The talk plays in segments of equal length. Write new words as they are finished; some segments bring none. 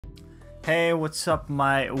Hey, what's up,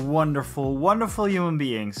 my wonderful human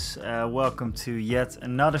beings? Welcome to yet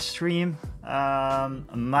another stream.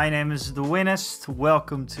 My name is The Winnest.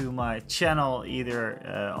 Welcome to my channel, either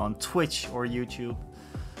on Twitch or YouTube.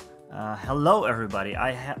 Hello, everybody.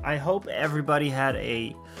 I hope everybody had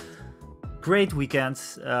a great weekend.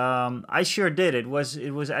 I sure did. It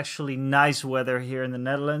was actually nice weather here in the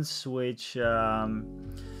Netherlands, which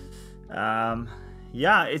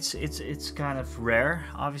yeah, it's kind of rare,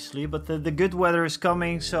 obviously, but the good weather is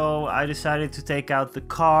coming, so I decided to take out the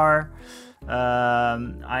car.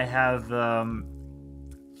 I have a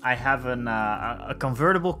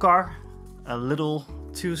convertible car, a little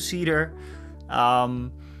two-seater.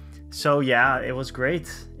 So yeah, it was great.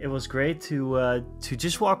 It was great to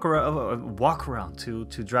just walk around, to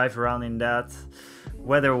drive around in that.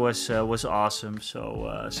 Weather was awesome.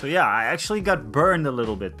 So yeah, I actually got burned a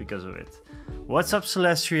little bit because of it. What's up,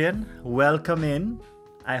 Celestian? Welcome in.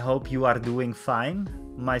 I hope you are doing fine,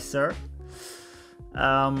 my sir.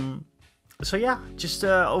 So yeah, just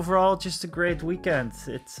overall, just a great weekend.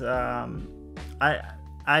 It's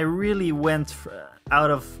I really went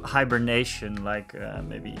out of hibernation like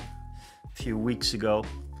maybe a few weeks ago.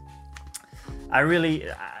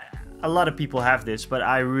 A lot of people have this, but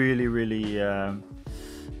I really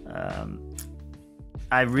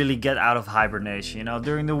get out of hibernation. You know,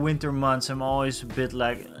 during the winter months, I'm always a bit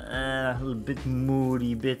like a bit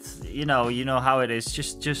moody, you know how it is.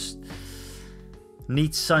 Just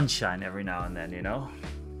need sunshine every now and then, you know.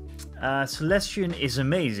 Celestian is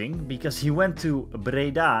amazing because he went to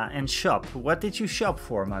Breda and shop. What did you shop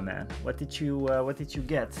for, my man? What did you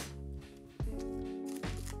get?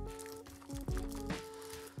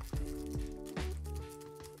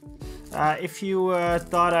 If you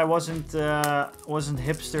thought I wasn't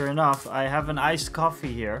hipster enough, I have an iced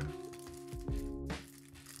coffee here.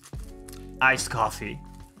 Iced coffee.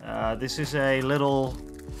 This is a little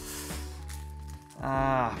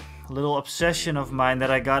obsession of mine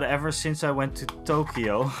that I got ever since I went to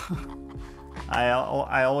Tokyo.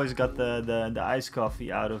 I always got the iced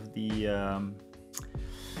coffee out of the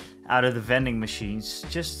vending machines.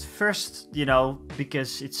 Just first, you know,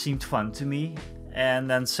 because it seemed fun to me. And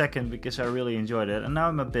then second, because I really enjoyed it. And now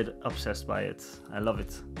I'm a bit obsessed by it. I love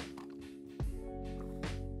it.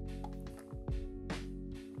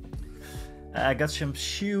 I got some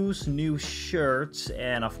shoes, new shirts,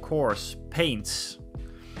 and of course, paints.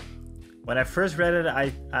 When I first read it,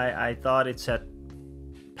 I thought it said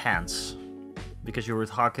pants. Because you were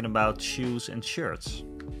talking about shoes and shirts.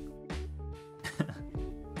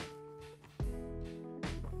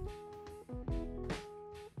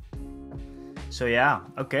 So yeah,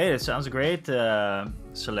 okay, that sounds great,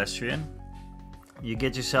 Celestian. You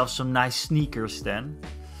get yourself some nice sneakers then.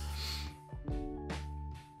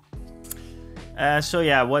 So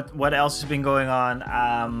yeah, what else has been going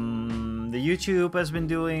on? The YouTube has been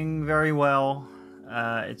doing very well.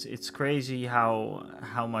 It's crazy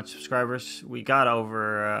how much subscribers we got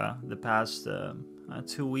over the past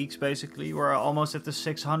 2 weeks. Basically, we're almost at the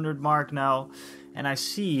 600 mark now. And I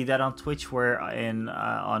see that on Twitch we're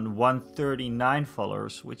on 139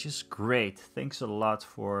 followers, which is great. Thanks a lot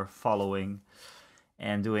for following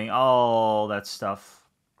and doing all that stuff.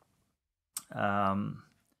 Yeah,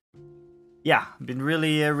 been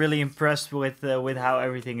really impressed with how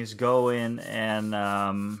everything is going, and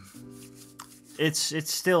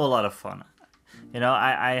it's still a lot of fun. You know,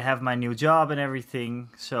 I have my new job and everything,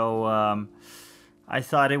 so I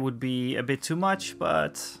thought it would be a bit too much,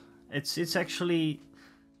 but it's actually,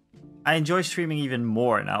 I enjoy streaming even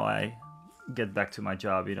more now I get back to my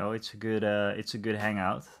job. You know, it's a good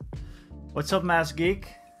hangout. What's up, Mass Geek?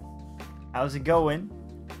 How's it going?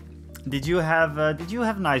 Did you have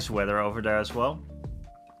nice weather over there as well?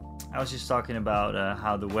 I was just talking about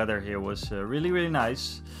how the weather here was really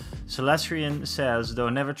nice. Celestian says, though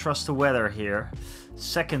never trust the weather here.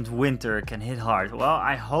 Second winter can hit hard. Well,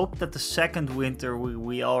 I hope that the second winter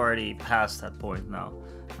we already passed that point now.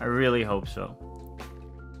 I really hope so.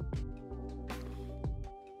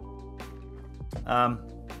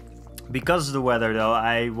 Because of the weather, though,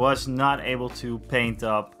 I was not able to paint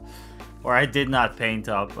up, or I did not paint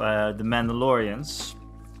up the Mandalorians,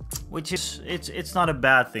 which is it's not a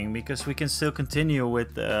bad thing because we can still continue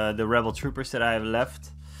with the Rebel Troopers that I have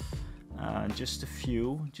left. Just a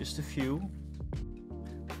few.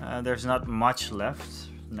 There's not much left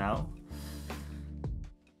now.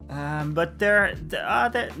 But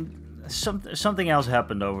something else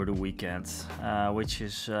happened over the weekend, which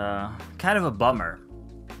is kind of a bummer,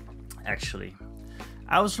 actually.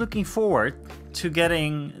 I was looking forward to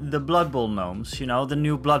getting the Blood Bowl gnomes, you know, the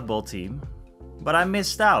new Blood Bowl team, but I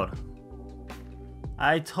missed out.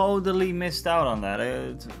 I totally missed out on that.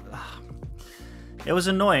 It was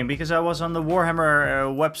annoying because I was on the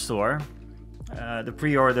Warhammer web store. The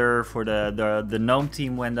pre-order for the gnome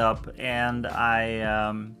team went up, and I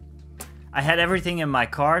had everything in my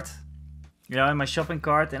cart, you know, in my shopping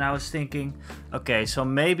cart, and I was thinking, okay, so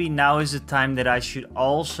maybe now is the time that I should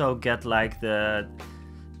also get like the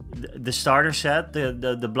starter set,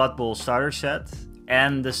 the Blood Bowl starter set,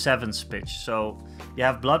 and the 7s pitch. So you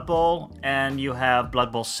have Blood Bowl and you have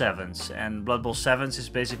Blood Bowl 7s, and Blood Bowl 7s is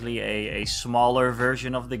basically a smaller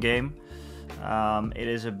version of the game. It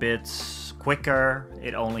is a bit quicker.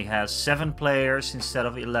 It only has 7 players instead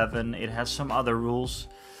of 11. It has some other rules,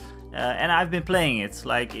 and I've been playing it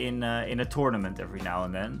like in a tournament every now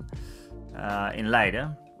and then in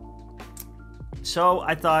Leiden. So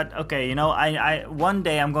I thought, okay, you know, I one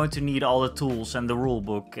day I'm going to need all the tools and the rule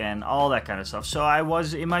book and all that kind of stuff. So I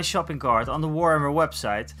was in my shopping cart on the Warhammer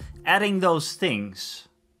website adding those things.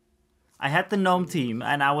 I had the gnome team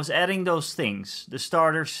and I was adding those things, the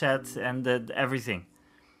starter set and everything.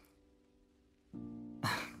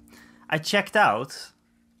 I checked out.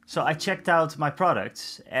 So I checked out my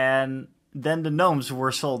products, and then the gnomes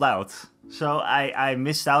were sold out. So I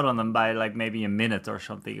missed out on them by like maybe a minute or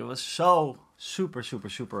something. It was so super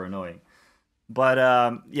annoying. But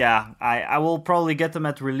yeah, I will probably get them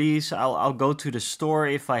at release. I'll go to the store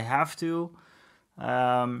if I have to.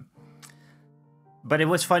 But it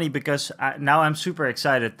was funny because now I'm super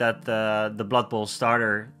excited that the Blood Bowl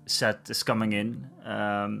starter set is coming in.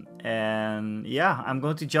 And yeah, I'm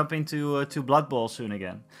going to jump into Blood Bowl soon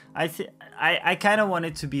again. I kind of want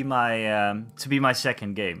it to be my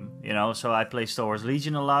second game, you know. So I play Star Wars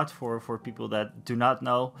Legion a lot for people that do not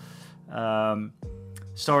know.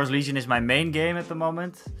 Star Wars Legion is my main game at the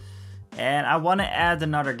moment, and I want to add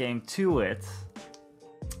another game to it.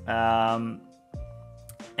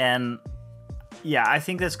 And yeah, I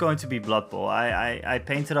think that's going to be Blood Bowl. I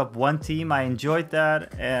painted up one team. I enjoyed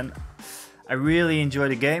that, and I really enjoy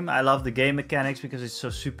the game. I love the game mechanics because it's so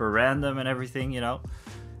super random and everything, you know.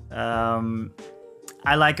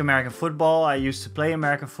 I like American football. I used to play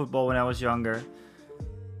American football when I was younger.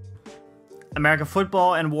 American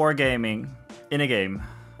football and wargaming in a game.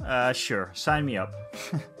 Sure, sign me up.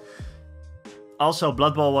 Also,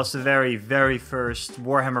 Blood Bowl was the very first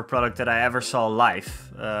Warhammer product that I ever saw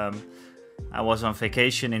live. I was on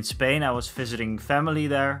vacation in Spain. I was visiting family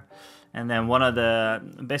there. And then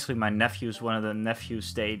basically my nephews, one of the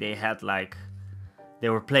nephews, they had like, they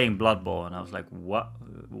were playing Blood Bowl. And I was like,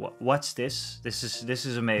 what's this? This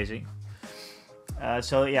is amazing.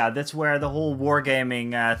 So yeah, that's where the whole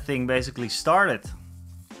wargaming thing basically started.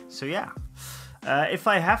 So yeah, if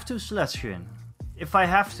I have to, Celestian, if I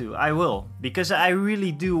have to, I will, because I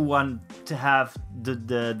really do want to have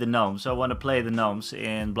the gnomes. I want to play the gnomes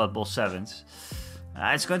in Blood Bowl 7s.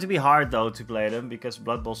 It's going to be hard though to play them because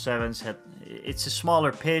Blood Bowl 7s it's a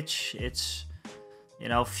smaller pitch. It's, you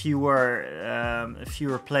know, fewer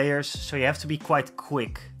players, so you have to be quite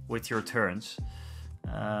quick with your turns.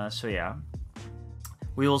 So yeah,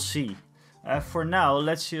 we will see. For now,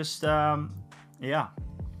 let's just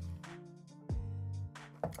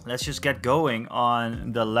let's just get going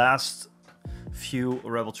on the last few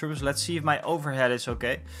Rebel Troopers. Let's see if my overhead is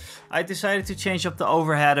okay. I decided to change up the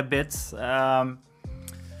overhead a bit,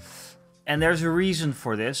 and there's a reason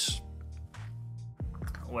for this.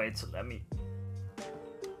 Wait, let me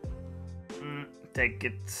take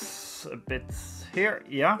it a bit here.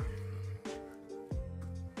 Yeah.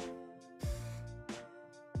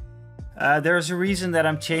 There's a reason that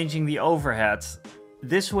I'm changing the overhead.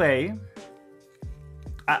 This way,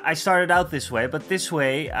 I started out this way, but this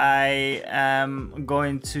way I am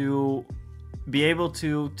going to be able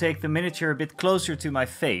to take the miniature a bit closer to my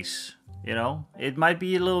face. You know, it might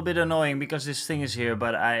be a little bit annoying because this thing is here,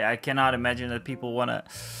 but I cannot imagine that people want to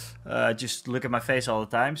just look at my face all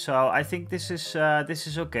the time. So I think this is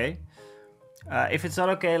okay. If it's not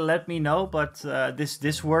okay, let me know. But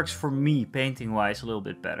this works for me painting wise a little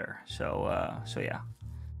bit better. So yeah,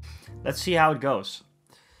 let's see how it goes.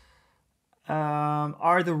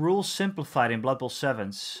 Are the rules simplified in Blood Bowl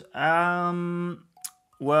 7s?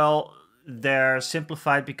 Well, they're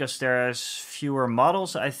simplified because there's fewer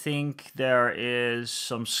models. I think there is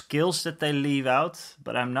some skills that they leave out,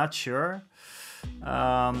 but I'm not sure.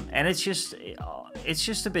 And it's just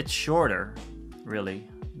a bit shorter, really.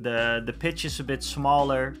 The pitch is a bit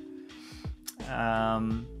smaller.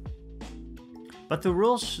 But the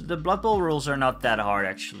rules, the Blood Bowl rules are not that hard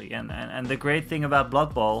actually. And the great thing about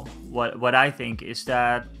Blood Bowl, what I think, is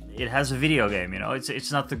that it has a video game, you know.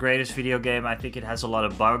 It's not the greatest video game. I think it has a lot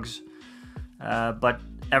of bugs. But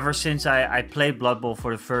ever since I played Blood Bowl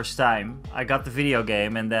for the first time, I got the video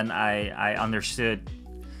game and then I understood,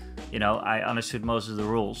 you know, I understood most of the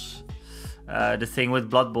rules. The thing with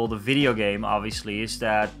Blood Bowl, the video game, obviously, is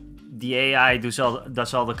that the AI does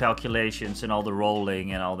all the calculations and all the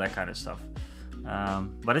rolling and all that kind of stuff.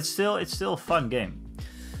 But it's still a fun game.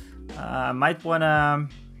 I might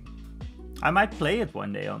play it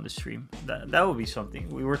one day on the stream. That would be something.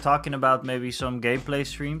 We were talking about maybe some gameplay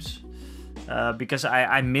streams, because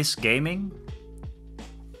I miss gaming.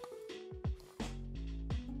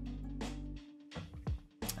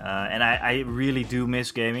 And I really do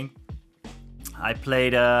miss gaming. I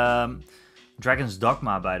played Dragon's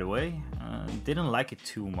Dogma, by the way. Didn't like it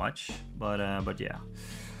too much, but yeah.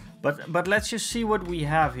 But let's just see what we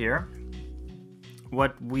have here.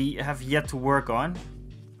 What we have yet to work on.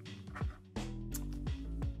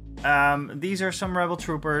 These are some Rebel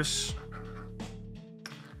Troopers.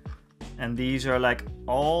 And these are like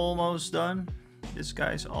almost done. This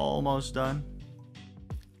guy's almost done.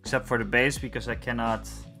 Except for the base, because I cannot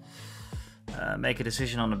make a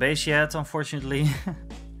decision on the base yet, unfortunately.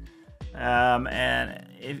 And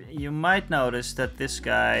you might notice that this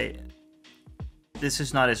guy, this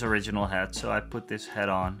is not his original head, so I put this head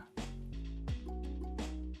on.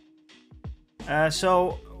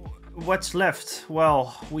 So what's left?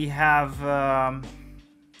 Well, we have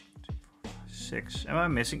 6. Am I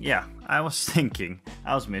missing? Yeah, I was thinking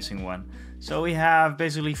I was missing one. So we have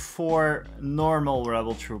basically 4 normal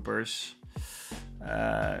Rebel Troopers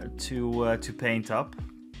to paint up,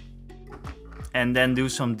 and then do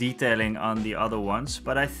some detailing on the other ones.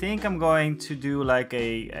 But I think I'm going to do like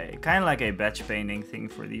a kind of like a batch painting thing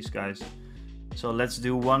for these guys. So let's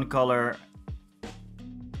do one color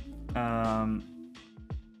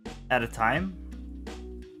at a time.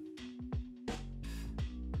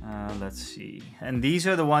 Let's see. And these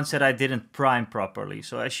are the ones that I didn't prime properly.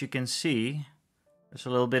 So as you can see, there's a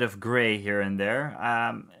little bit of gray here and there.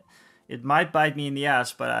 It might bite me in the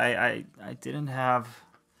ass, but I didn't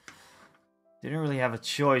really have a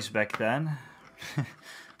choice back then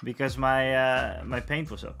because my paint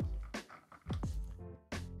was up.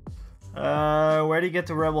 Where do you get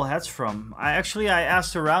the Rebel heads from? I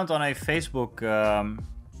asked around on a Facebook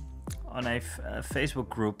Facebook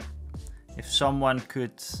group if someone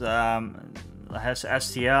could has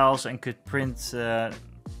STLs and could print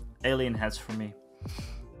alien heads for me.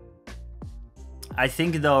 I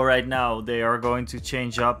think though right now they are going to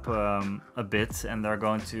change up a bit, and they're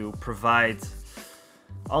going to provide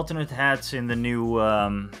alternate heads in the new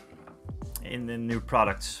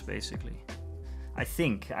products, basically.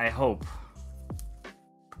 I hope.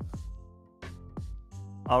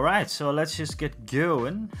 All right, so let's just get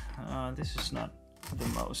going. This is not the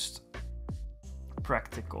most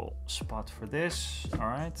practical spot for this. All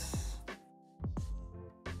right.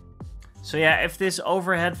 So yeah, if this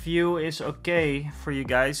overhead view is okay for you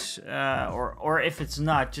guys, or if it's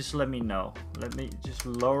not, just let me know. Let me just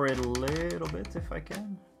lower it a little bit if I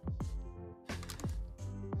can.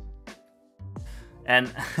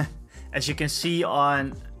 And as you can see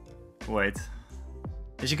on,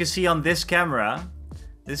 as you can see on this camera,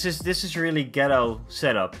 this is really ghetto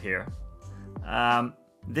setup here.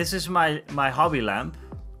 This is my hobby lamp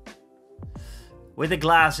with a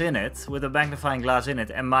glass in it, with a magnifying glass in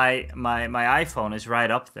it, and my iPhone is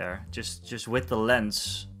right up there, just with the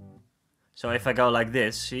lens. So if I go like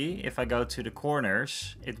this, see, if I go to the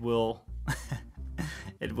corners, it will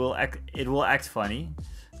it will act funny.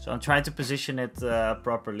 So I'm trying to position it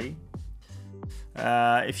properly.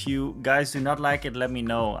 If you guys do not like it, let me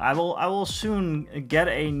know. I will soon get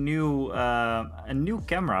a new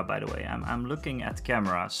camera. By the way, I'm looking at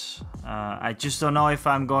cameras. I just don't know if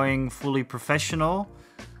I'm going fully professional,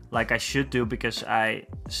 like I should do, because I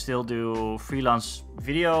still do freelance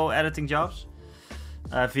video editing jobs,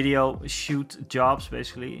 video shoot jobs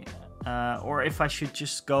basically, or if I should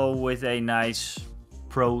just go with a nice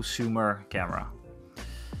prosumer camera.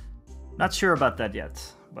 Not sure about that yet,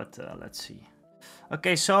 but let's see.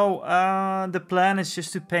 Okay, so the plan is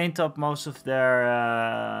just to paint up most of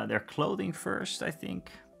their clothing first, I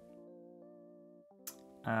think.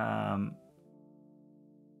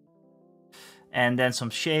 And then some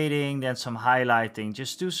shading, then some highlighting.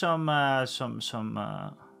 Just do some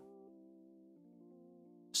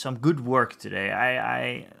good work today.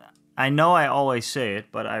 I know I always say it,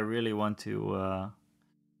 but I really want to.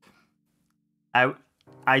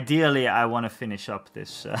 Ideally, I want to finish up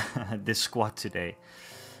this this squad today,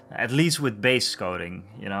 at least with base coating,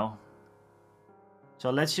 you know.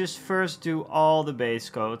 So let's just first do all the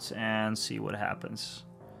base coats and see what happens.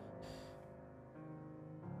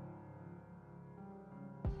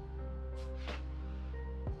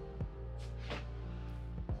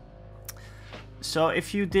 So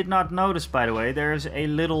if you did not notice, by the way, there's a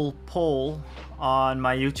little poll on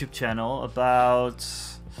my YouTube channel about,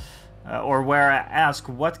 or where I ask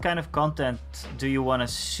what kind of content do you want to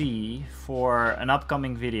see for an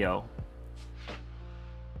upcoming video.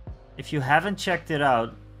 If you haven't checked it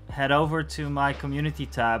out, head over to my community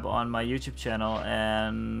tab on my YouTube channel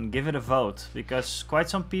and give it a vote, because quite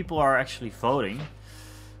some people are actually voting.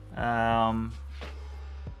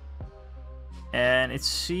 And it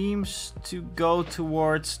seems to go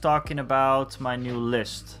towards talking about my new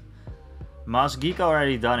list. Mas Geek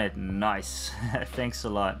already done it. Nice. Thanks a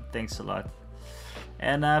lot. Thanks a lot.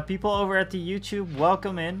 And people over at the YouTube,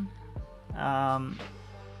 welcome in.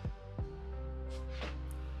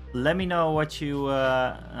 Let me know what you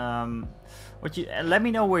let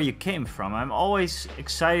me know where you came from. I'm always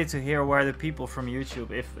excited to hear where the people from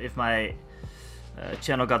YouTube, if my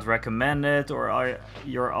channel got recommended, or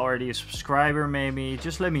you're already a subscriber, maybe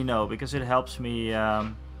just let me know, because it helps me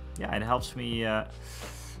yeah, it helps me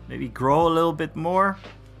maybe grow a little bit more,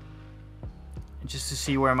 just to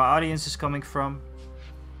see where my audience is coming from.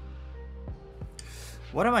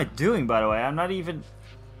 What am I doing, by the way? I'm not even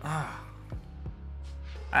I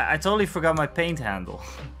totally forgot my paint handle.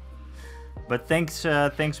 But thanks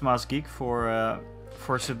Mas Geek for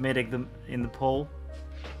submitting them in the poll.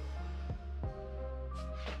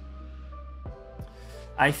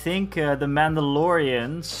 I think the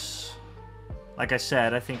Mandalorians, like I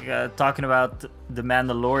said, I think talking about the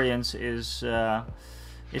Mandalorians is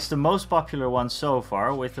the most popular one so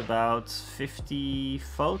far, with about 50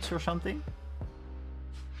 votes or something.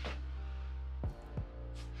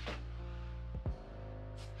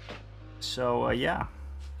 So yeah,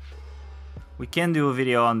 we can do a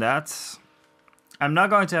video on that. I'm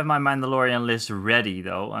not going to have my Mandalorian list ready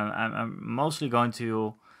though. I'm mostly going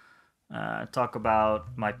to talk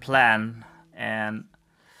about my plan and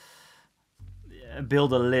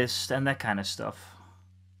build a list and that kind of stuff.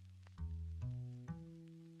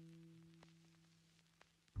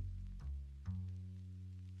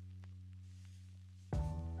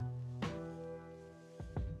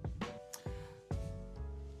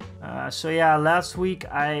 So yeah, last week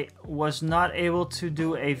I was not able to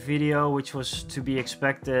do a video, which was to be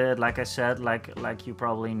expected. Like I said, like you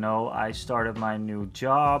probably know, I started my new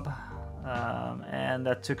job. And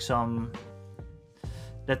that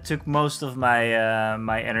took most of my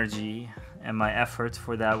my energy and my effort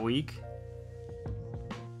for that week.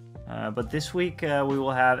 But this week we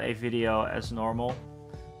will have a video as normal.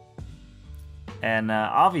 And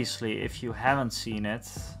obviously, if you haven't seen it,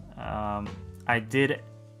 I did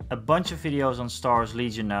a bunch of videos on Star Wars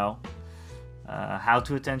Legion now. How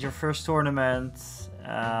to attend your first tournament,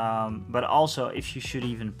 but also if you should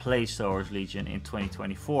even play Star Wars Legion in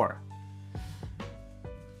 2024.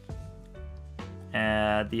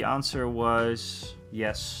 The answer was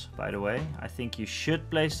yes, by the way. I think you should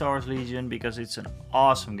play Star Wars Legion because it's an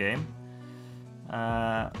awesome game.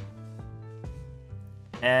 And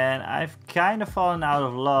I've kind of fallen out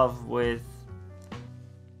of love with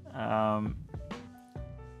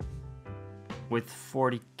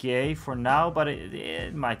 40k for now, but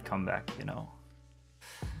it might come back, you know.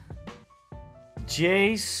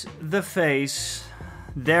 Jace the Face,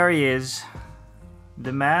 there he is,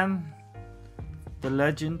 the man, the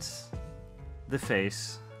legend, the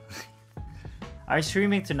face. Are you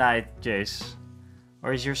streaming tonight, Jace,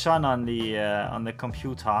 or is your son on the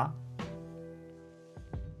computer?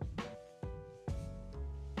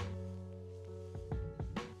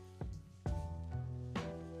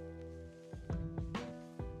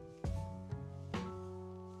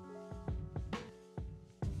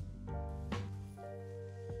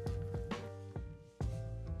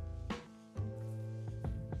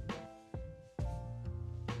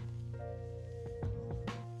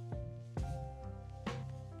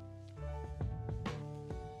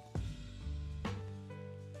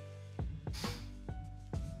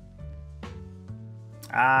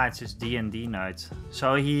 Ah, it's just D&D night.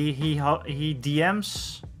 So he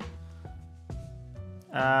DMs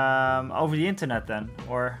over the internet then,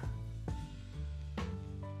 or?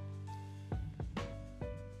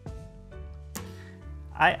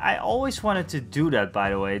 I always wanted to do that, by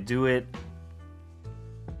the way. Do it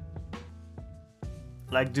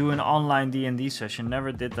like do an online D&D session.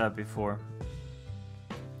 Never did that before.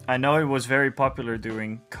 I know it was very popular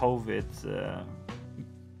during COVID.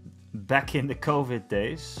 Back in the COVID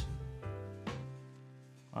days.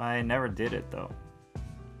 I never did it though.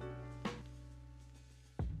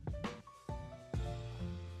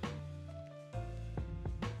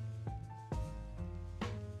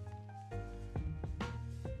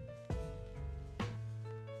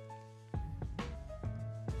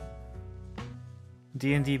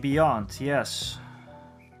 D&D Beyond, yes.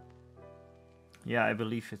 Yeah, I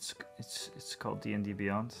believe it's called D&D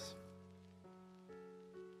Beyond.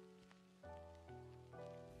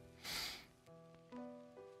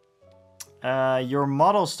 Your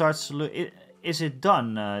model starts to look. Is it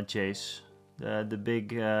done, Jace? The big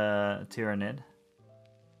Tyrannid.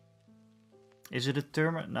 Is it a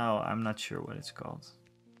Termit? No, I'm not sure what it's called.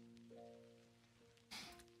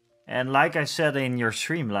 And like I said in your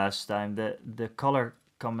stream last time, the color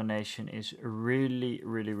combination is really,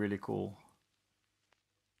 really, really cool.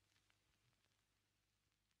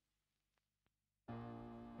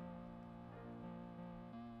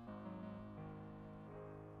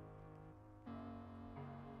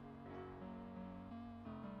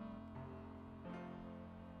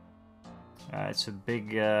 It's a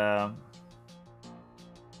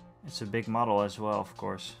big model as well, of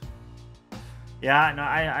course. Yeah, no,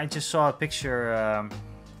 I just saw a picture.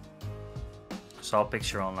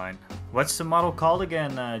 Online. What's the model called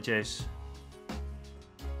again, Jace?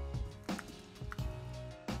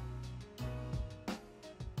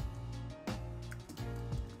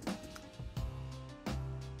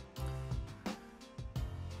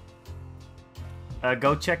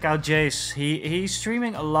 Go check out Jace. He's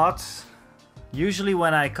streaming a lot. Usually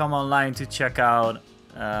when I come online to check out,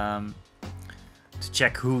 to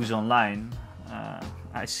check who's online,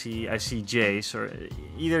 I see Jace, or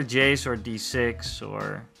either Jace or D6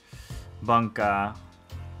 or Banka.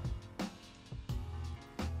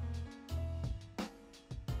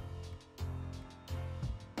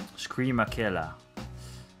 Screamakilla.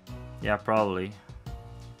 Yeah, probably.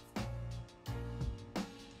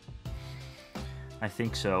 I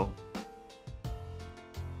think so.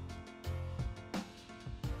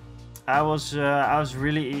 I was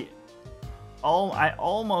really. I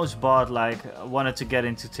almost bought, like, wanted to get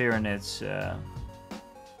into Tyrannids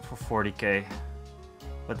for 40k,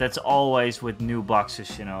 but that's always with new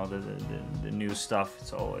boxes, you know, the new stuff.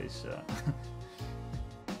 It's always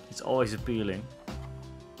it's always appealing.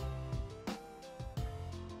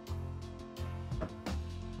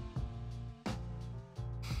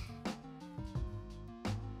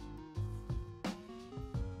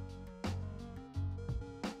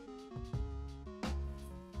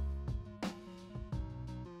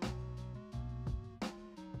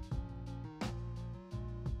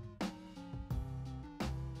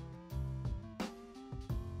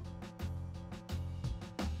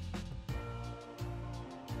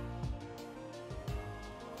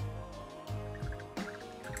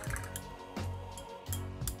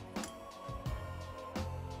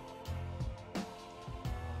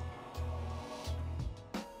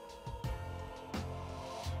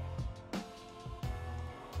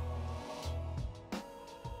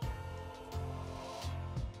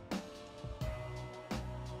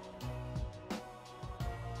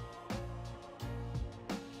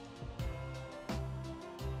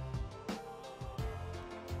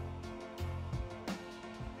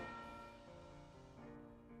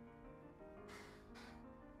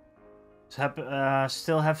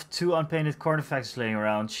 Still have 2 unpainted Cornifex laying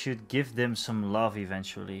around. Should give them some love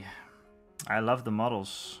eventually. I love the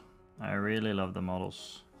models. I really love the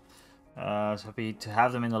models. I was happy to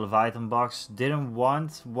have them in the Leviathan box. Didn't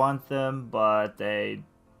want them, but they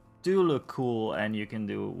do look cool and you can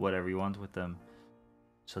do whatever you want with them.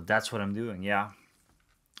 So that's what I'm doing, yeah.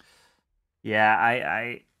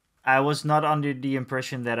 Yeah, I was not under the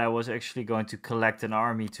impression that I was actually going to collect an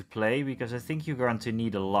army to play, because I think you're going to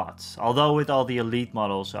need a lot. Although with all the elite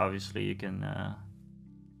models, obviously, you can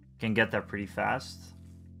get there pretty fast.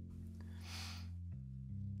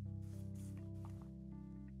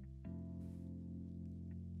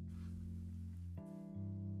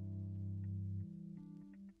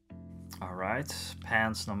 All right,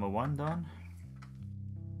 pants number 1 done.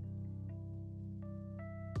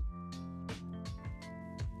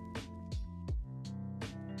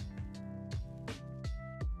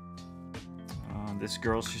 This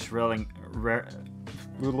girl's just wearing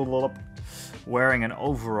an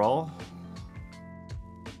overall.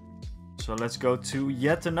 So let's go to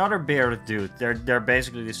yet another bearded dude. They're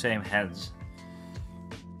basically the same heads.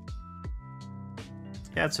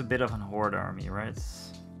 Yeah, it's a bit of an horde army, right?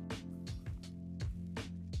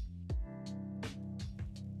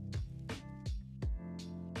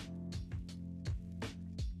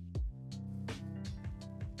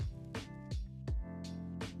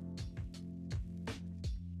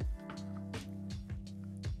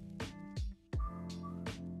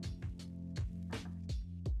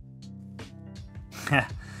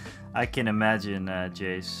 I can imagine,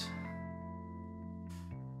 Jace.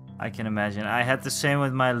 I can imagine. I had the same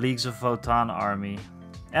with my Leagues of Votan army.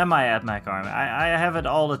 Am I at Mac Army? I have it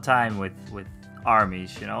all the time with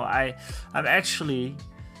armies, you know. I'm actually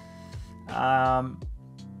I'm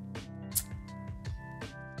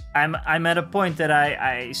at a point that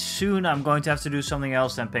I soon I'm going to have to do something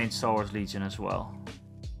else than paint Star Wars Legion as well.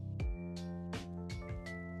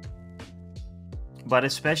 But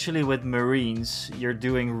especially with Marines, you're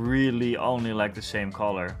doing really only like the same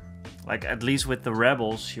color. Like at least with the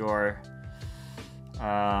Rebels,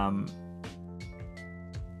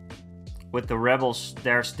 with the Rebels,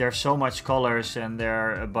 there's so much colors and there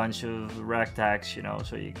are a bunch of ragtags, you know,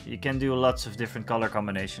 so you can do lots of different color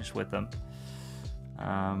combinations with them.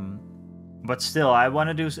 But still, I want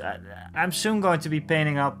to do. I'm soon going to be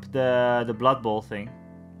painting up the Blood Bowl thing.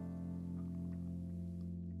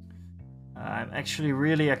 I'm actually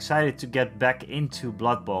really excited to get back into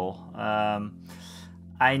Blood Bowl.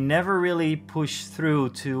 I never really pushed through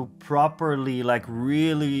to properly, like,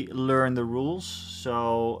 really learn the rules.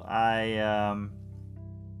 So I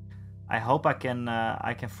hope I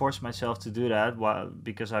can force myself to do that.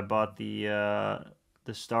 Because I bought the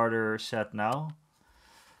starter set now.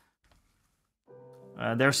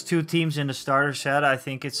 There's 2 teams in the starter set. I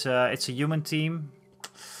think it's a human team.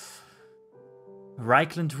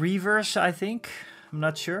 Reichland Reavers, I think. I'm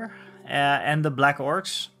not sure. And the Black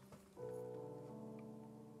Orcs.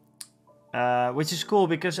 Which is cool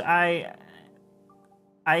because I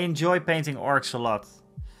enjoy painting orcs a lot.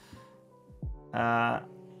 I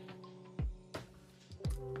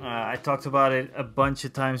talked about it a bunch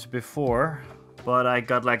of times before, but I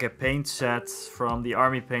got like a paint set from the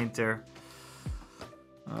army painter.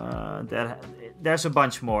 There's a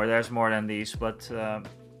bunch more. There's more than these, but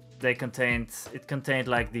it contained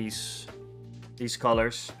like these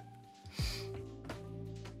colors.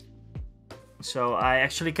 So I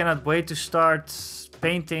actually cannot wait to start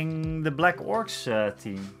painting the Black Orcs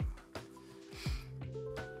team.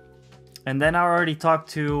 And then I already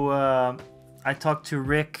talked to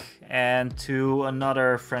Rick and to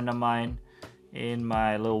another friend of mine in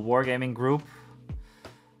my little wargaming group.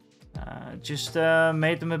 Just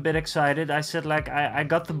made them a bit excited. I said, like, I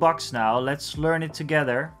got the box now. Let's learn it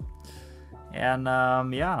together. And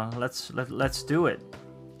yeah, let's do it.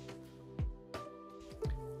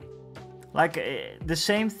 Like, the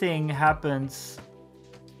same thing happened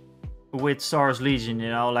with Star Wars Legion, you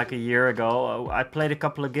know, like a year ago. I played a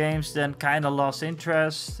couple of games, then kind of lost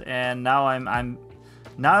interest, and now I'm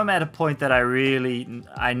at a point that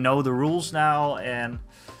I know the rules now, and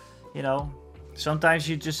you know, sometimes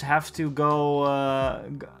you just have to go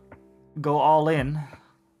all in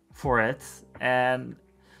for it, and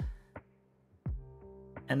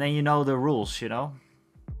then you know the rules, you know,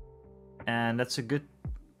 and that's a good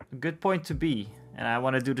point to be. And I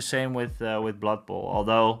want to do the same with Blood Bowl.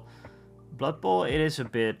 Although Blood Bowl, it's a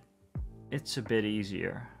bit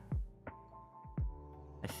easier,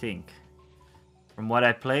 I think. From what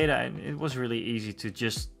I played, it was really easy to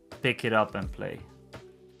just pick it up and play.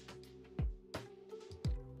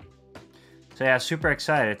 So yeah, super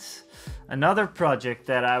excited. Another project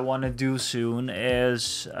that I want to do soon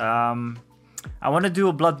is I want to do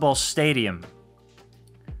a Blood Bowl stadium.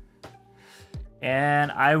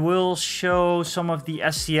 And I will show some of the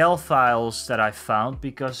STL files that I found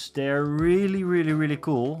because they're really, really, really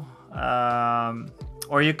cool.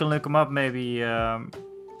 Or you can look them up maybe. I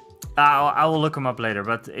will look them up later,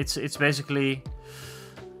 but it's basically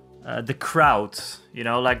the crowd, you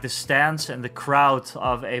know, like the stands and the crowd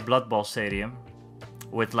of a Blood Bowl stadium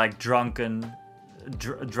with like drunken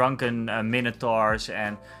minotaurs,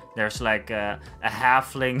 and there's like a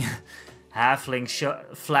halfling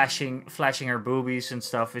flashing her boobies and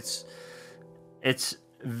stuff. It's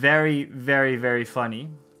very, very, very funny.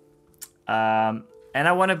 And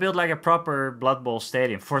I want to build like a proper Blood Bowl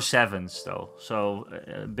stadium for 7s though, so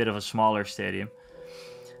a bit of a smaller stadium.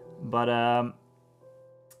 But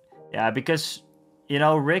yeah, because you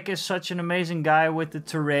know, Rick is such an amazing guy with the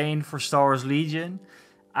terrain for Star Wars Legion.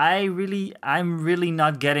 I'm really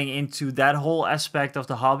not getting into that whole aspect of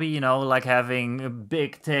the hobby, you know, like having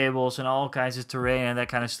big tables and all kinds of terrain and that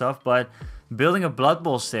kind of stuff. But building a Blood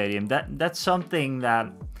Bowl stadium, that's something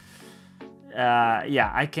that, yeah,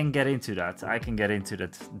 I can get into that.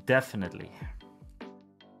 Definitely.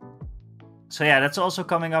 So yeah, that's also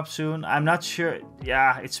coming up soon. I'm not sure.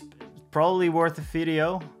 Yeah, it's probably worth a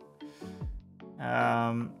video.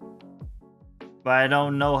 But I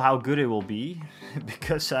don't know how good it will be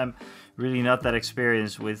because I'm really not that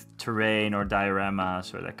experienced with terrain or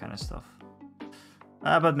dioramas or that kind of stuff.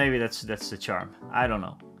 But maybe that's the charm. I don't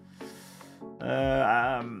know.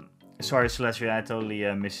 Sorry, Celestia, I totally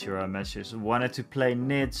missed your messages. Wanted to play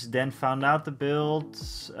Nids, then found out the build.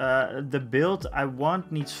 The build I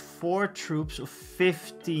want needs 4 troops of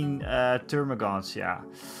 15 Termagants, yeah.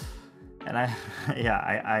 And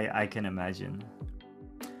I can imagine.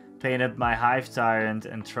 Painted my Hive Tyrant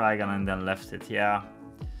and Trigon and then left it, yeah.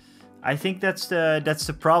 I think that's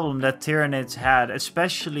the problem that Tyranids had,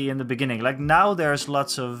 especially in the beginning. Like now, there's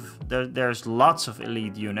lots of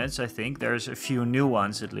elite units. I think there's a few new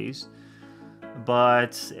ones at least,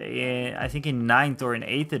 but I think in 9th or in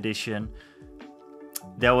 8th edition,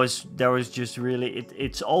 there was just really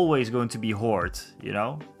it's always going to be horde. You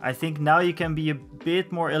know, I think now you can be a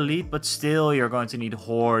bit more elite, but still you're going to need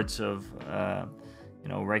hordes of you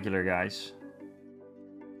know, regular guys.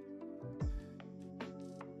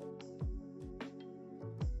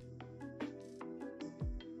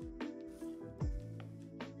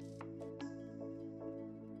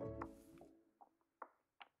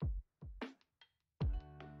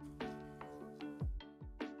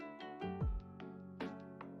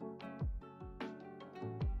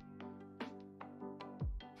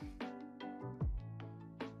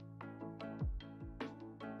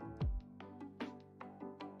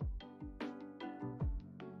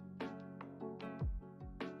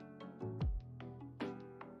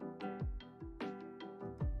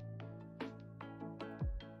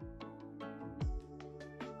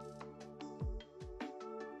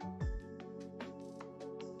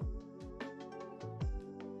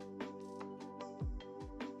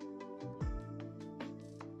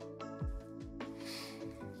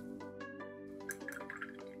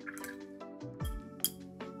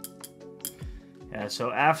 Yeah,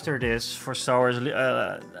 so after this, for Star Wars,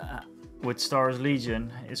 with Star Wars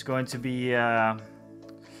Legion, it's going to be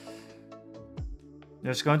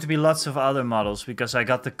there's going to be lots of other models because I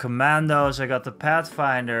got the Commandos, I got the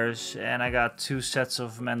Pathfinders, and I got 2 sets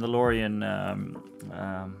of Mandalorian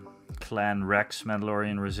Clan Rex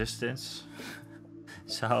Mandalorian Resistance.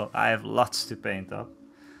 So I have lots to paint up.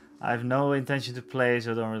 I have no intention to play,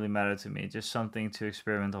 so it don't really matter to me. Just something to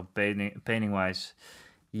experiment on painting wise.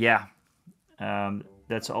 Yeah.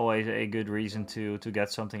 That's always a good reason to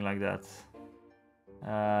get something like that.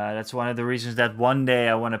 That's one of the reasons that one day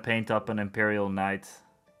I want to paint up an Imperial Knight.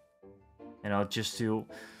 You know, just to...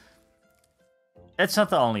 It's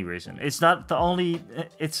not the only reason. It's not the only...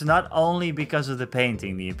 It's not only because of the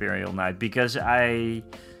painting, the Imperial Knight. Because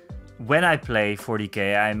when I play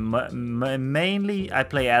 40k, I mainly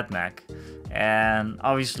play AdMac. And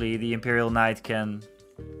obviously the Imperial Knight can...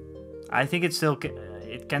 I think it still...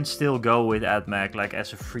 It can still go with AdMac, like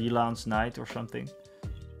as a freelance knight or something.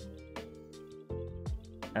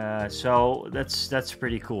 So that's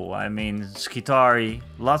pretty cool. I mean, Skitarii,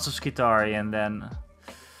 lots of Skitarii, and then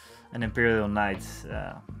an Imperial Knight.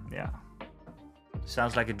 Yeah,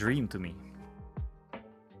 sounds like a dream to me.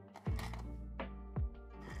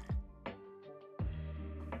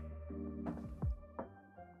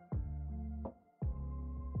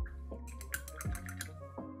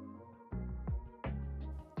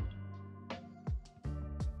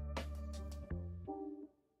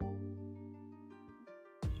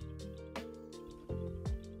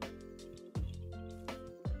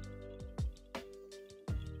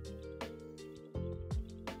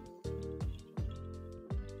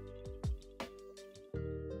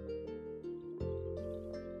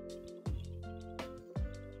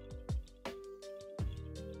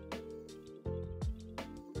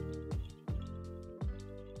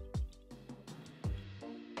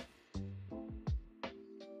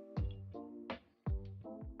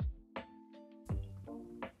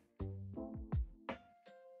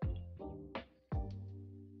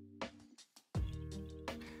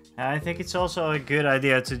 I think it's also a good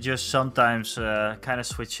idea to just sometimes kind of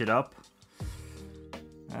switch it up.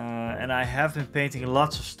 And I have been painting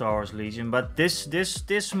lots of Star Wars Legion, but this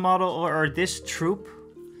model or this troop,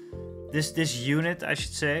 this unit, I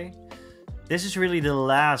should say, this is really the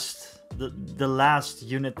last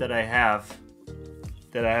unit that I have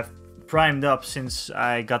primed up since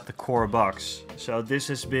I got the core box. So this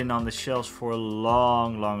has been on the shelves for a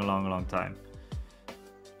long time.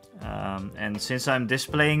 And since I'm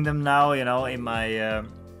displaying them now, you know, in my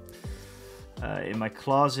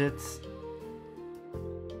closet,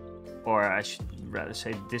 or I should rather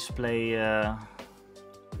say display. How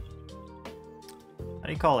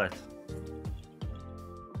do you call it?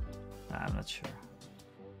 I'm not sure.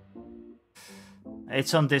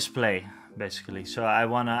 It's on display basically, so I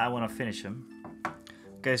wanna finish them.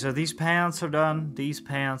 Okay, so these pants are done. These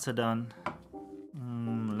pants are done.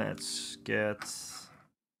 Let's get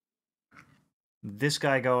this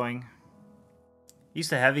guy going. He's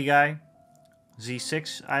the heavy guy.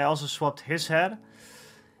 Z6. I also swapped his head.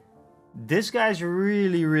 This guy's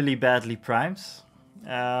really, really badly primed.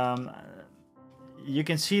 You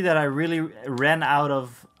can see that I really ran out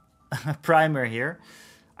of primer here.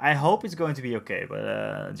 I hope it's going to be okay,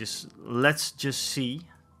 but let's just see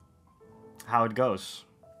how it goes.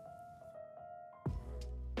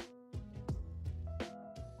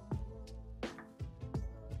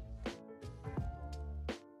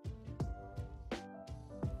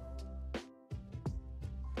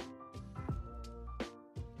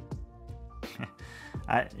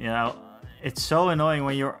 You know, it's so annoying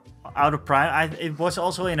when you're out of prime. It was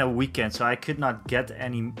also in a weekend, so I could not get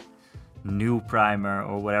any new primer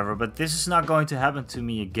or whatever. But this is not going to happen to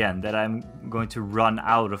me again, that I'm going to run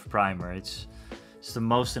out of primer. It's the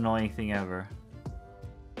most annoying thing ever.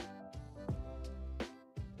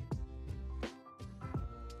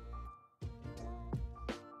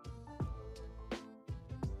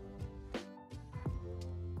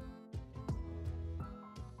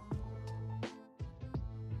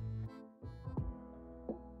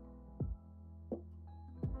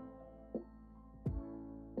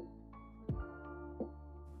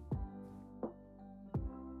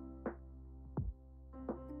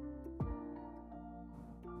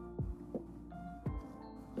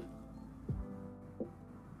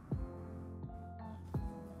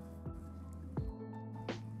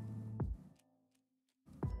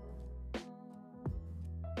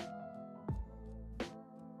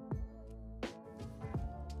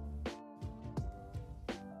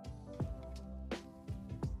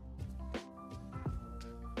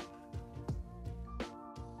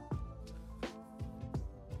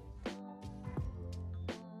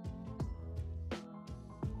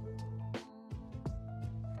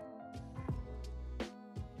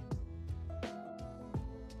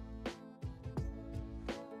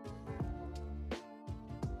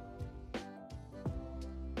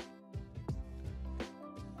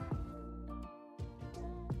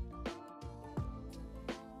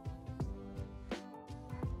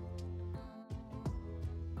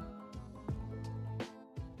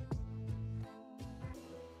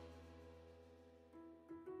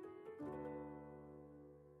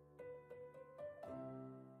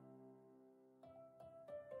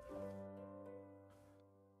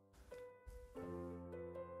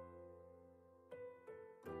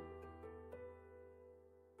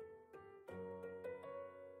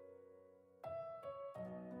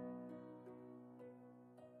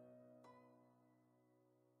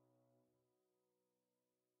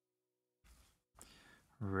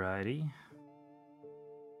 Righty.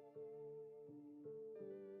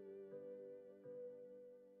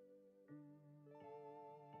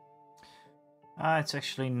 It's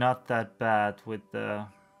actually not that bad with the...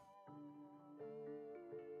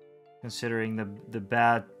 considering the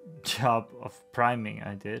bad job of priming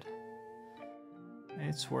I did.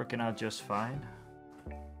 It's working out just fine.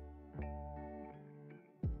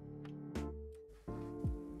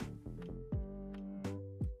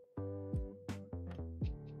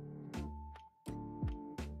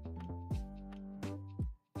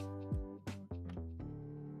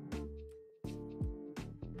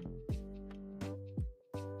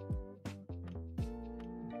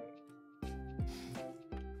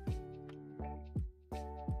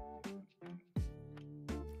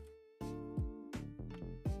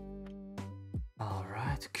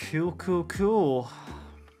 Alright, cool.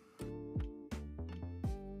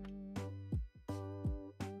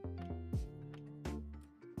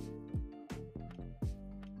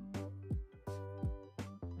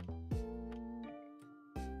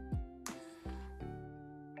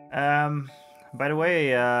 By the way,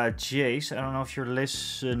 Jace, I don't know if you're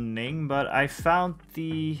listening, but I found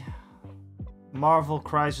the Marvel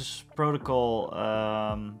Crisis Protocol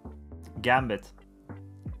Gambit.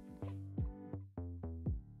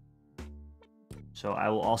 So I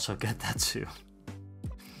will also get that too.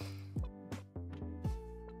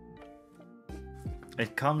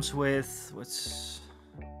 It comes with, let's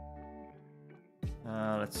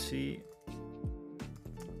see.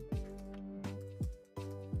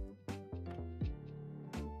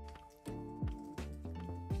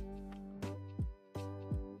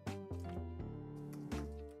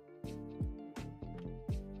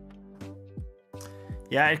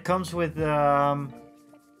 Yeah, it comes with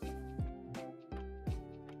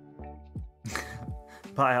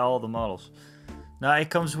buy all the models. No, it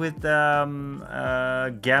comes with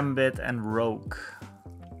Gambit and Rogue.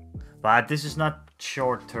 But this is not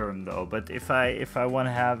short term though. But if I want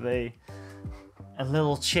to have a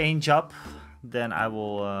little change up, then I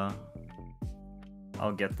will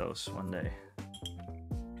I'll get those one day.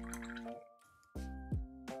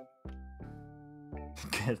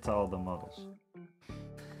 Get all the models.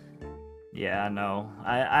 Yeah, no.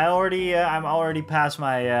 I'm already past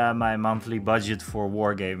my my monthly budget for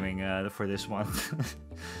wargaming for this month.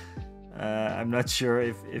 I'm not sure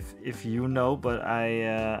if you know, but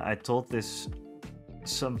I told this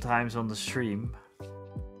sometimes on the stream.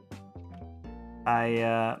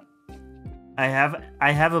 I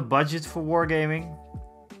have a budget for wargaming.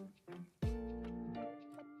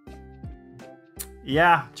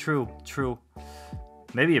 Yeah, true.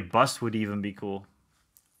 Maybe a bust would even be cool.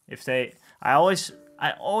 If they, I always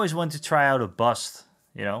want to try out a bust,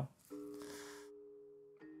 you know.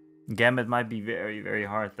 Gambit might be very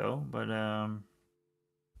hard though, but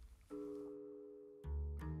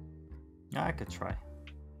yeah, I could try.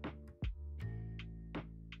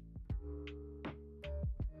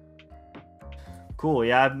 Cool,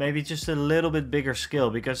 yeah, maybe just a little bit bigger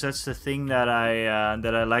scale, because that's the thing that I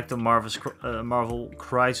like the Marvel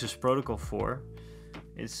Crisis Protocol for.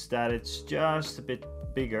 It's that it's just a bit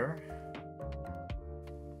bigger.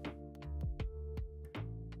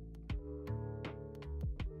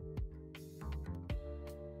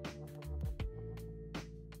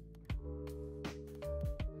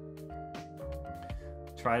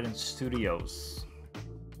 Trident Studios.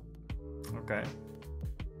 Okay.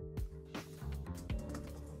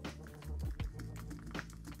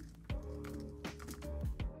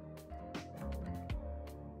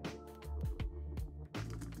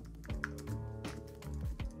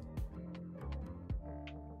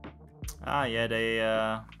 Ah, yeah, they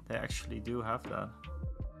actually do have that.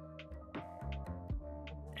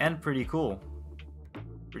 And pretty cool.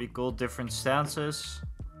 Pretty cool, different stances.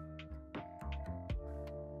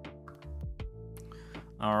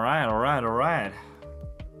 Alright.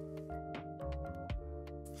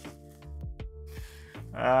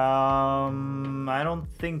 I don't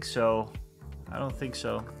think so.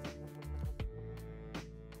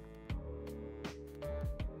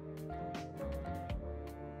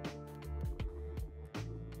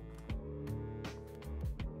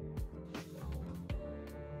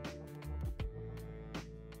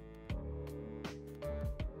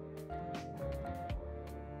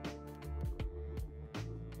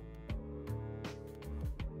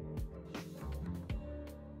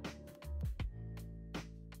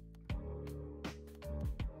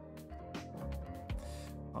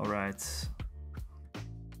 Alright.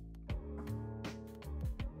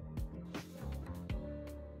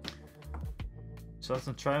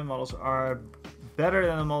 Certain Triumph models are better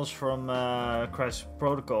than the models from Crisis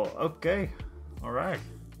Protocol. Okay, alright.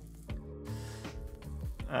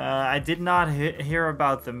 I did not hear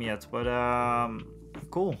about them yet, but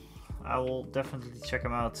cool. I will definitely check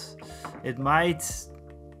them out. It might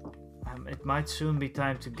soon be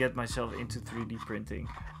time to get myself into 3D printing.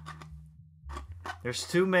 There's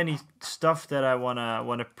too many stuff that I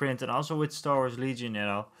wanna print, and also with Star Wars Legion, you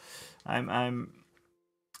know, I'm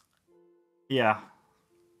yeah.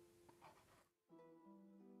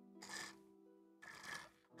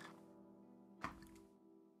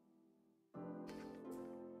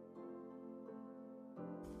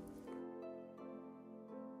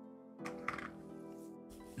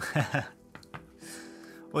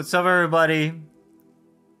 What's up, everybody?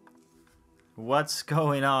 What's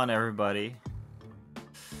going on, everybody?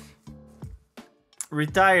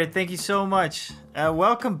 Retired, thank you so much.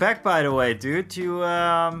 Welcome back, by the way, dude. You,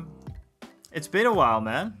 it's been a while,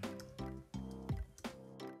 man.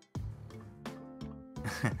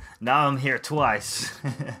 Now I'm here twice.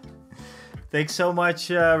 Thanks so much,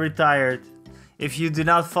 Retired. If you do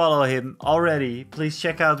not follow him already, please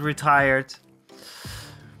check out Retired.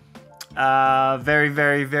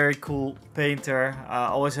 Very cool painter.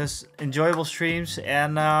 Always has enjoyable streams,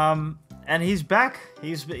 and he's back.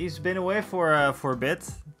 He's been away for a bit,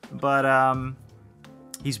 but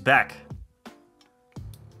he's back.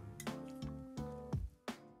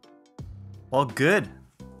 Well, good.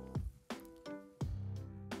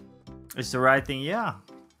 It's the right thing. Yeah.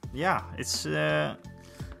 It's. I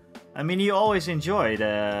mean, you always enjoyed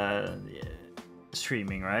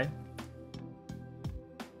streaming, right?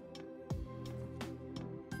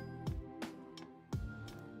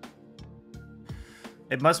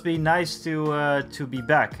 It must be nice to be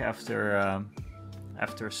back after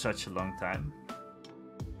such a long time.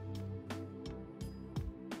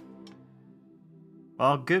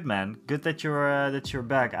 Well, good, man. Good that you're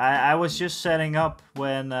back. I was just setting up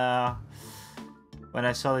when I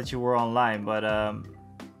saw that you were online, but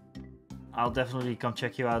I'll definitely come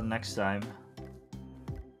check you out next time.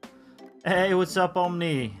 Hey, what's up,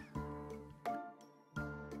 Omni?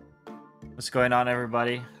 What's going on,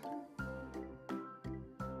 everybody?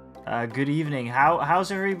 Good evening.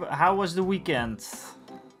 How was the weekend?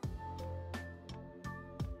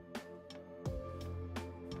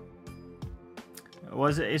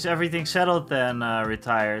 Is everything settled then?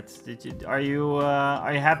 Retired? Are you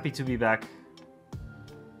happy to be back?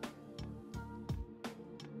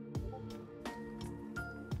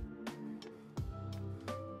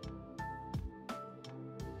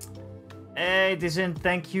 Hey, Dizin,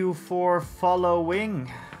 thank you for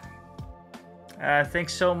following.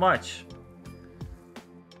 Thanks so much.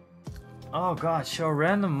 Oh god, show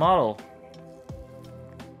random model.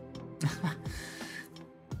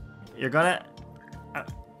 You're gonna...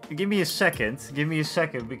 give me a second,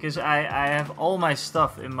 because I have all my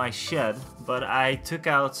stuff in my shed, but I took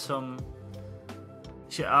out some...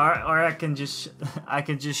 Or I can just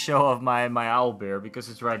show off my owlbear, because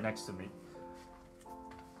it's right next to me.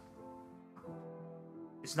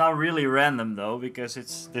 It's not really random though, because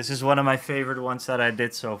this is one of my favorite ones that I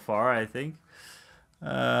did so far, I think.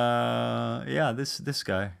 Yeah, this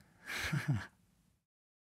guy.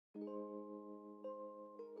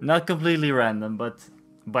 Not completely random, but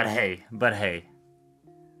hey.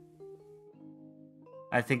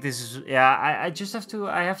 I think this is, yeah, I just have to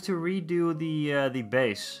redo the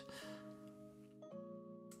base.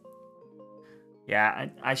 Yeah,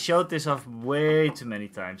 I showed this off way too many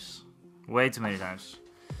times. Way too many times.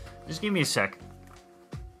 Just give me a sec.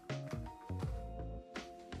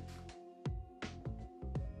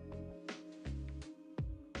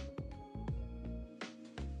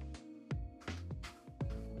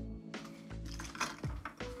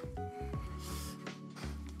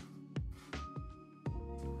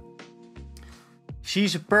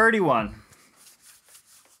 She's a pretty one.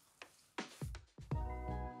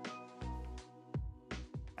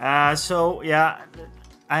 So yeah,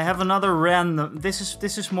 I have another random. This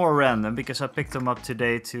is more random because I picked them up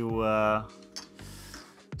today to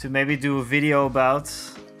maybe do a video about.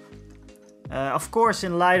 Of course,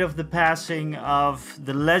 in light of the passing of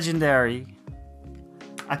the legendary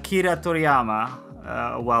Akira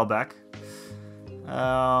Toriyama a while back,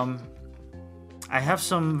 I have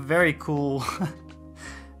some very cool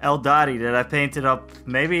Eldari that I painted up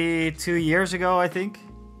maybe 2 years ago, I think.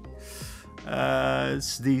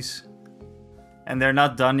 It's these. And they're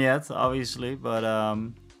not done yet, obviously, but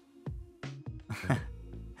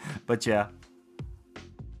but yeah.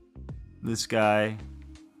 This guy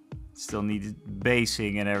still needed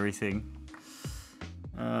basing and everything.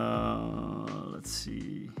 Let's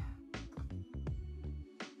see.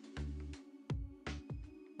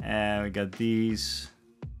 And we got these.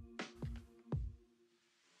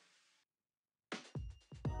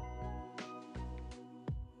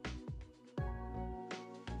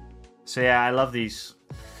 So yeah, I love these.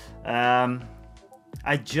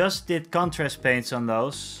 I just did contrast paints on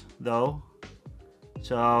those, though.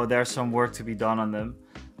 So there's some work to be done on them.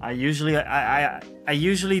 I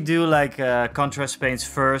usually do like contrast paints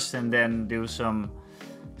first and then do some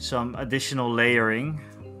additional layering.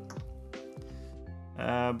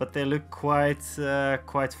 But they look quite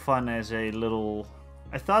fun as a little...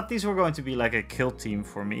 I thought these were going to be like a kill team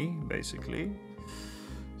for me, basically.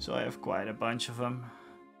 So I have quite a bunch of them.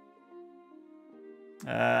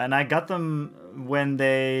 And I got them when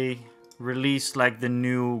they released like the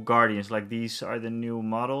new Guardians. Like these are the new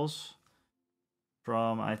models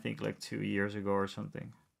from I think like 2 years ago or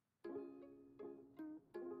something.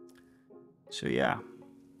 So yeah.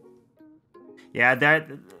 Yeah,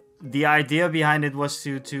 the idea behind it was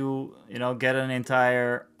to you know, get an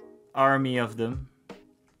entire army of them.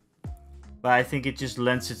 But I think it just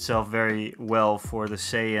lends itself very well for the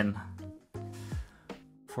Saiyan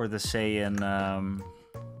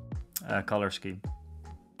color scheme.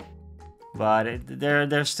 But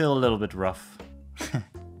they're still a little bit rough.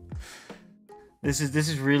 This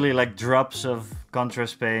is really like drops of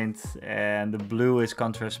contrast paint, and the blue is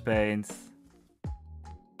contrast paint.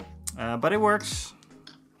 But it works.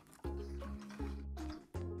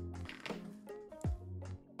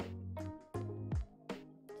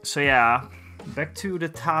 So yeah, back to the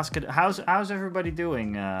task. How's everybody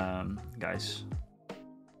doing, guys?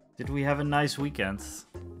 Did we have a nice weekend?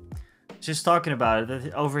 Just talking about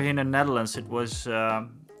it, over here in the Netherlands, it was the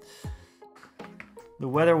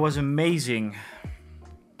weather was amazing.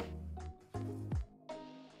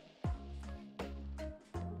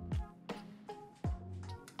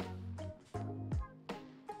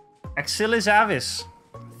 Axilis Avis,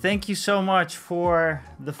 thank you so much for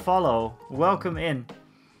the follow. Welcome in.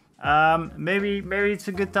 Maybe it's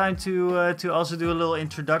a good time to also do a little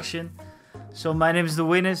introduction. So my name is The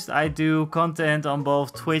Winnest. I do content on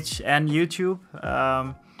both Twitch and YouTube.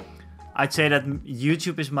 I'd say that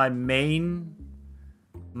YouTube is my main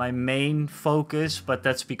my main focus, but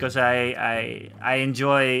that's because I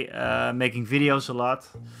enjoy making videos a lot.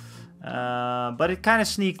 But it kind of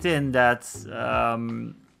sneaked in that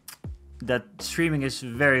that streaming is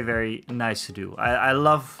very, very nice to do. I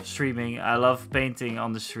love streaming. I love painting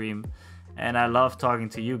on the stream, and I love talking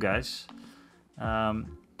to you guys.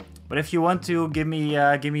 But if you want to give me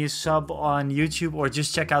a sub on YouTube, or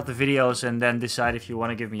just check out the videos and then decide if you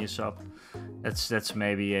want to give me a sub, that's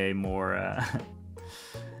maybe a more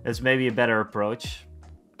that's maybe a better approach.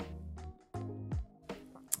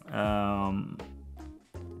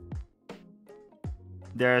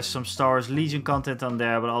 There's some Star Wars Legion content on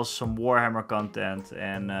there, but also some Warhammer content.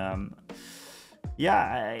 And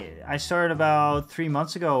yeah, I started about 3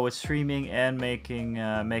 months ago with streaming and making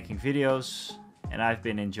videos, and I've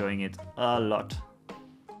been enjoying it a lot.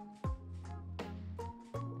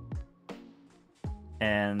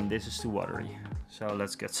 And this is too watery, so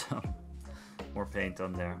let's get some more paint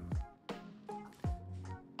on there.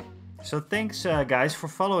 So thanks guys for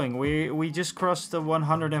following. We just crossed the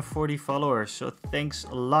 140 followers, so thanks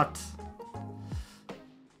a lot.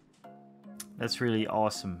 That's really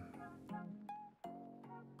awesome.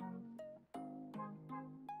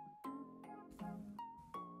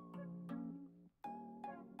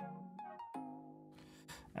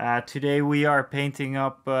 Today we are painting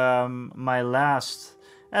up my last...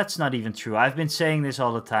 That's not even true. I've been saying this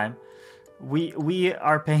all the time. We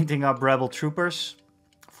are painting up Rebel Troopers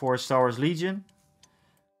for Star Wars Legion.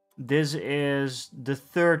 This is the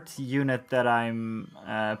 3rd unit that I'm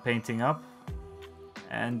painting up.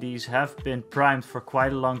 And these have been primed for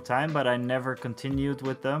quite a long time, but I never continued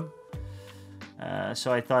with them.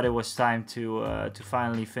 So I thought it was time to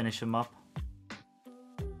finally finish them up.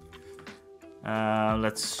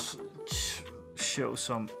 Let's show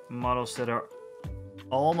some models that are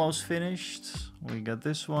almost finished. We got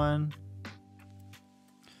this one.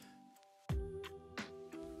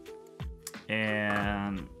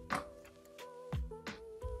 And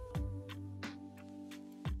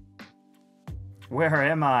where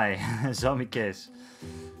am I? Zombie case.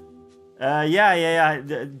 Yeah.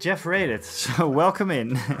 Jeff rated. So welcome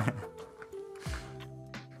in.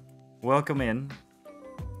 Welcome in.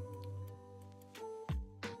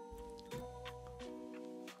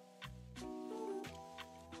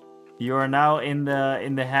 You are now in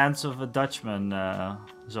the hands of a Dutchman,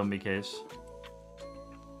 Zombie case.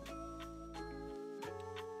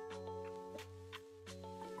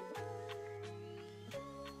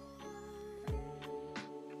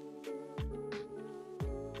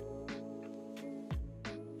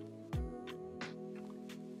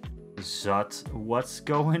 Zot, what's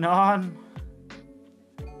going on?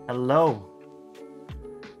 Hello.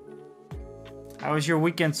 How was your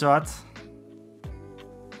weekend, Zot?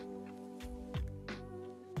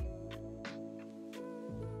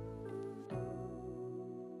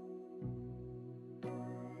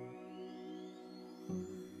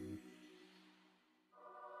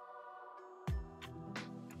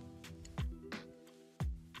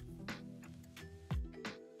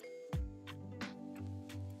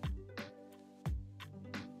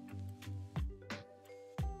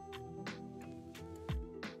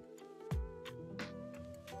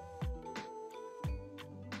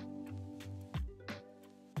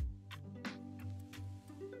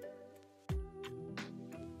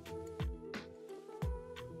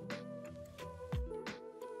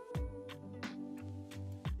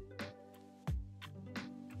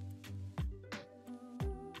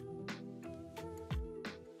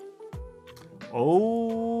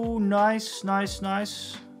 Oh, nice.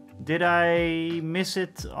 Did I miss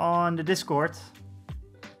it on the Discord?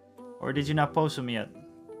 Or did you not post them yet?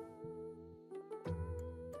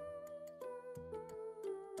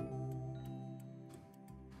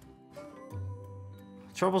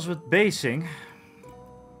 Troubles with basing.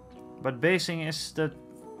 But basing is the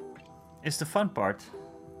fun part.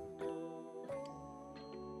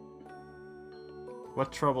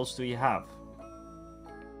 What troubles do you have?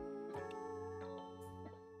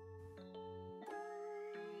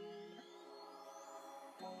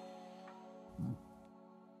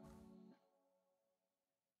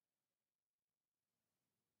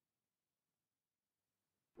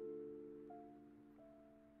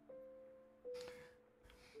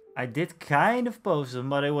 I did kind of post them,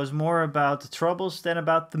 but it was more about the troubles than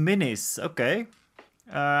about the minis. Okay.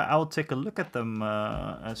 I will take a look at them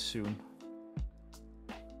soon.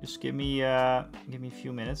 Just give me a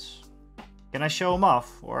few minutes. Can I show them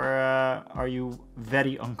off, or are you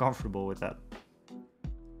very uncomfortable with that?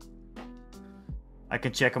 I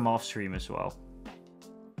can check them off stream as well.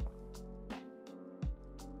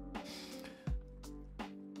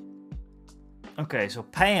 Okay, so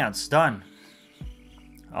pants done.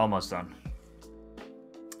 Almost done.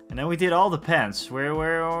 And then we did all the pants.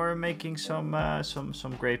 We're making some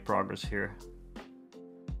great progress here.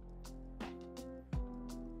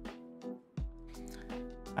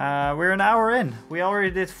 We're an hour in. We already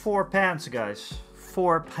did 4 pants, guys.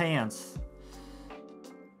 4 pants.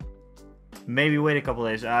 Maybe wait a couple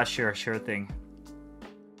days. Sure thing.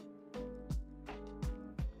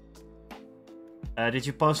 Did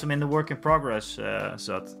you post them in the work in progress,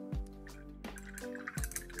 Zat?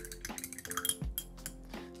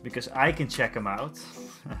 Because I can check them out.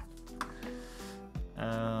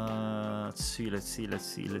 Let's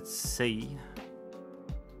see.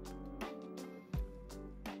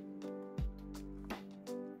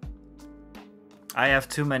 I have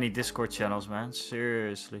too many Discord channels, man.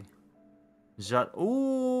 Seriously. Zat.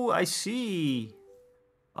 Ooh, I see.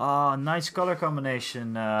 Ah, nice color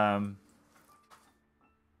combination.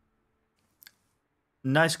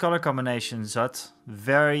 Nice color combination, Zat.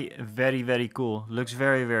 Very cool. Looks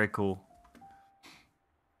very cool.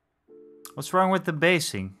 What's wrong with the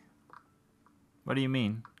basing? What do you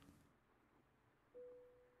mean?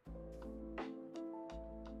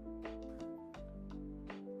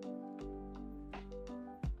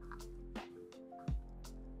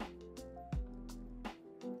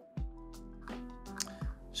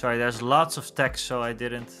 Sorry, there's lots of text, so I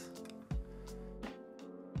didn't...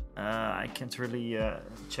 I can't really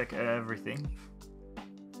check everything.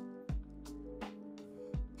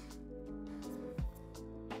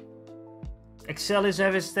 Excelis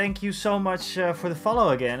Evis, thank you so much for the follow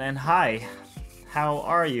again. And hi, how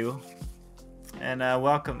are you? And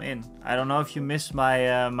welcome in. I don't know if you missed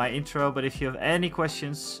my my intro, but if you have any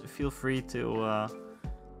questions, feel free to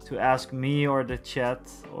ask me or the chat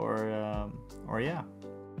or yeah.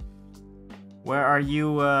 Where are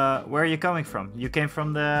you coming from? You came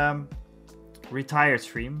from the retired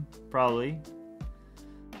stream, probably.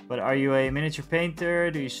 But are you a miniature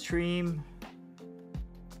painter? Do you stream?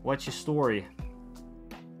 What's your story?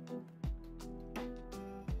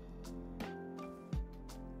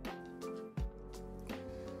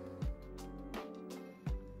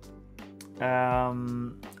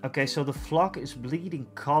 Okay, so the flock is bleeding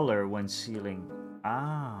color when sealing.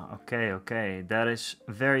 Ah, okay. That is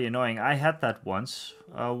very annoying. I had that once.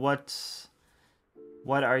 What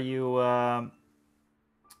are you?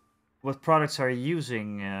 What products are you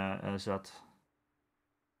using, Zat?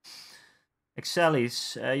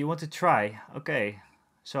 Excelis, you want to try? Okay.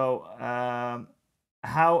 So,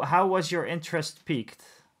 how was your interest peaked?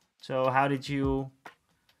 So, how did you?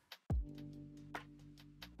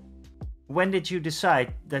 When did you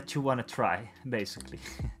decide that you want to try, basically?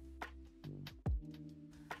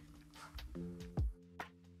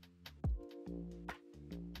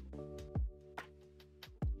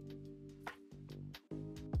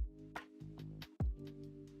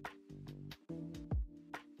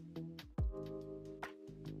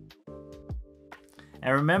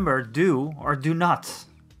 And remember, do or do not.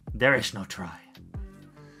 There is no try.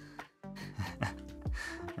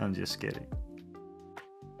 I'm just kidding.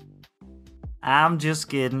 I'm just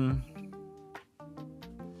kidding.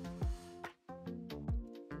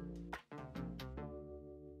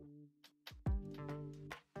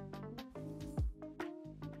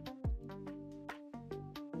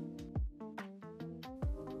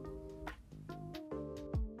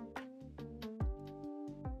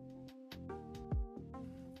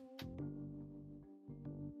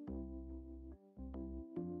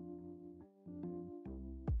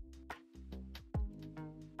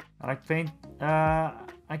 I like paint.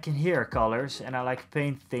 I can hear colors, and I like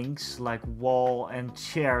paint things like wall and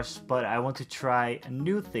chairs, but I want to try a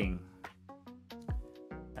new thing.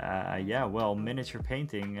 Yeah, well, miniature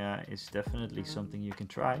painting is definitely something you can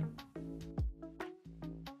try.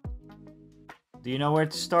 Do you know where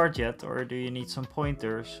to start yet, or do you need some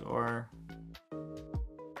pointers, or...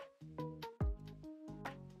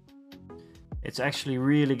 It's actually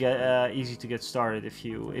really easy to get started if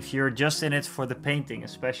you're just in it for the painting,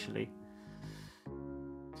 especially.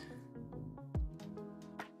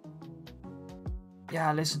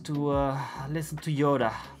 Yeah, listen to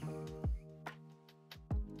Yoda.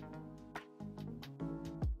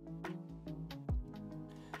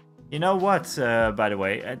 You know what? By the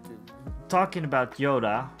way, talking about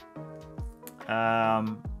Yoda.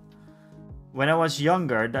 When I was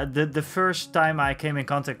younger, the first time I came in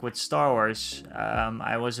contact with Star Wars,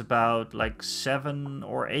 I was about like 7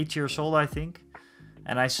 or 8 years old, I think.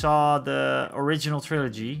 And I saw the original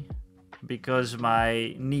trilogy because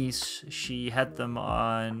my niece, she had them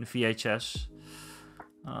on VHS,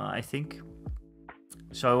 I think.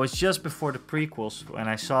 So it was just before the prequels when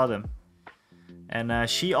I saw them. And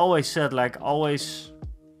she always said, like, always,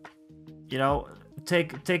 you know,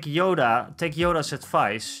 take Yoda's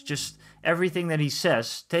advice. Just everything that he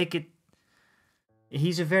says, take it.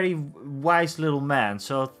 He's a very wise little man,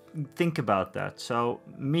 so think about that. So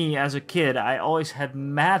me, as a kid, I always had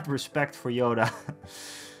mad respect for Yoda.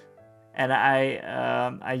 And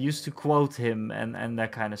I used to quote him and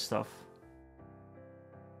that kind of stuff.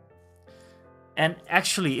 And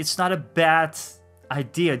actually, it's not a bad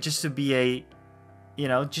idea just to be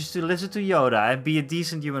just to listen to Yoda and be a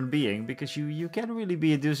decent human being, because you can't really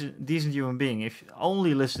be a decent human being if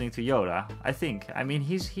only listening to Yoda, I think. I mean,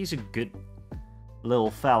 he's a good little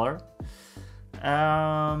feller.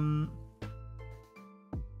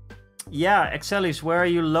 Yeah, Excelis, where are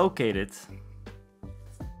you located?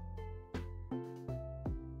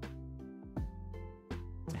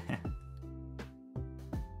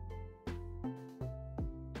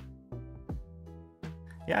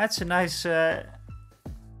 Yeah, it's a nice...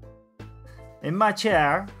 in my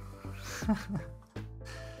chair.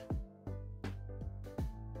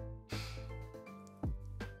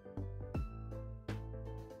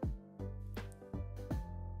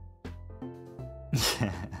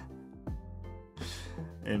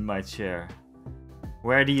 In my chair.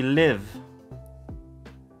 Where do you live?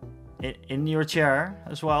 In your chair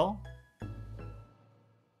as well?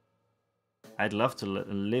 I'd love to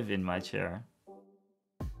live in my chair.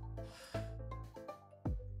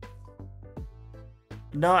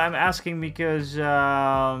 No, I'm asking because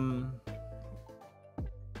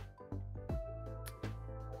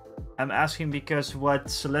what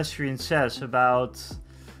Celestrian says about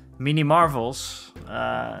Mini Marvels.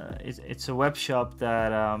 It's a web shop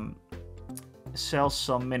that sells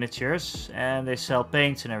some miniatures, and they sell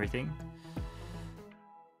paints and everything.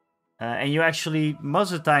 And you actually,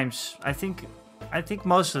 most of the times, I think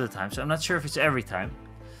most of the times, I'm not sure if it's every time,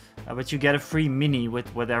 but you get a free mini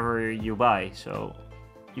with whatever you buy. So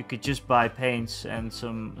you could just buy paints and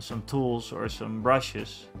some tools or some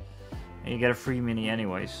brushes, and you get a free mini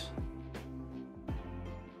anyways.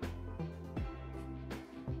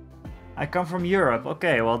 I come from Europe.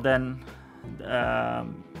 Okay, well then,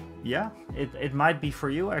 yeah, it might be for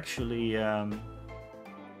you actually,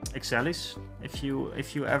 Excelis. If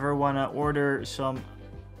you ever wanna order some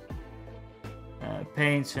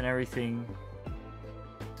paints and everything,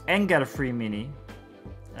 and get a free mini,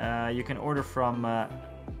 you can order from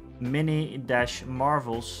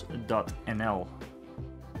mini-marvels.nl.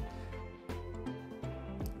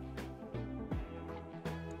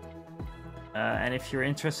 And if you're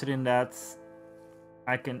interested in that,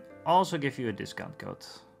 I can also give you a discount code.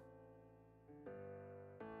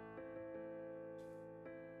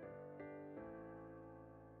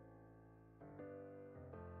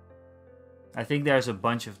 I think there's a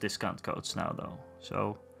bunch of discount codes now though,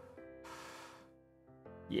 so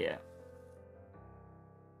yeah.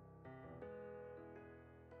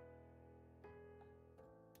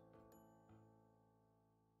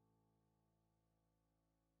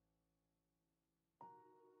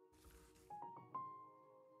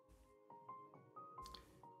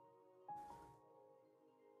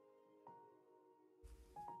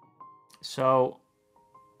 So,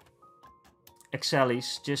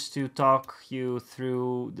 Excelis, just to talk you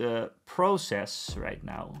through the process right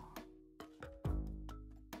now.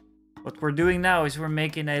 What we're doing now is we're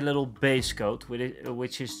making a little base coat with it,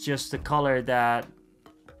 which is just the color that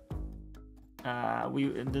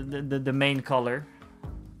the main color.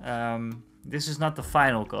 This is not the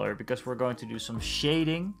final color because we're going to do some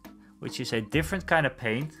shading, which is a different kind of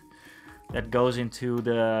paint that goes into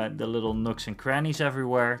the little nooks and crannies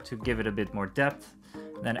everywhere to give it a bit more depth.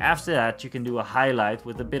 And then after that, you can do a highlight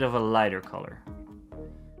with a bit of a lighter color.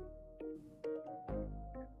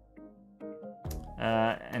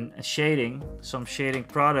 And shading, some shading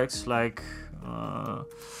products like,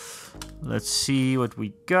 let's see what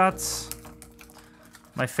we got.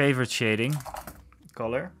 My favorite shading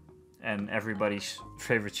color, and everybody's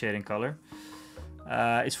favorite shading color,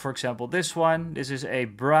 is, for example, this one. This is a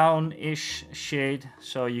brownish shade,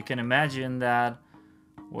 so you can imagine that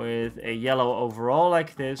with a yellow overall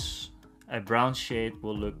like this, a brown shade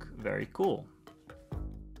will look very cool.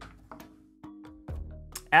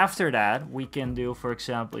 After that, we can do, for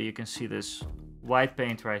example, you can see this white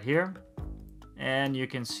paint right here, and you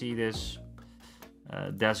can see this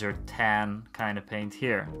desert tan kind of paint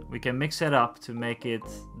here. We can mix that up to make it,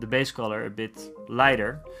 the base color, a bit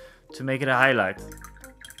lighter, to make it a highlight.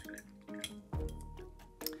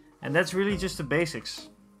 And that's really just the basics.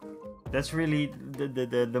 That's really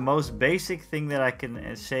the most basic thing that I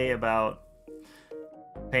can say about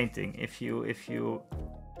painting. If you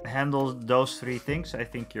handle those three things, I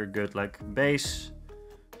think you're good. Like base,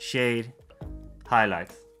 shade,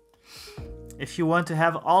 highlight. If you want to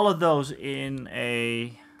have all of those in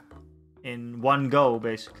one go,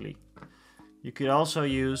 basically, you could also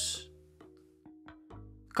use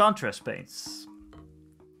contrast paints.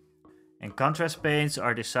 And contrast paints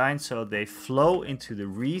are designed so they flow into the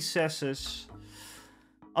recesses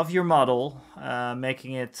of your model,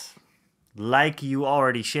 making it like you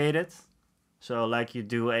already shaded. So like you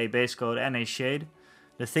do a base coat and a shade.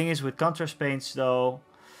 The thing is with contrast paints though,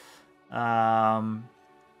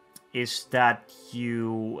 is that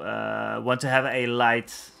you want to have a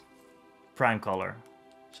light prime color.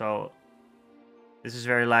 So this is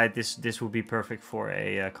very light. This would be perfect for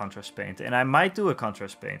a contrast paint. And I might do a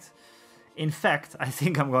contrast paint. In fact, I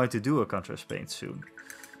think I'm going to do a contrast paint soon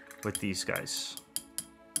with these guys.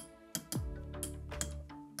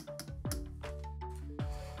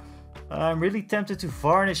 I'm really tempted to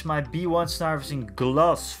varnish my B1 Snarvers in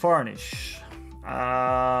gloss varnish.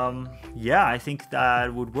 Yeah, I think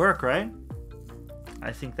that would work, right?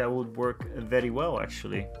 I think that would work very well,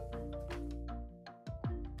 actually.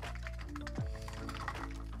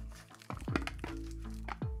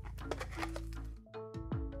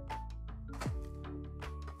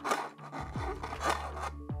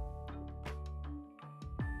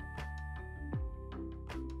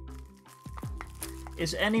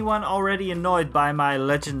 Is anyone already annoyed by my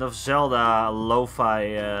Legend of Zelda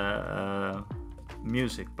lo-fi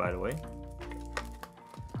music, by the way?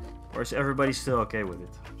 Or is everybody still okay with it?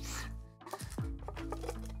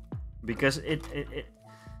 Because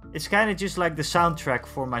it's kind of just like the soundtrack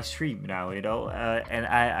for my stream now, you know? And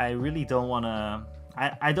I really don't want to...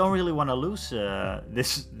 I don't really want to lose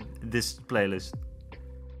this playlist.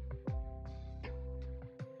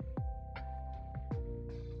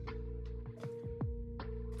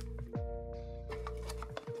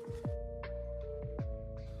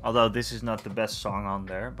 Although this is not the best song on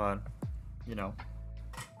there, but, you know.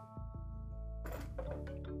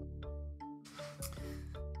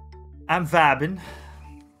 I'm vabbing.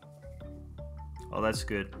 Oh, that's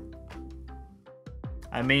good.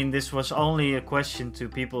 I mean, this was only a question to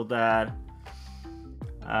people that...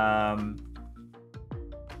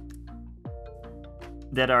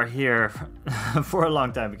 that are here for a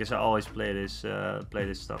long time, because I always play this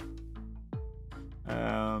stuff.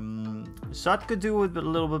 Zat could do with a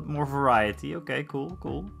little bit more variety. Okay, cool.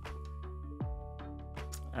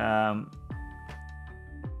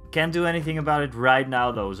 Can't do anything about it right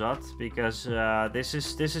now though, Zat, because this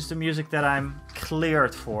is the music that I'm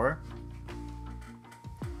cleared for.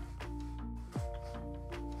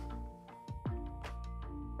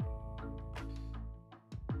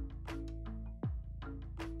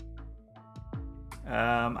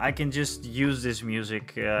 I can just use this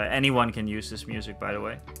music. Anyone can use this music, by the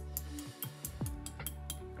way.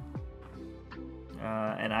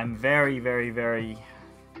 And I'm very, very, very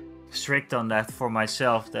strict on that for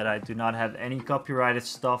myself, that I do not have any copyrighted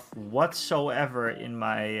stuff whatsoever in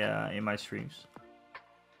my streams.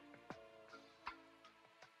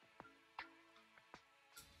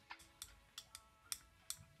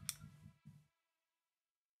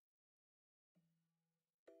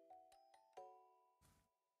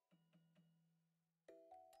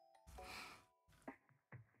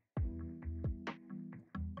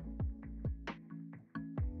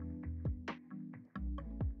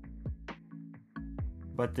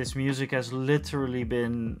 But this music has literally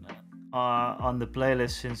been on the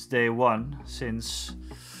playlist since day one, since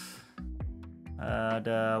what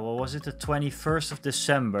was it, the 21st of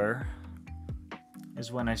December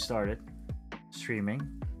is when I started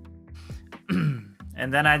streaming.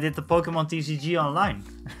 And then I did the Pokemon TCG online.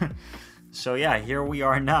 So yeah, here we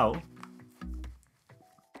are now.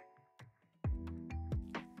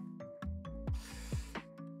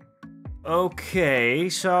 Okay,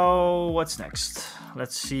 so what's next?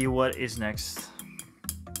 Let's see what is next.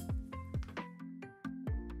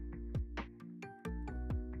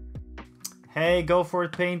 Hey, Go For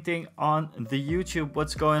It Painting on the YouTube.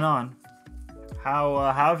 What's going on? How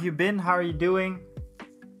have you been? How are you doing?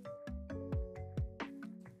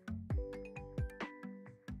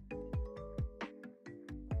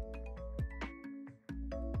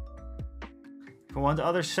 If I want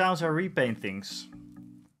other sounds or repaint things.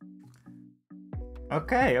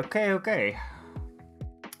 Okay.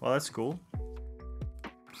 Well, that's cool.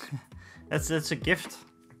 that's a gift.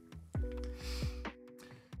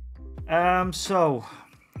 So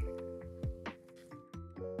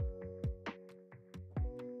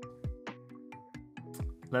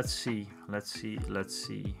let's see.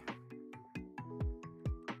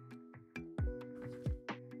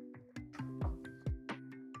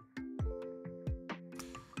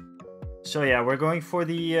 So yeah, we're going for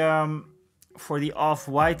the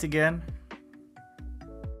off-white again.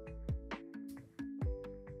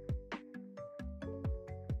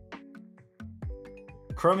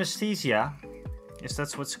 Chromesthesia, yes,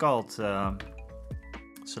 that's what's called,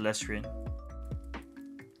 Celestrian.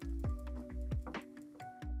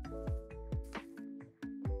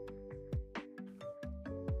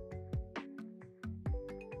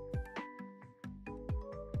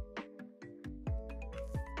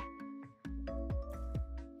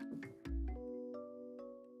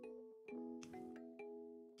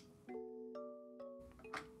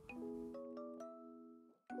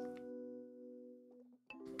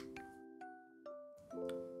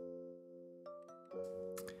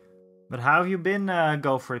 But how have you been,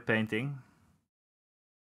 Go For It painting?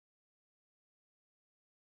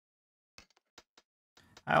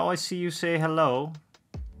 I always see you say hello.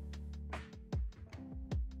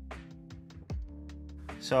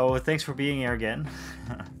 So thanks for being here again.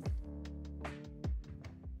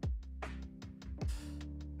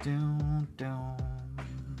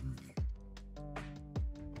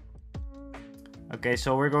 Okay,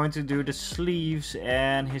 so we're going to do the sleeves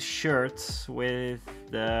and his shirt with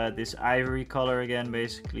this ivory color again,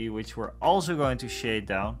 basically, which we're also going to shade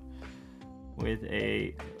down with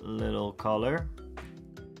a little color.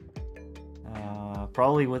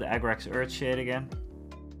 Probably with Agrax Earthshade again.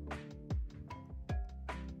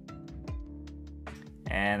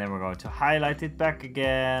 And then we're going to highlight it back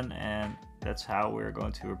again, and that's how we're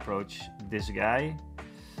going to approach this guy.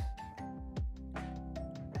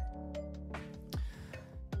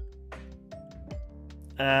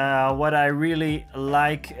 What I really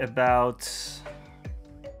like about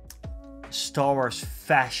Star Wars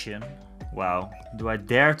fashion, wow, do I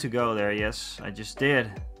dare to go there? Yes, I just did.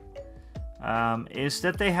 Is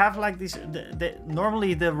that they have like these,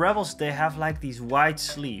 normally the Rebels, they have like these wide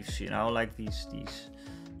sleeves, you know, like these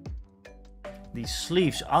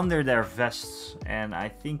sleeves under their vests, and I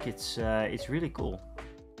think it's really cool.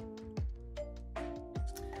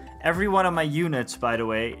 Every one of my units, by the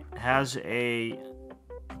way, has a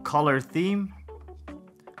color theme.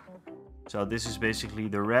 So this is basically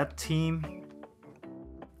the red team.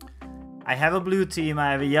 I have a blue team,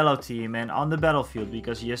 I have a yellow team, and on the battlefield,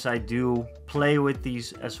 because yes, I do play with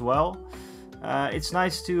these as well, it's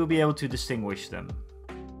nice to be able to distinguish them.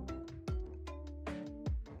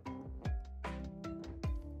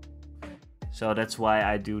 So that's why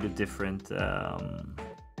I do the different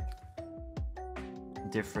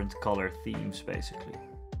color themes, basically.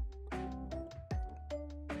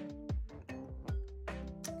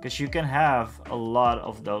 Because you can have a lot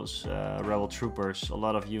of those rebel troopers, a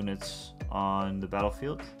lot of units on the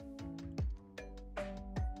battlefield.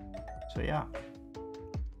 So yeah.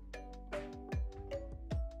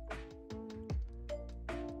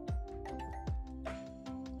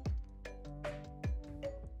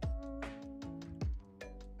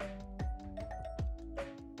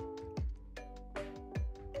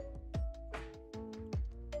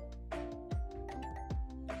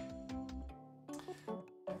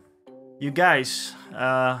 You guys,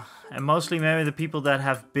 and mostly maybe the people that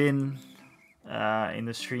have been in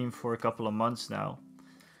the stream for a couple of months now,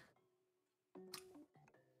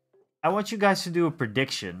 I want you guys to do a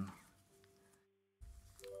prediction.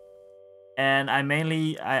 And I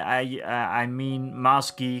mainly, I mean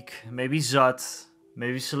Mask Geek, maybe Zut,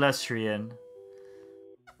 maybe Celestrian.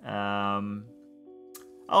 Oh,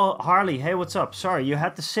 Harley, hey, what's up? Sorry, you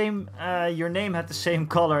had the same, your name had the same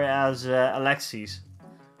color as Alexis.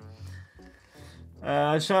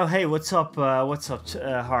 So hey, what's up,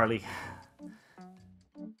 Harley?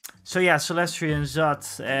 So yeah, Celestrian,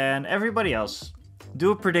 Zut, and everybody else,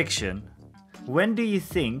 do a prediction. When do you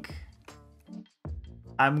think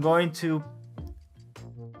I'm going to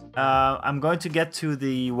get to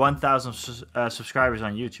the 1,000 subscribers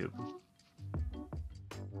on YouTube?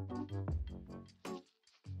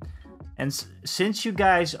 And since you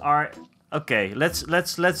guys are okay,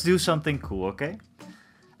 let's do something cool, okay?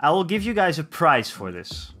 I will give you guys a prize for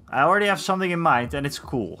this. I already have something in mind, and it's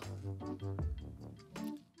cool.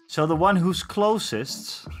 So the one who's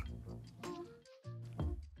closest,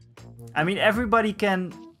 I mean, everybody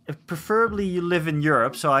can, preferably you live in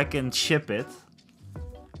Europe, so I can ship it.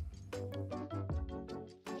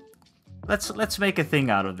 Let's make a thing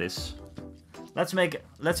out of this. Let's make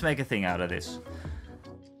a thing out of this.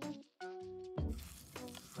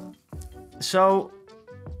 So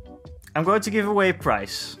I'm going to give away a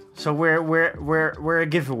prize. So we're a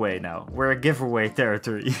giveaway now. We're a giveaway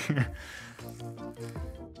territory.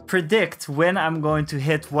 Predict when I'm going to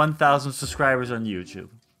hit 1,000 subscribers on YouTube.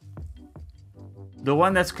 The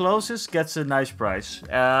one that's closest gets a nice prize.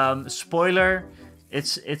 Spoiler,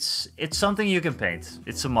 it's something you can paint.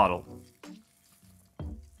 It's a model.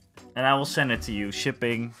 And I will send it to you,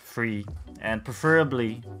 shipping, free, and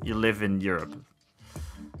preferably you live in Europe.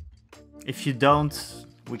 If you don't,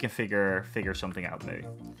 we can figure something out maybe.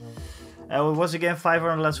 It was again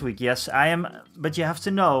 500 last week. Yes, I am, but you have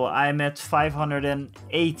to know, I'm at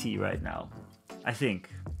 580 right now, I think.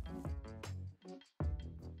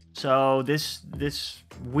 So this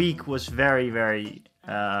week was very good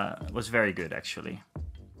actually.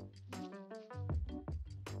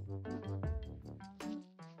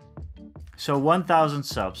 So 1,000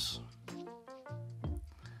 subs.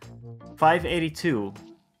 582.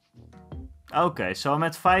 Okay, so I'm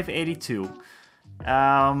at 582.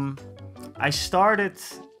 I started...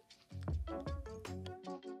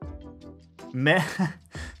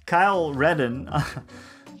 Kyle Redden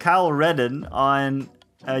on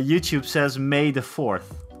YouTube says May the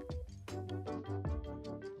 4th.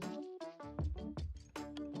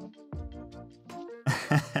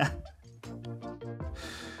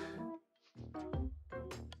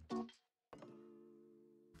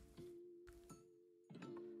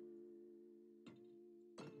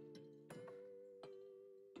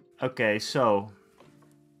 Okay, so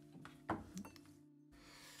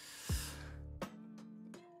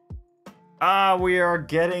we are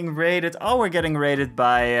getting rated. Oh, we're getting rated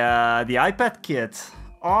by the iPad Kid.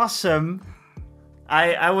 Awesome.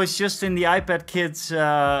 I was just in the iPad Kid's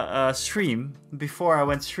stream before I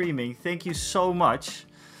went streaming. Thank you so much.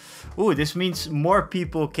 Ooh, this means more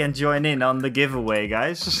people can join in on the giveaway,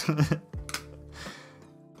 guys.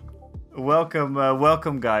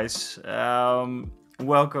 Welcome, guys.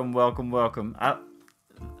 Welcome.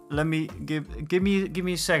 Let me give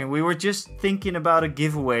me a second. We were just thinking about a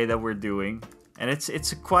giveaway that we're doing, and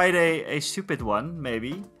it's quite a stupid one,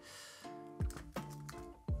 maybe.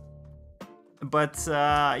 But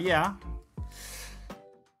yeah.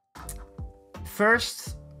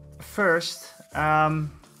 First,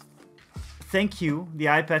 thank you, the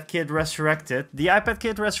iPad Kid Resurrected. The iPad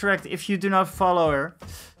Kid Resurrected. If you do not follow her,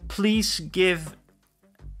 please give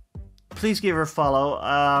her a follow.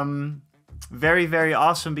 Very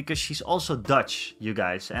awesome, because she's also Dutch, you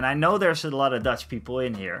guys, and I know there's a lot of Dutch people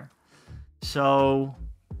in here, so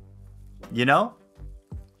you know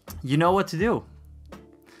what to do.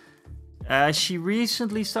 She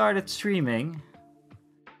recently started streaming,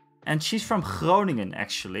 and she's from Groningen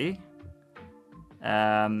actually,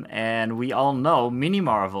 and we all know Mini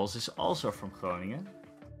Marvels is also from Groningen.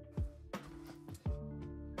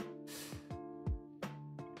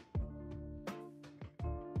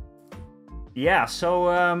 Yeah,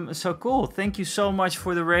 so cool. Thank you so much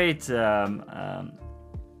for the raid,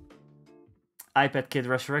 iPad Kid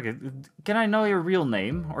Resurrected. Can I know your real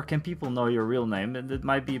name, or can people know your real name? That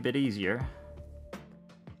might be a bit easier.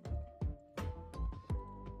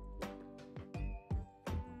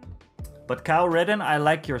 But Kyle Redden, I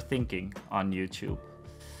like your thinking on YouTube.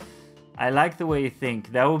 I like the way you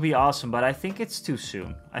think. That would be awesome, but I think it's too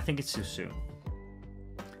soon.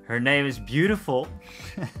 Her name is beautiful.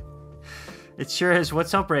 It sure is.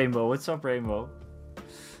 What's up, Rainbow?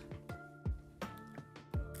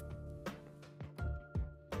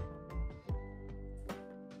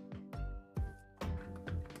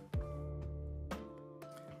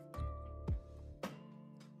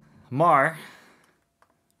 Mar.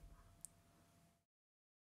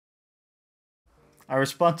 I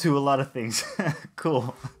respond to a lot of things.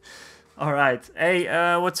 Cool. All right.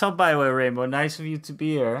 Hey, what's up, by the way, Rainbow? Nice of you to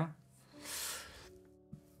be here.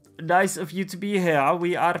 Nice of you to be here.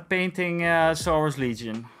 We are painting Star Wars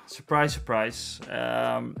Legion. Surprise.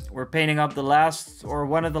 We're painting up the last, or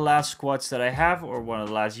one of the last squads that I have, or one of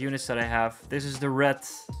the last units that I have. This is the red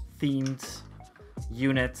themed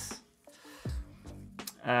unit.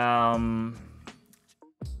 And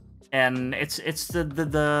it's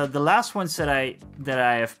the last ones that I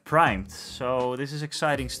have primed. So this is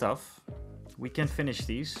exciting stuff. We can finish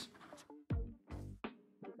these.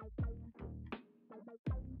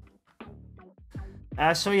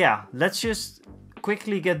 So yeah, let's just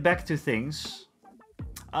quickly get back to things.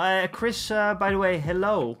 Chris, by the way,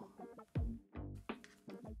 hello.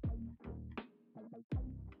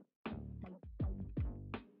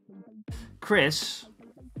 Chris,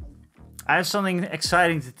 I have something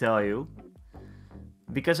exciting to tell you.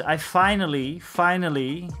 Because I finally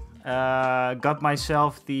got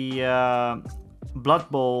myself the Blood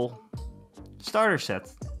Bowl starter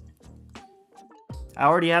set. I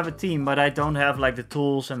already have a team, but I don't have like the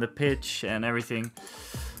tools and the pitch and everything.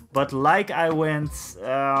 But like I went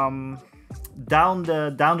down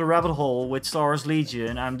the rabbit hole with Star Wars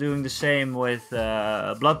Legion. I'm doing the same with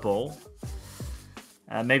Blood Bowl.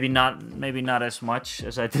 Maybe not as much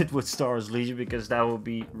as I did with Star Wars Legion, because that would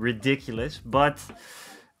be ridiculous. But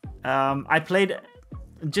I played,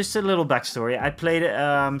 just a little backstory. I played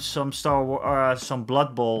some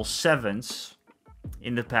Blood Bowl 7s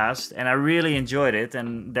in the past, and I really enjoyed it.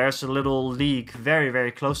 And there's a little league very,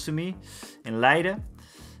 very close to me in Leiden.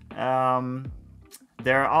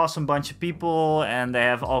 They're an awesome bunch of people, and they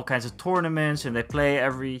have all kinds of tournaments, and they play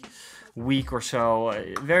every week or so.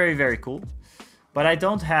 Very, very cool. But I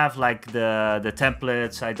don't have like the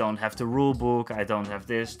templates, I don't have the rule book, I don't have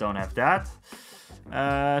this, don't have that.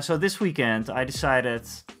 So this weekend I decided,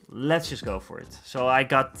 let's just go for it. So I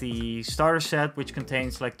got the starter set, which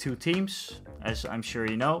contains like 2 teams, as I'm sure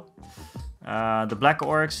you know. The Black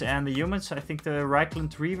Orcs and the humans, I think the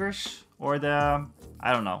Reichland Reavers, or the,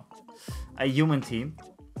 I don't know, a human team.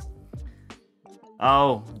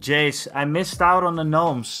 Oh, Jace, I missed out on the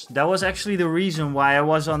gnomes. That was actually the reason why I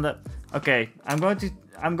was on the... Okay,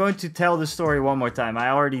 I'm going to tell the story one more time. I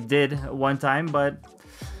already did one time, but...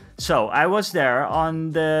 So, I was there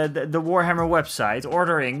on the Warhammer website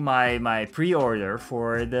ordering my pre-order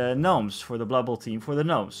for the gnomes, for the Blood Bowl team, for the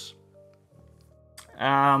gnomes.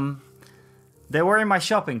 They were in my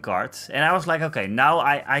shopping cart, and I was like, okay, now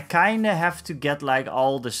I kind of have to get like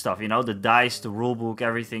all the stuff, you know, the dice, the rulebook,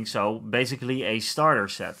 everything. So basically a starter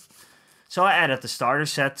set. So I added the starter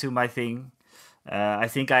set to my thing. I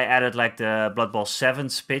think I added like the Blood Bowl 7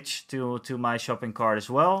 pitch to my shopping cart as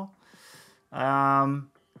well. And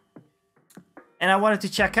I wanted to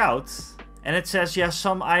check out, and it says, yeah,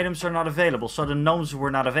 some items are not available. So the gnomes were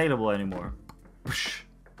not available anymore. It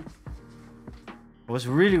was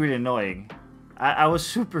really, really annoying. I was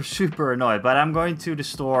super, super annoyed, but I'm going to the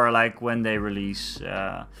store like when they release.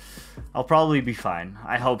 I'll probably be fine.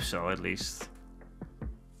 I hope so, at least.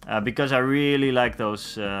 Because I really like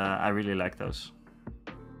those.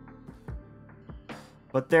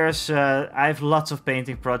 But there's, I have lots of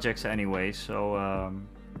painting projects anyway, so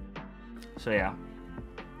yeah.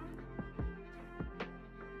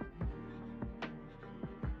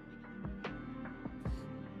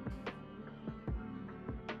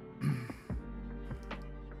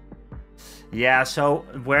 Yeah, so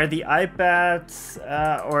where the iPad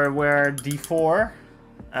or where D4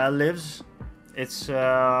 lives, it's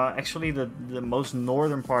actually the most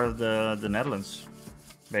northern part of the Netherlands,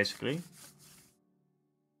 basically.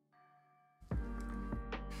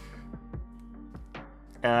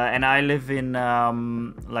 And I live in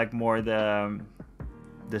like more the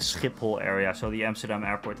Schiphol area, so the Amsterdam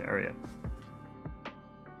airport area.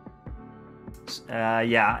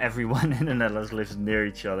 Yeah, everyone in the Netherlands lives near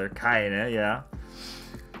each other, kinda, yeah.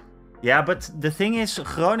 Yeah, but the thing is,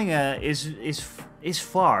 Groningen is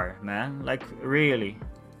far, man. Like, really.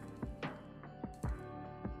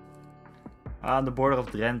 On the border of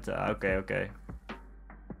Drenthe. Okay.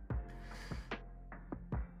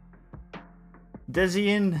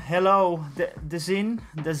 Dezine, hello. Dezine.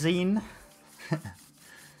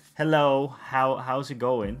 Hello, how's it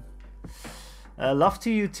going? Love to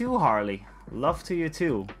you too, Harley. Love to you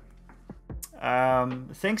too.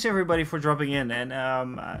 Thanks everybody for dropping in, and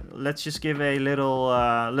let's just give a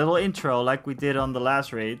little intro like we did on the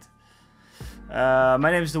last raid.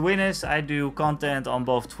 My name is The Winners. I do content on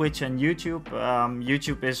both Twitch and YouTube.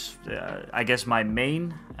 YouTube is, I guess, my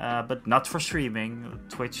main, but not for streaming.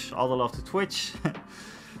 Twitch, all the love to Twitch.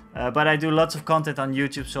 But I do lots of content on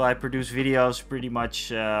YouTube, so I produce videos pretty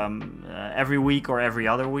much every week or every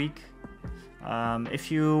other week.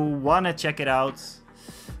 If you want to check it out,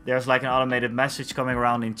 there's like an automated message coming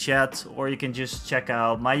around in chat, or you can just check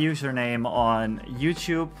out my username on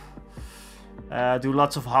YouTube. Do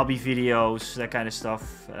lots of hobby videos, that kind of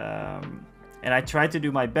stuff, and I try to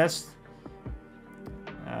do my best.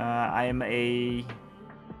 I am a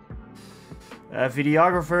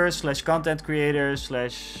videographer slash content creator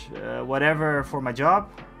slash whatever for my job.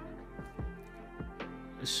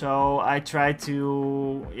 So I try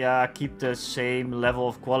to keep the same level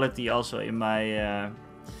of quality also in my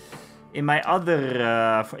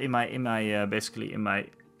basically in my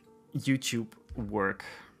YouTube work.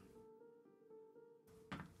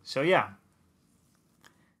 So yeah,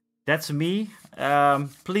 that's me.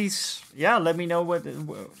 Please, let me know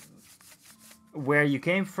where you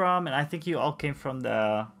came from, and I think you all came from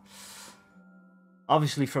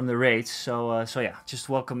obviously from the raids. So yeah, just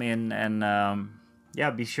welcome in, and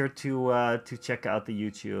be sure to check out the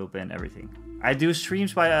YouTube and everything. I do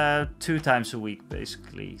streams by 2 times a week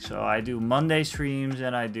basically. So I do Monday streams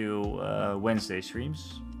and I do Wednesday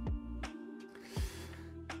streams.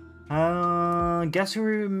 Guess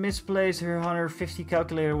who misplaced her 150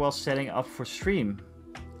 calculator while setting up for stream?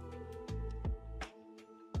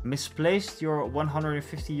 Misplaced your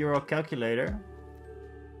 150 euro calculator?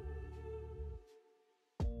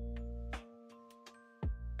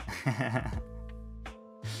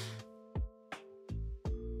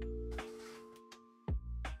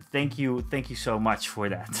 Thank you so much for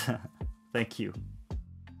that. Thank you.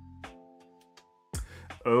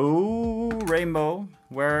 Oh, Rainbow,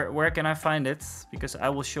 where can I find it? Because I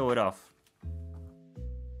will show it off.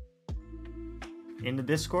 In the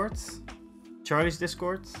Discord? Charlie's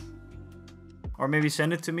Discord? Or maybe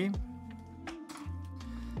send it to me?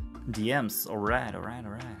 DMs, alright.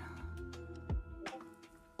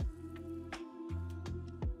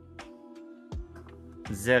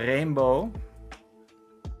 The Rainbow.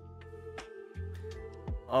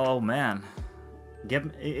 Oh man.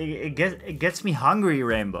 It gets me hungry,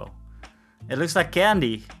 Rainbow. It looks like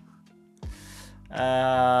candy.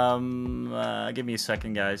 Give me a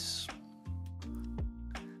second, guys.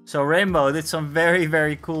 So Rainbow did some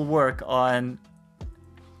very cool work on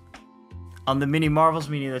the Mini Marvels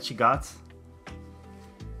mini that she got.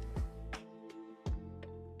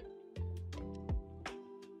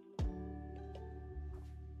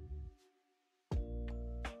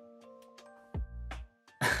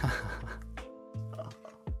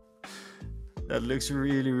 That looks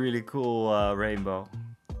really cool, Rainbow.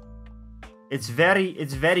 It's very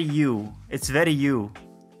you. It's very you.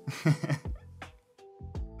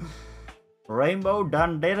 Rainbow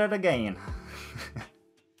done did it again.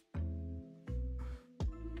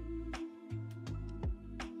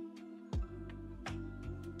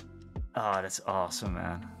 Oh, that's awesome,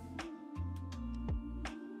 man.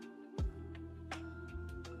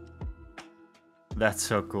 That's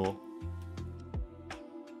so cool.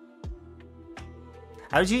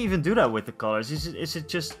 How did you even do that with the colors? Is it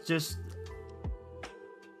just?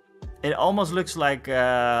 It almost looks like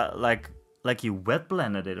you wet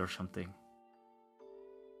blended it or something.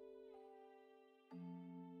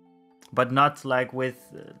 But not like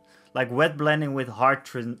with like wet blending with hard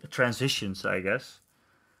transitions, I guess.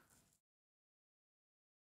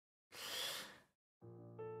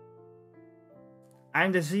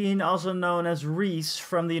 I'm the Zine, also known as Reese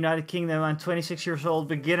from the United Kingdom. I'm 26 years old,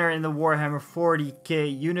 beginner in the Warhammer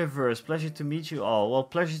 40k universe. Pleasure to meet you all. Well,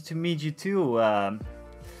 pleasure to meet you too.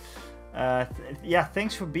 Yeah,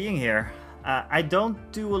 thanks for being here. I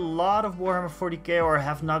don't do a lot of Warhammer 40k, or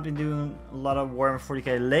have not been doing a lot of Warhammer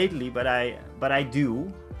 40k lately, but I do.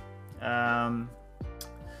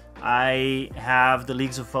 I have the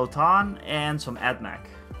Leagues of Votann and some AdMac.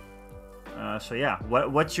 So yeah,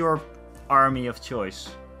 what's your army of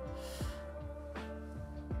choice?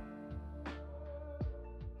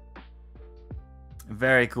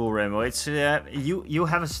 Very cool, Rainbow. It's you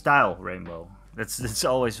have a style, Rainbow. That's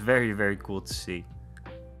always very cool to see.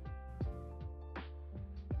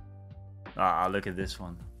 Ah, look at this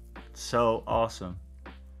one. So awesome.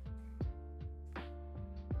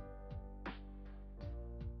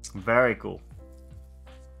 Very cool.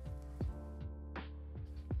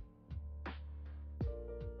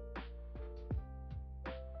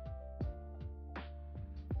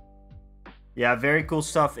 Yeah, very cool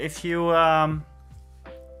stuff. If you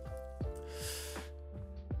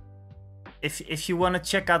if you want to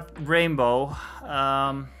check out Rainbow,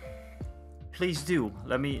 please do.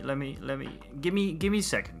 Let me give me a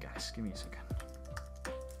second, guys. Give me a second.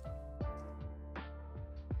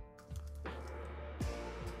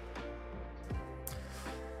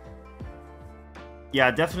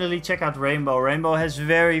 Yeah, definitely check out Rainbow. Rainbow has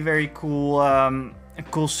very cool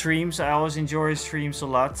cool streams. I always enjoy his streams a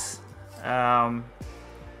lot.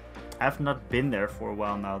 I've not been there for a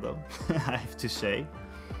while now, though. I have to say.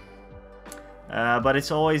 But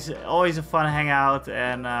it's always a fun hangout,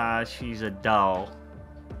 and she's a doll.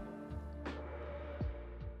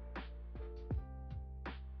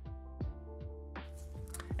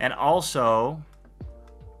 And also,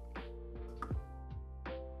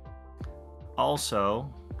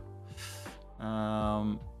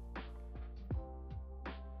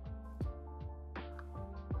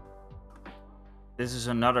 this is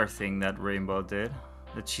another thing that Rainbow did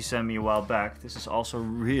that she sent me a while back. This is also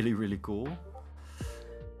really cool.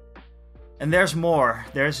 And there's more.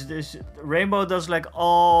 There's this Rainbow does like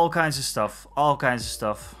all kinds of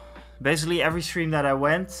stuff. Basically every stream that I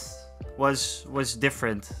went was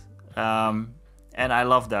different. And I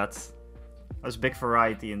love that. There's big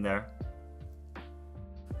variety in there.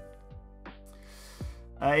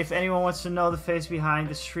 If anyone wants to know the face behind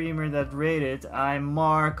the streamer that rated, I'm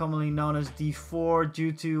Mark, commonly known as D4,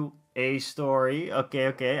 due to A story. Okay,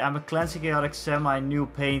 okay. I'm a Clancy Chaotic semi-new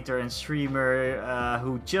painter and streamer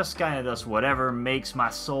who just kind of does whatever makes my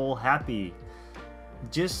soul happy.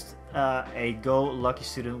 Just a go-lucky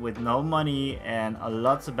student with no money and a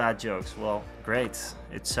lot of bad jokes. Well, great.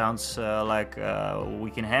 It sounds like we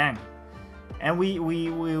can hang. And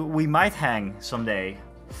we might hang someday.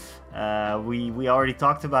 We already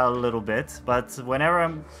talked about it a little bit, but whenever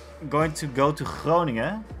I'm going to go to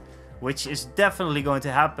Groningen, which is definitely going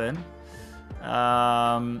to happen,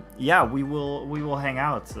 yeah, we will hang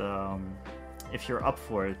out if you're up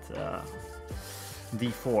for it.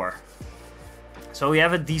 D4. So we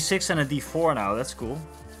have a D6 and a D4 now. That's cool.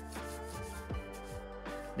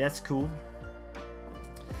 That's cool.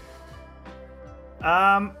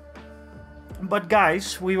 But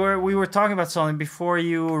guys, we were talking about something before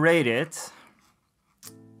you rate it.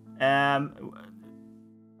 I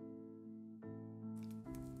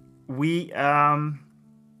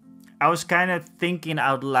was kind of thinking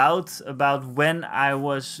out loud about when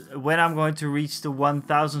I'm going to reach the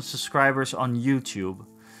 1,000 subscribers on YouTube.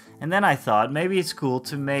 And then I thought maybe it's cool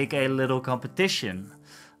to make a little competition,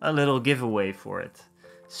 a little giveaway for it.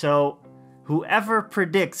 So whoever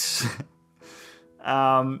predicts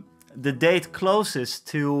the date closest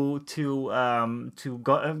to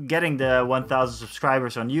getting the 1,000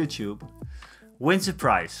 subscribers on YouTube wins a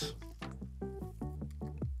prize.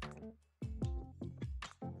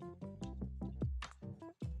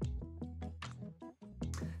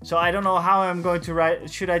 So I don't know how I'm going to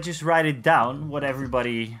write. Should I just write it down? What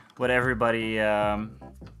everybody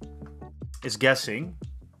is guessing.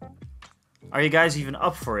 Are you guys even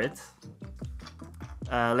up for it?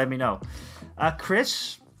 Let me know.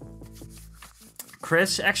 Chris,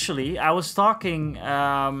 actually, I was talking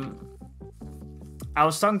to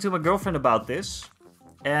my girlfriend about this,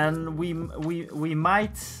 and we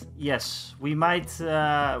might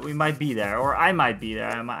be there, or I might be there.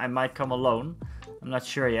 I might come alone. I'm not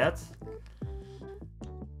sure yet.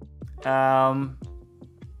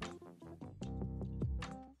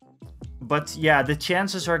 But yeah, the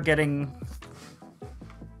chances are getting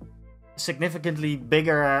significantly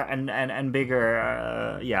bigger and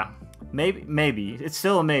bigger. Yeah, maybe. It's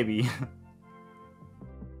still a maybe.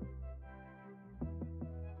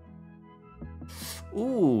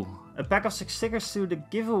 Ooh, a pack of 6 stickers to the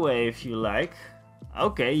giveaway if you like.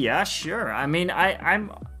 Okay, yeah, sure. I mean,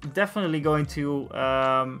 I'm definitely going to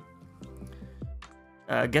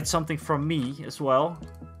get something from me as well.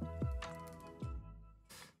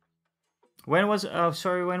 When was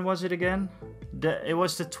it again? It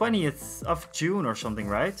was the 20th of June or something,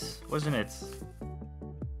 right? Wasn't it?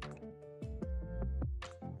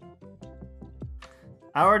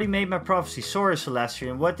 I already made my prophecy. Sorry,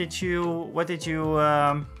 Celestian. What did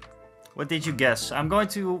you guess? I'm going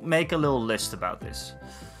to make a little list about this.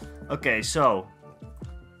 Okay, so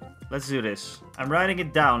let's do this. I'm writing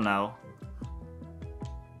it down now.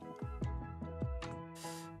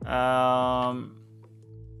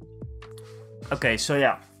 Okay, so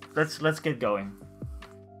yeah, let's get going.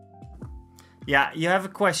 Yeah, you have a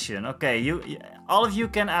question. Okay, all of you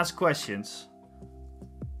can ask questions.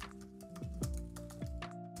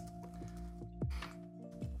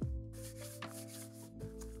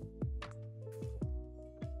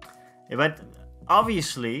 Yeah, but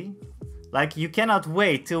obviously, like, you cannot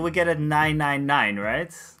wait till we get at 999,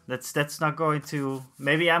 right? That's not going to.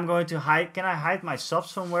 Maybe I'm going to hide. Can I hide my sub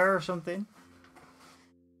somewhere or something?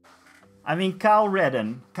 I mean, Kyle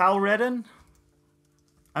Redden.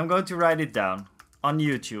 I'm going to write it down on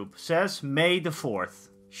YouTube. Says May the 4th.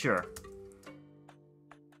 Sure.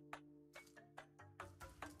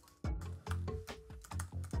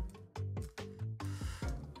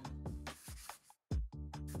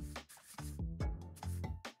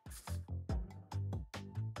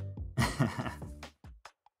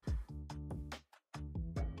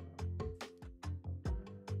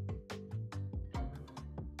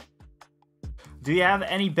 Do you have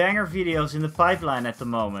any banger videos in the pipeline at the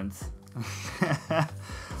moment?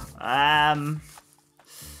 I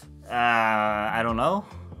don't know.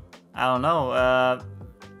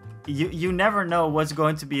 You never know what's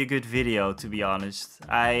going to be a good video, to be honest.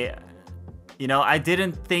 I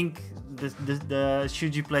didn't think the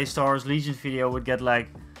Should You Play Star Wars Legion video would get like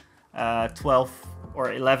 12 or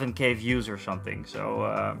 11k views or something.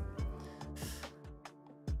 So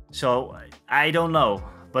I don't know.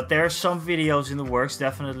 But there are some videos in the works,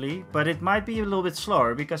 definitely. But it might be a little bit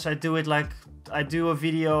slower because I do a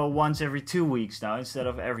video once every 2 weeks now instead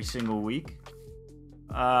of every single week.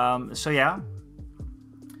 So yeah.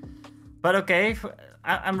 But okay,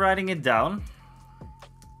 I'm writing it down.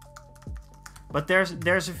 But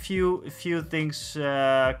there's a few things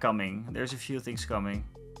coming. There's a few things coming.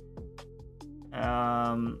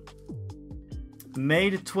 May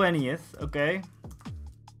the 20th, okay.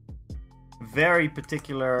 Very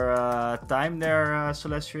particular time there,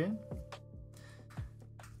 Celestrian.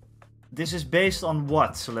 This is based on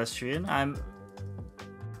what, Celestrian?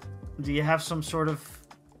 Do you have some sort of...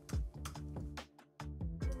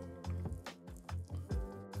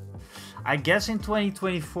 I guess in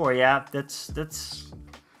 2024, yeah, that's...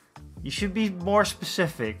 You should be more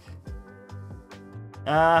specific.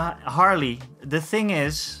 Harley, the thing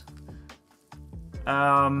is...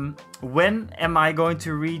 when am I going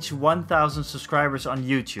to reach 1,000 subscribers on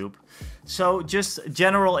YouTube? So, just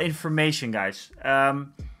general information, guys.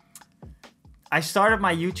 I started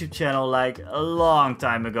my YouTube channel like a long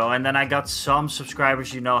time ago, and then I got some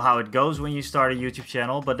subscribers. You know how it goes when you start a YouTube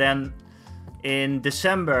channel. But then in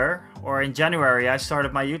December or in January, I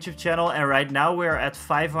started my YouTube channel, and right now we're at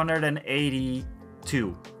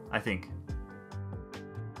 582, I think.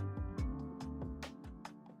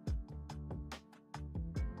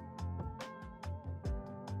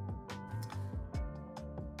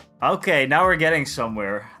 Okay, now we're getting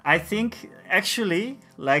somewhere. I think actually,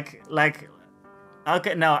 like,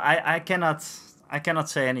 okay, no, I cannot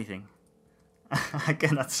say anything. I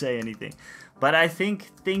cannot say anything. But I think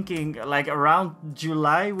thinking like around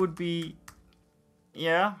July would be,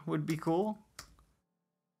 yeah, would be cool.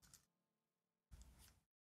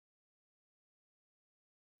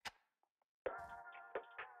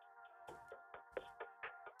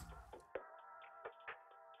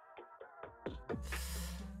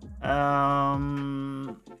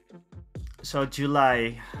 So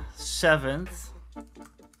July 7th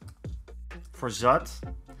for Zut.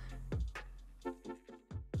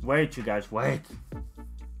 Wait, you guys, wait.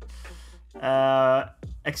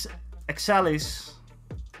 Exilis,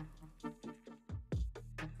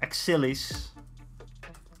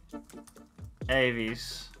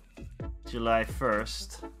 Avis, July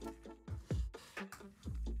 1st.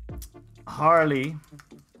 Harley,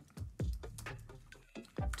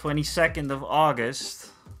 22nd of August.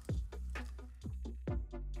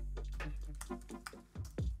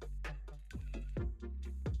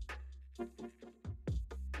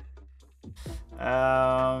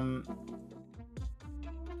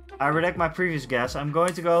 I redact my previous guess. I'm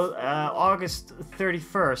going to go August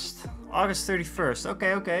 31st. August 31st.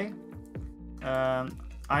 Okay, okay.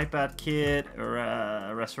 iPad Kid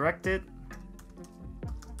resurrected.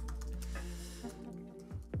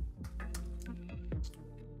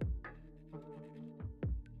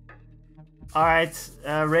 Alright,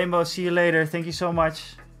 Rainbow, see you later. Thank you so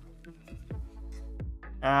much.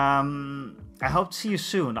 I hope to see you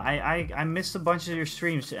soon. I missed a bunch of your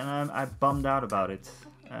streams and I'm bummed out about it.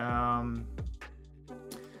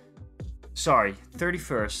 Sorry,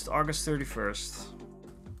 31st, August 31st.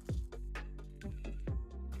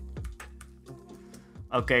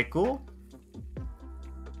 Okay, cool.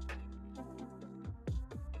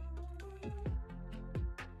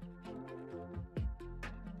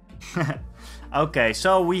 Okay,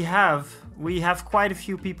 so we have quite a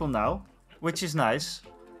few people now, which is nice.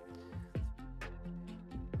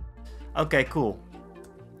 Okay, cool.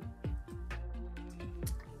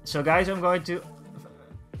 So guys, I'm going to...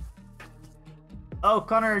 Oh,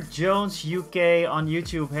 Connor Jones UK on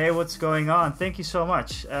YouTube. Hey, what's going on? Thank you so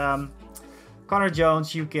much. Connor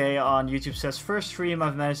Jones UK on YouTube says, first stream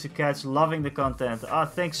I've managed to catch, loving the content. Ah,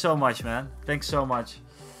 thanks so much, man. Thanks so much.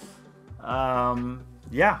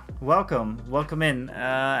 Yeah, welcome in.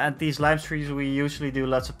 At these live streams we usually do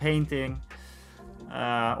lots of painting.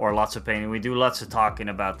 Or lots of painting. We do lots of talking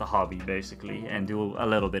about the hobby, basically, and do a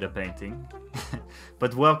little bit of painting.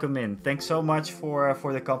 But welcome in. Thanks so much for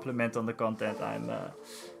the compliment on the content. I'm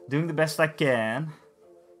doing the best I can.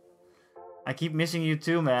 I keep missing you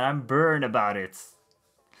too, man. I'm burned about it.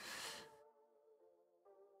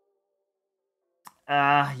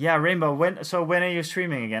 Yeah, Rainbow. When are you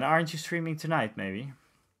streaming again? Aren't you streaming tonight, maybe?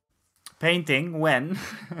 Painting when?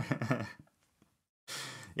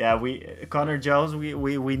 Yeah, Connor Jones,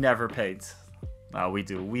 we never paint. No, we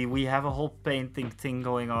do. We have a whole painting thing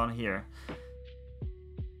going on here.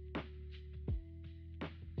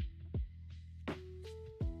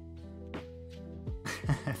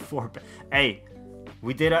 Hey,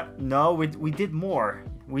 we did we did more.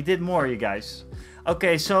 We did more, you guys.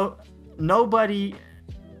 Okay, so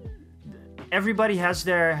everybody has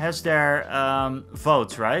their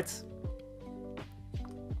votes, right?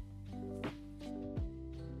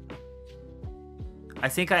 I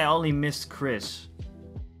think I only missed Chris.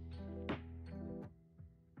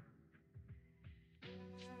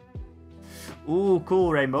 Ooh,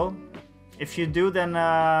 cool, Rainbow. If you do, then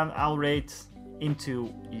I'll raid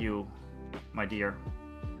into you, my dear.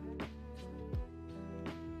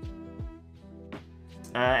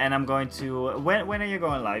 And I'm going to. When are you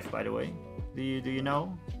going live, by the way? Do you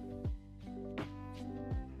know?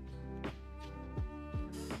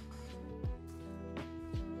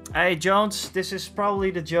 Hey Jones, this is probably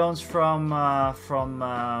the Jones from the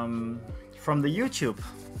YouTube.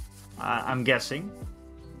 I'm guessing.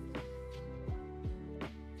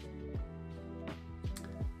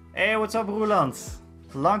 Hey, what's up, Roland?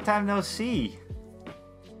 Long time no see.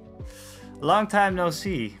 Long time no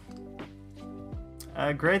see.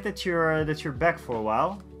 Great that you're back for a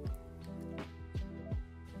while.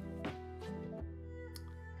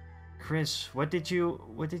 Chris, what did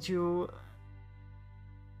you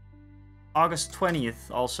August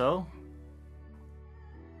 20th also.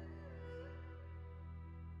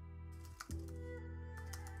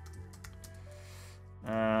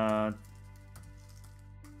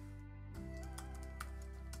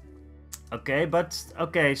 Okay, but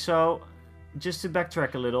okay, so just to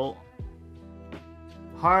backtrack a little.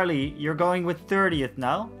 Harley, you're going with 30th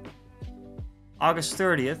now? August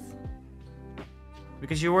 30th?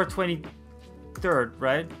 Because you were 23rd,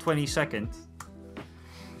 right? 22nd.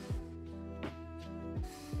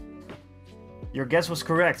 Your guess was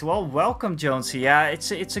correct. Well, welcome, Jonesy. Yeah,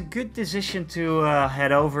 it's a good decision to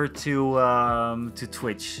head over to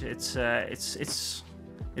Twitch. It's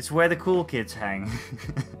where the cool kids hang.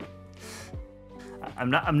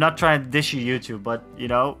 I'm not trying to dish you YouTube, but you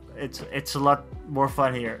know it's a lot more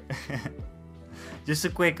fun here. Just a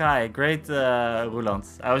quick hi, great Roland.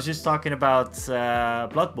 I was just talking about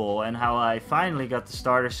Blood Bowl and how I finally got the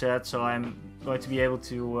starter set, so I'm going to be able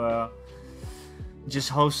to just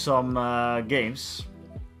host some games.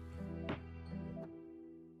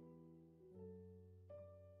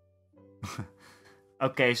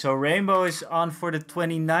 Okay, so Rainbow is on for the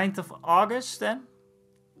 29th of August then,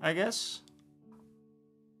 I guess.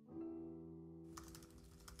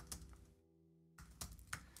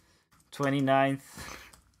 '29th.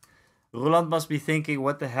 Roland must be thinking,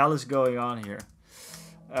 what the hell is going on here?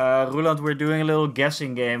 Roland, we're doing a little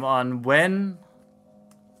guessing game on when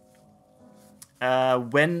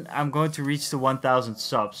I'm going to reach the 1,000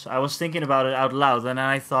 subs. I was thinking about it out loud, and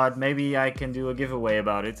I thought maybe I can do a giveaway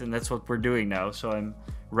about it, and that's what we're doing now. So I'm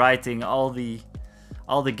writing all the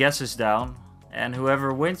guesses down, and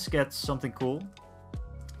whoever wins gets something cool.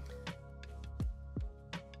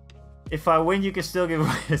 If I win, you can still give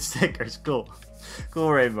away the stickers. Cool.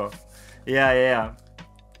 Cool, Rainbow. Yeah.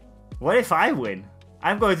 What if I win?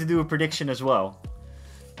 I'm going to do a prediction as well.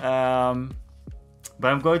 But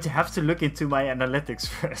I'm going to have to look into my analytics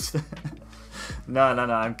first. No,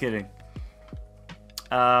 I'm kidding.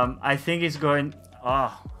 I think it's going...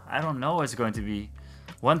 Oh, I don't know what it's going to be.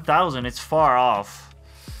 1,000, it's far off.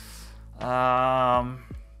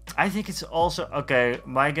 I think it's also... Okay,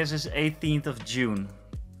 my guess is 18th of June.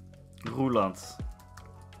 Roland.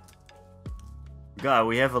 God,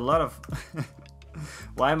 we have a lot of...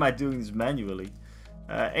 Why am I doing this manually?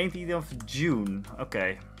 18th of June.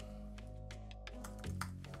 Okay.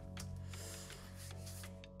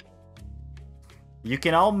 You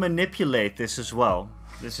can all manipulate this as well.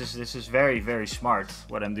 This is very, very smart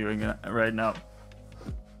what I'm doing right now.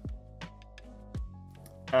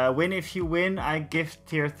 Win if you win, I give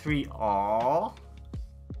tier 3. Aww.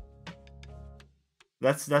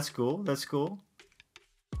 That's cool. That's cool.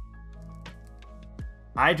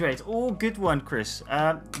 Hydrate. Oh, good one, Chris.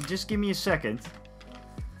 Just give me a second.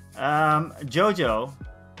 Jojo.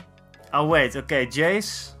 Oh wait. Okay,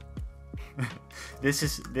 Jace. This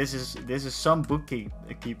is some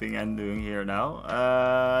bookkeeping I'm doing here now.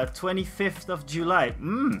 25th of July.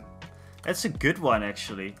 That's a good one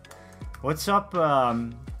actually. What's up?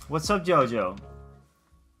 What's up, Jojo?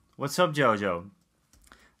 What's up, Jojo?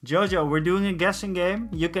 Jojo, we're doing a guessing game.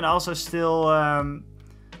 You can also still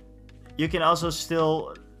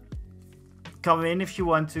come in if you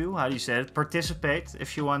want to. How do you say it? Participate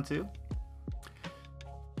if you want to.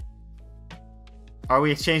 Are we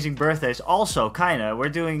exchanging birthdays? Also, kinda. We're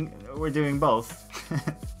doing both.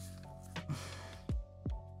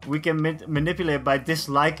 We can manipulate by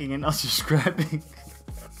disliking and unsubscribing.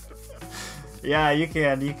 Yeah, you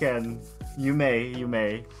can. You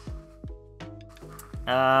may.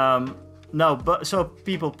 No, but so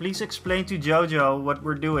people, please explain to Jojo what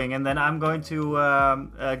we're doing, and then I'm going to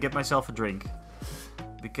get myself a drink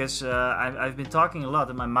because I've been talking a lot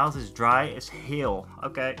and my mouth is dry as hell.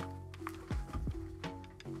 Okay.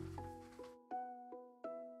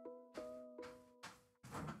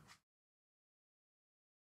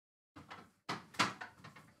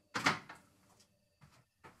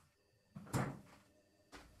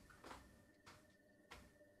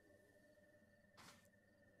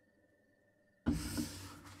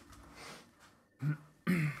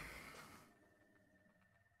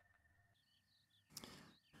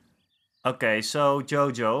 Okay, so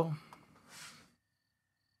Jojo.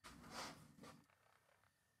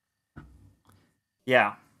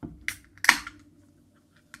 Yeah.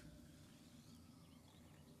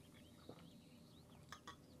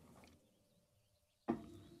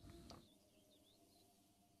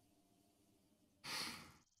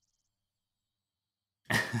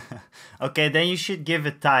 Okay, then you should give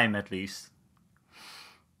it time at least,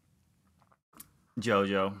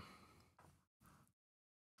 Jojo.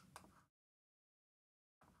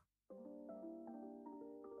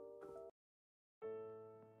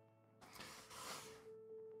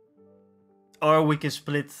 Or we can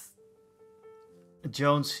split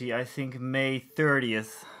Jonesy, I think May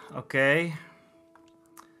 30th. Okay.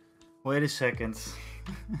 Wait a second.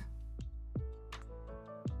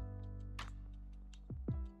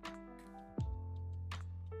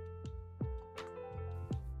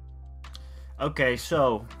 Okay,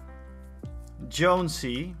 so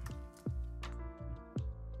Jonesy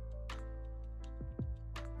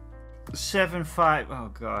 75.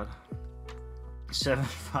 Oh god.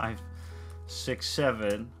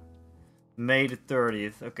 7567. May the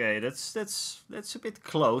 30th. Okay, that's a bit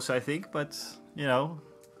close, I think, but you know,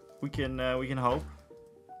 we can hope.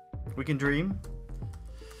 We can dream.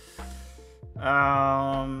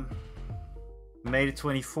 May the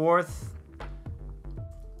 24th.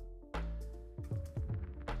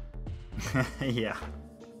 Yeah.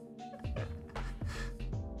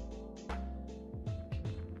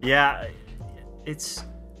 Yeah, it's,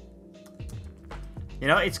 you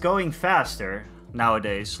know, it's going faster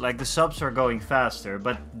nowadays. Like the subs are going faster,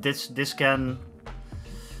 but this can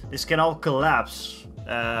all collapse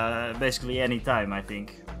basically any time, I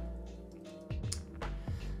think.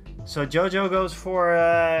 So Jojo goes for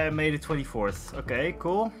May the 24th. Okay,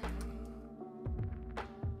 cool.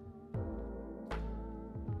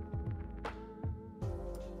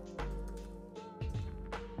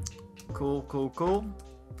 Cool.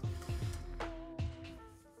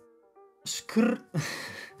 Skrr.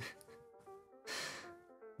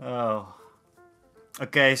 Oh.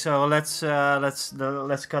 Okay, so let's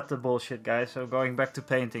cut the bullshit, guys. So going back to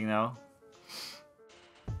painting now.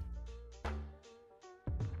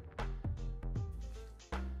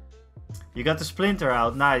 You got the splinter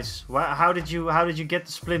out, nice. How did you get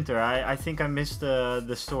the splinter? I think I missed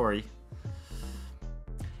the story.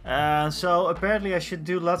 So apparently I should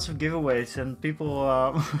do lots of giveaways and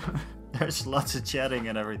people there's lots of chatting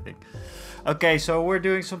and everything. Okay, so we're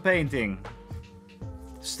doing some painting.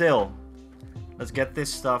 Still, let's get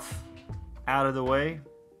this stuff out of the way.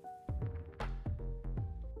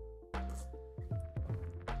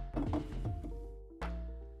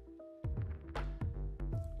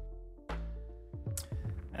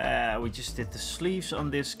 We just did the sleeves on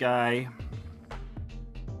this guy.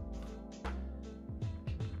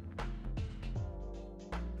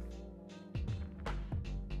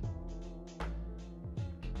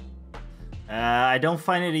 I don't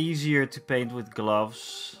find it easier to paint with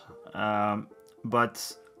gloves,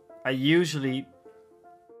 but I usually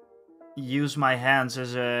use my hands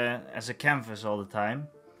as a canvas all the time.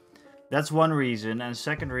 That's one reason, and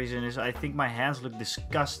second reason is I think my hands look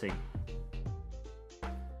disgusting.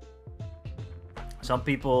 Some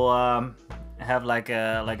people have like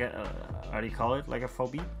a how do you call it? Like a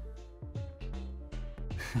phobia.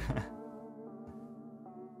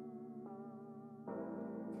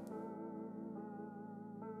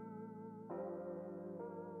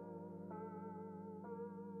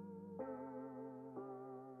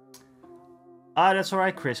 Ah, that's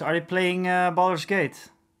alright, Chris. Are they playing Baldur's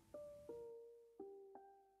Gate?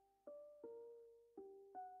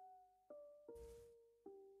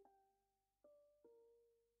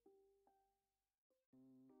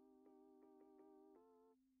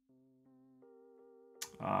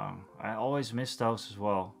 I always miss those as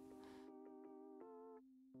well.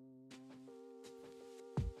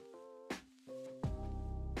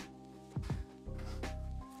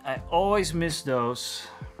 I always miss those.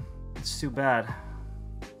 It's too bad.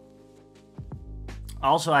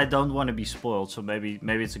 Also, I don't want to be spoiled, so maybe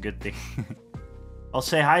it's a good thing. I'll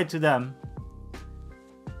say hi to them.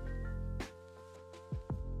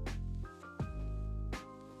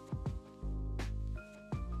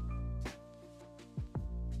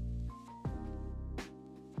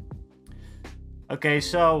 Okay,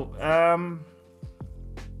 so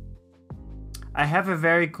I have a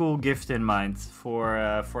very cool gift in mind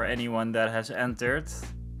for anyone that has entered,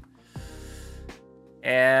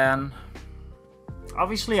 and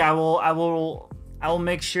obviously I will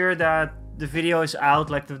make sure that the video is out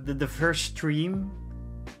like the first stream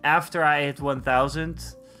after I hit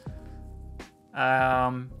 1000.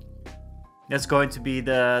 That's going to be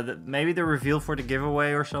maybe the reveal for the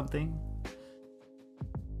giveaway or something.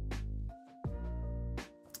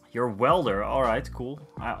 You're a welder. All right, cool.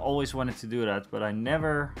 I always wanted to do that, but I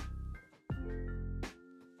never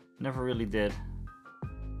really did.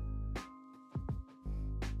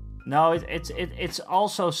 No, it's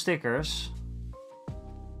also stickers.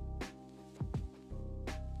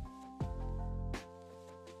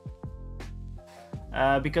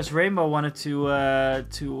 Because Rainbow wanted to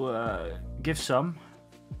give some,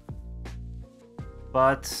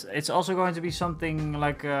 but it's also going to be something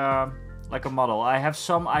like a model. I have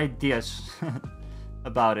some ideas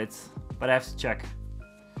about it, but I have to check.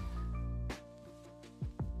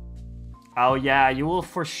 Oh yeah, you will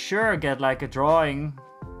for sure get like a drawing.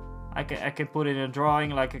 I can put in a drawing,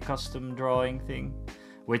 like a custom drawing thing,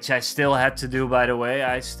 which I still had to do, by the way.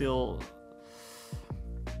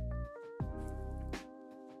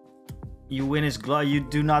 You win his glove. You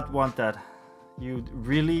do not want that. You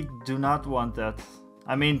really do not want that.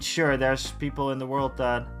 I mean, sure, there's people in the world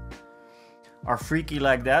that are freaky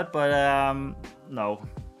like that, but no.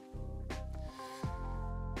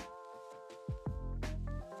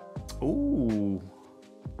 Ooh.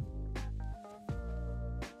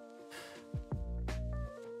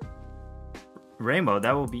 Rainbow,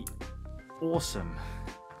 that would be awesome.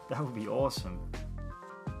 That would be awesome.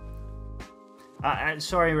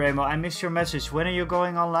 Sorry, Rainbow, I missed your message. When are you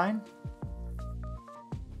going online?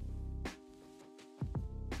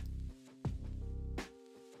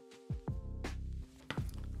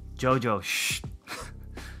 Jojo, shh.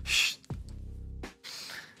 Shh.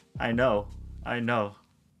 I know. I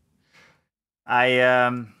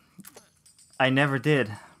never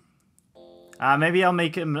did. Maybe I'll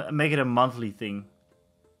make it a monthly thing.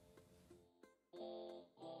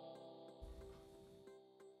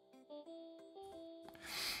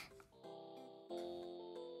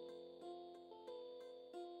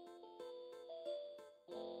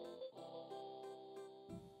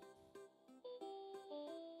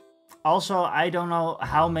 Also, I don't know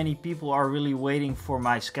how many people are really waiting for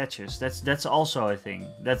my sketches. That's also a thing.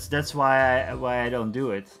 That's why I don't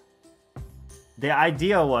do it. The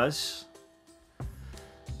idea was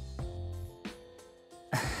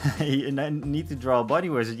you need to draw a bunny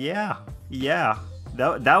wizard. Yeah.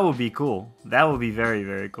 That would be cool. That would be very,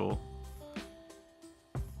 very cool.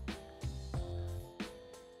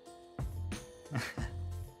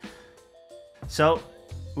 So,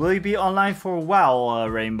 will you be online for a while,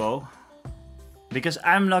 Rainbow? Because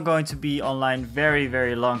I'm not going to be online very,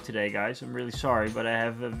 very long today, guys. I'm really sorry, but I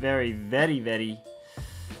have a very, very, very...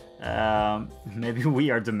 maybe we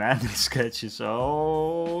are demanding sketches.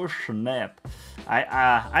 Oh, snap.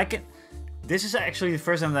 I can... This is actually the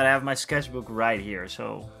first time that I have my sketchbook right here,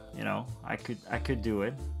 so, you know, I could do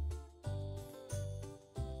it.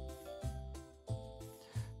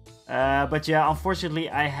 But yeah, unfortunately,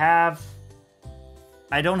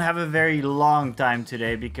 I don't have a very long time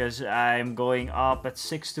today because I'm going up at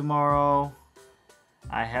 6 tomorrow.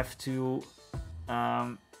 I have to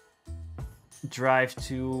drive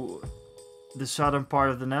to the southern part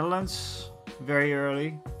of the Netherlands very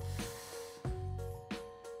early.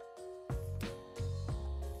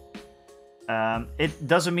 It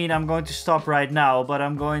doesn't mean I'm going to stop right now, but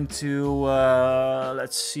I'm going to,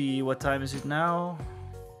 let's see, what time is it now?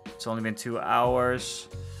 It's only been 2 hours.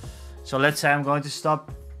 So let's say I'm going to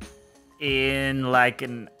stop in like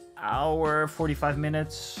an hour, 45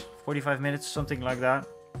 minutes, something like that.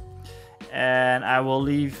 And I will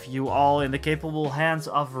leave you all in the capable hands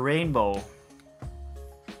of Rainbow.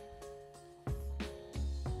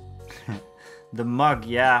 The mug,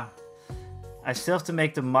 yeah. I still have to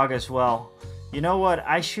make the mug as well. You know what?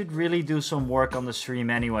 I should really do some work on the stream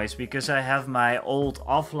anyways, because I have my old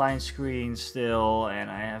offline screen still, and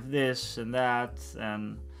I have this and that,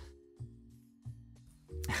 and...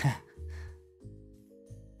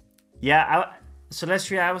 Yeah,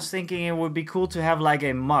 Celestria, I was thinking it would be cool to have like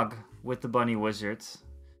a mug with the bunny wizard.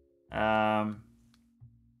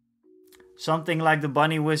 Something like the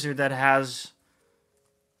bunny wizard that has...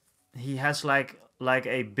 He has like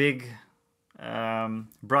a big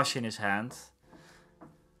brush in his hand.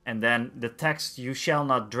 And then the text, "You shall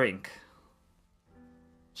not drink."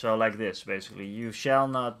 So like this, basically. You shall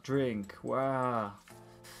not drink. Wow.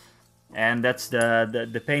 And that's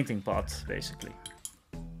the painting pot, basically.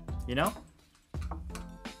 You know?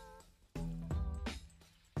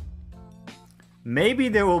 Maybe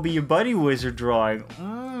there will be a bunny wizard drawing.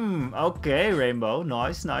 Okay, Rainbow.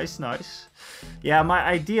 Nice, nice, nice. Yeah, my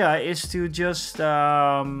idea is to just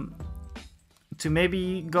to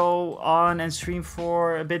maybe go on and stream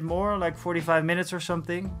for a bit more, like 45 minutes or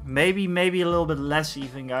something. Maybe a little bit less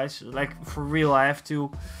even, guys. Like, for real, I have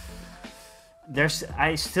to...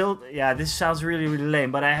 Yeah, this sounds really, really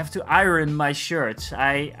lame, but I have to iron my shirts.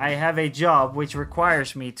 I have a job which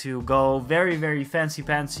requires me to go very, very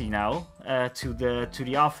fancy-pantsy now to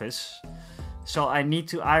the office. So I need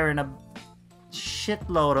to iron a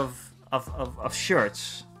shitload of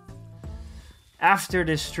shirts after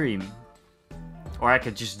this stream. Or I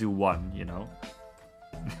could just do one, you know.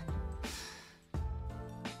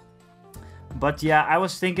 But yeah, I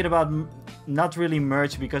was thinking about not really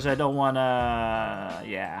merch because I don't wanna...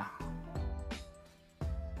 Yeah.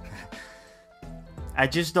 I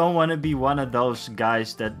just don't want to be one of those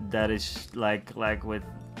guys that is like with,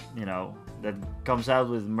 you know, that comes out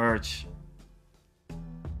with merch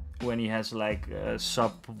when he has like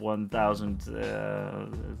sub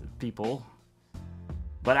 1,000 people.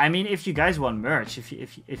 But I mean, if you guys want merch, if you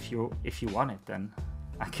want it, then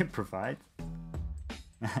I can provide.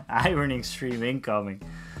 Ironing stream incoming.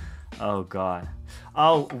 Oh god.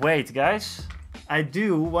 Oh wait, guys, I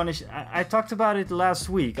do want to. I talked about it last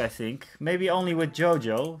week, I think, maybe only with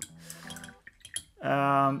Jojo.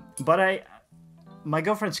 But my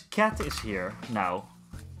girlfriend's cat is here now.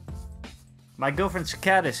 My girlfriend's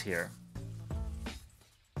cat is here.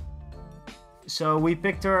 So we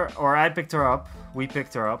picked her, or I picked her up. We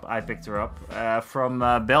picked her up. I picked her up from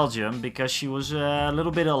Belgium because she was a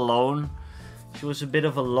little bit alone. She was a bit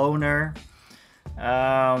of a loner.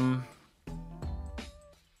 And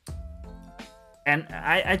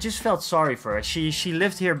I just felt sorry for her. She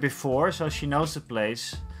lived here before, so she knows the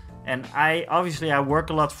place. And obviously I work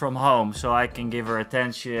a lot from home, so I can give her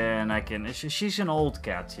attention. She's an old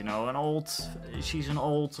cat, you know, she's an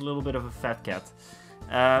old, a little bit of a fat cat.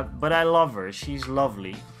 But I love her. She's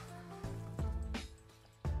lovely.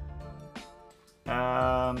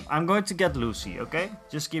 I'm going to get Lucy, okay?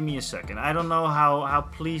 Just give me a second. I don't know how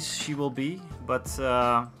pleased she will be, but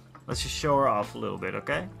let's just show her off a little bit,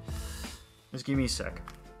 okay? Just give me a second.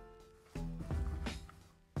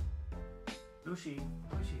 Lucy,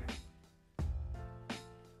 where's she here?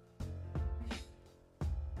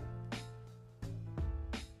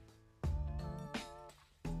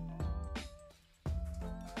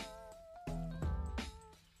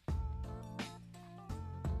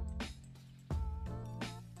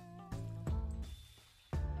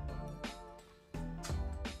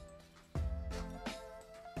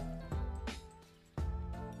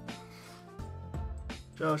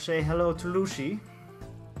 So say hello to Lucy.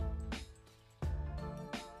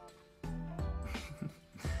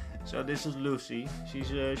 So this is Lucy.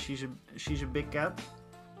 She's a big cat,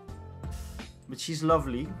 but she's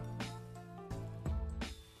lovely.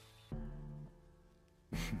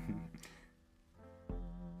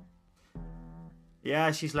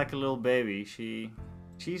 Yeah, she's like a little baby.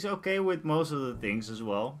 She's okay with most of the things as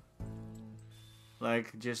well.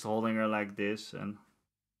 Like just holding her like this and.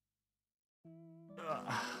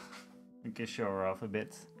 I can show her off a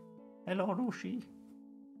bit. Hello, Lucy.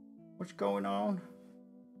 What's going on?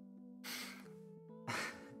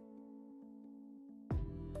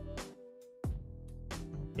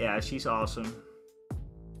 Yeah, she's awesome.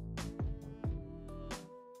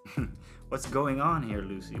 What's going on here,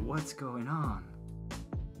 Lucy? What's going on?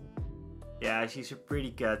 Yeah, she's a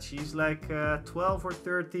pretty cat. She's like 12 or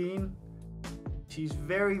 13. She's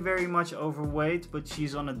very, very much overweight, but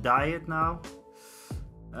she's on a diet now.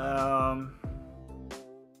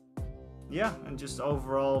 Yeah, and just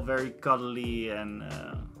overall very cuddly and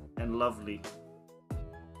lovely.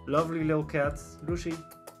 Lovely little cat, Lucy.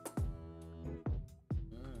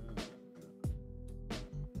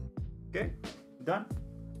 Okay, done.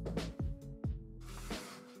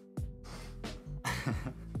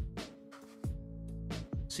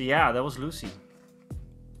 So yeah, that was Lucy.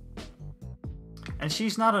 And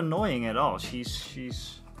she's not annoying at all.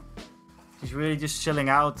 She's really just chilling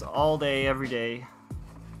out all day, every day.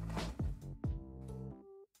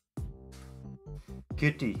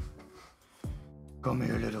 Kitty. Come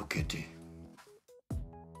here, little kitty.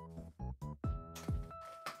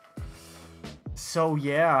 So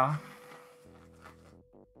yeah.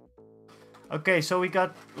 Okay, so we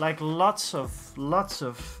got like lots of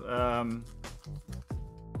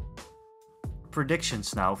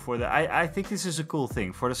predictions now for the... I think this is a cool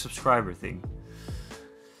thing for the subscriber thing.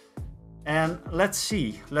 And let's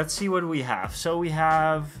see what we have. So we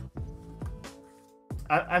have...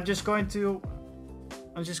 I'm just going to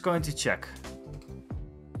check.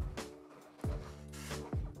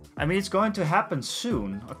 I mean, it's going to happen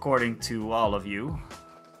soon, according to all of you.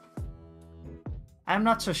 I'm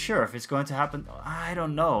not so sure if it's going to happen. I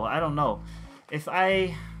don't know. if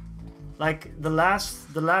I like the last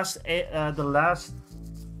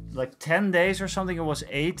like 10 days or something, it was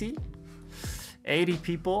 80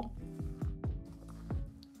 people.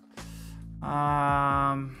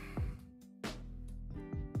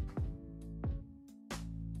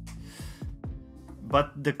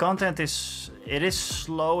 But the content is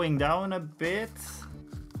slowing down a bit.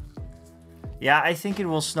 Yeah, I think it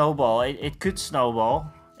will snowball. It could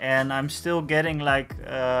snowball, and I'm still getting like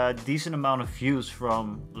a decent amount of views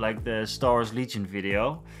from like the Star Wars Legion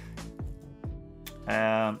video.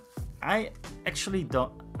 I actually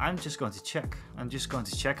don't. I'm just going to check. I'm just going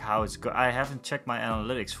to check how it's I haven't checked my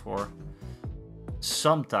analytics for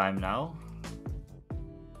some time now.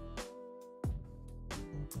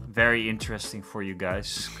 Very interesting for you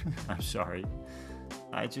guys. I'm sorry.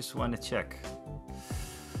 I just want to check.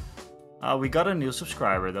 We got a new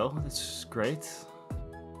subscriber though. That's great.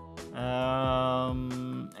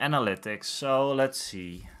 Analytics. So let's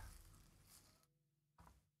see.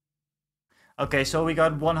 Okay, so we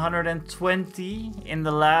got 120 in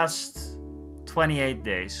the last 28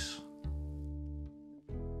 days.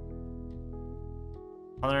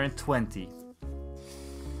 120.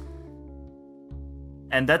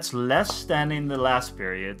 And that's less than in the last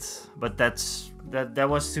period, but that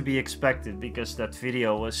was to be expected because that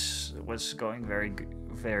video was going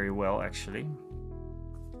very well actually.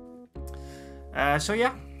 So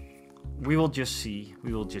yeah, we will just see.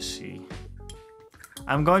 We will just see.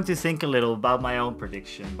 I'm going to think a little about my own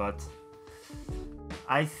prediction, but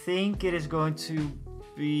I think it is going to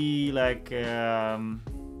be like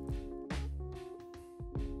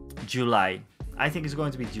July. I think it's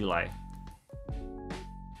going to be July.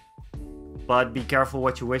 But be careful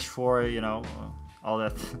what you wish for, you know, all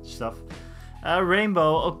that stuff.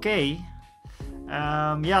 Rainbow, okay.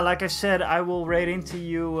 Yeah, like I said, I will raid into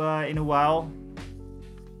you in a while.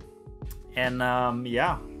 And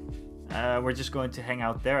yeah, we're just going to hang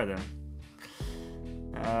out there then.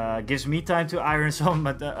 Gives me time to iron some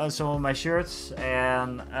of my shirts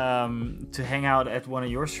and to hang out at one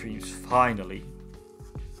of your streams, finally.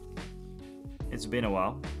 It's been a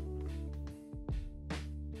while.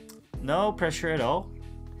 No pressure at all.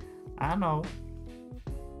 I know.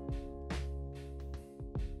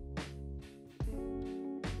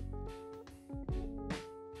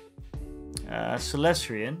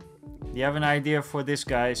 Celestrian, do you have an idea for this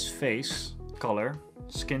guy's face, color,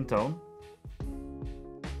 skin tone?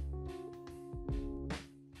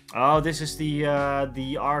 Oh, this is the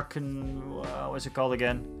Arcan. What's it called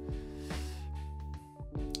again?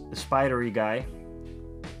 The spidery guy.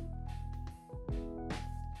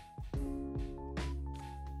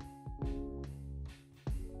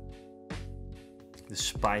 The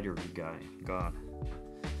spidery guy. God.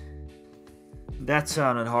 That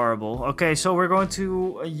sounded horrible. Okay, so we're going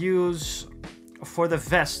to use, for the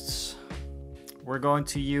vests, we're going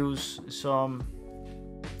to use some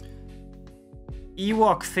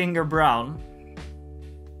Ewok Finger Brown,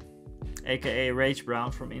 aka Rage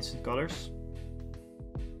Brown from Instant Colors.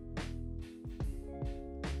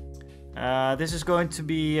 This is going to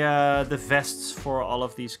be the vests for all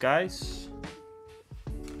of these guys.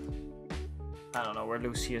 I don't know where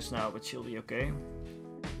Lucy is now, but she'll be okay.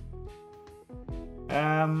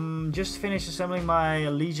 Just finished assembling my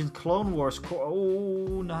Legion Clone Wars core.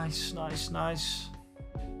 Oh, nice, nice, nice.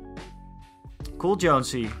 Cool,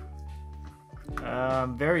 Jonesy.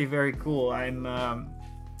 Very, very cool. I'm a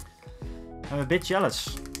bit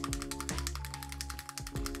jealous.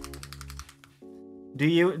 Do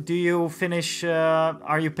you finish?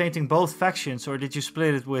 Are you painting both factions, or did you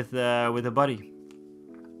split it with a buddy?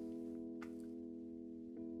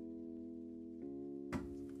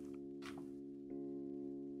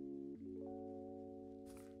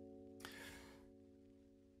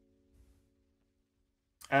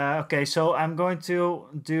 Okay, so I'm going to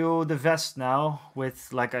do the vest now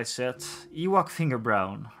with, like I said, Ewok Finger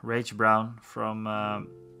Brown, Rage Brown from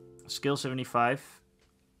Skill 75.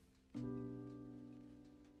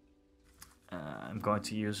 I'm going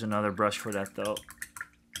to use another brush for that though.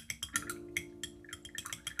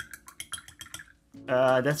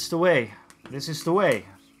 That's the way. This is the way,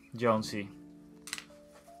 Jonesy.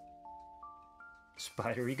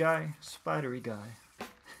 Spidery guy, spidery guy.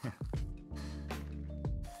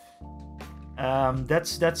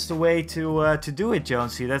 That's the way to do it,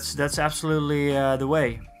 Jonesy. That's absolutely the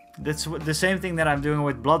way. That's the same thing that I'm doing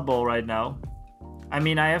with Blood Bowl right now. I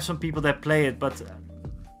mean, I have some people that play it, but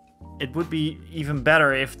it would be even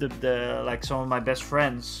better if the like some of my best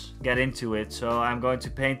friends get into it. So I'm going to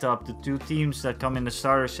paint up the 2 teams that come in the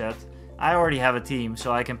starter set. I already have a team,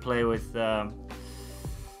 so I can play with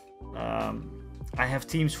I have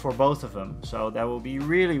teams for both of them, so that will be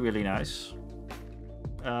really, really nice.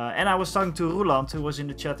 And I was talking to Roland, who was in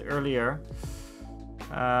the chat earlier.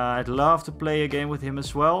 I'd love to play a game with him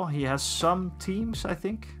as well. He has some teams, I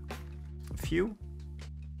think. A few.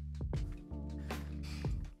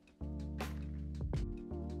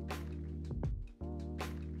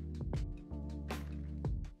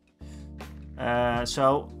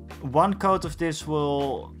 So one coat of this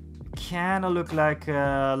will kind of look like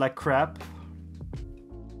crap.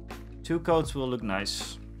 2 coats will look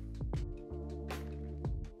nice.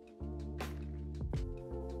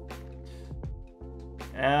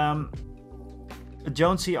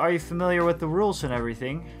 Jonesy, are you familiar with the rules and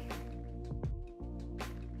everything?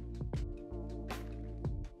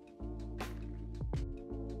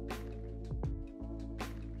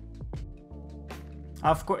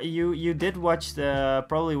 Of course, you did watch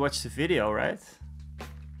probably watch the video, right?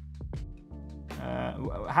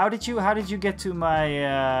 How did you get to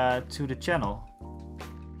my to the channel?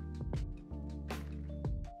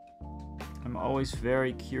 I'm always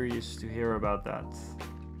very curious to hear about that.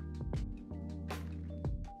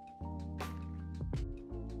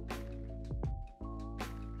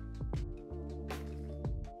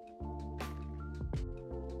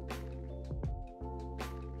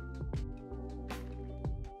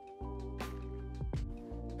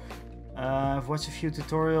 I've watched a few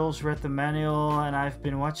tutorials, read the manual, and I've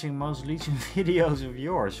been watching most Legion videos of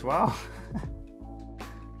yours. Wow.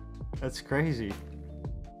 That's crazy.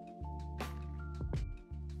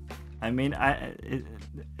 I mean,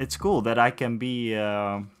 it's cool that I can be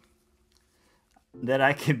that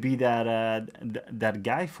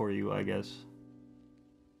guy for you, I guess.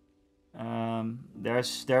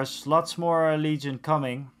 There's lots more Legion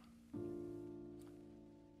coming.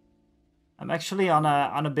 I'm actually on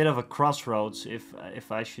a bit of a crossroads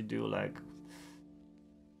if I should do like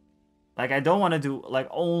I don't want to do like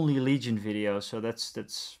only Legion videos, so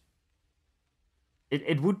that's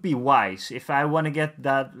it would be wise if I want to get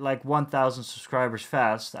that like 1,000 subscribers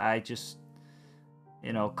fast. I just,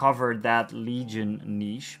 you know, cover that Legion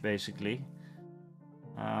niche basically.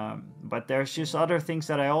 But there's just other things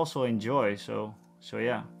that I also enjoy, so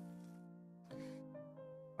yeah.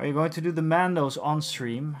 Are you going to do the Mandos on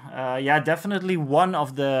stream? Yeah, definitely one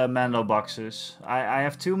of the Mando boxes. I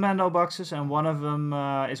have 2 Mando boxes, and one of them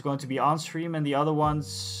is going to be on stream, and the other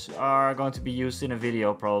ones are going to be used in a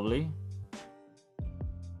video probably.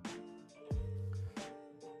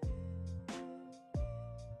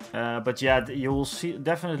 But yeah, you will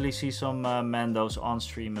definitely see some Mandos on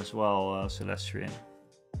stream as well, Celestrian.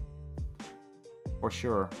 For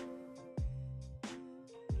sure.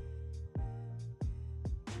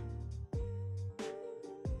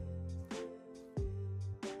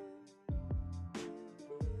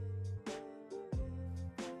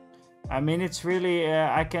 I mean, it's really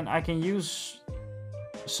I can use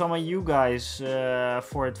some of you guys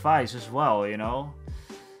for advice as well, you know.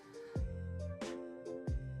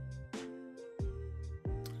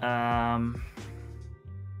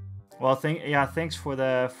 Well, thanks for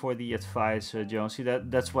the advice, Jonesy.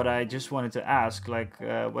 That's what I just wanted to ask. Like,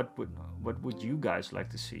 what would you guys like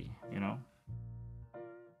to see, you know?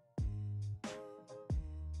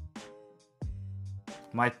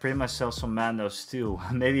 Might print myself some Mandos too.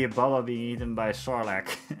 Maybe a Baba being eaten by a Sarlacc.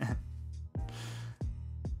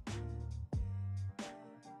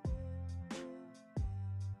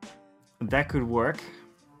 That could work.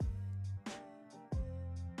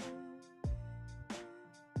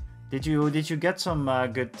 Did you get some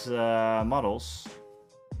good models?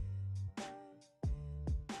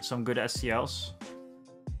 Some good STLs?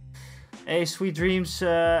 Hey, sweet dreams,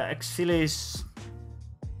 Exilis.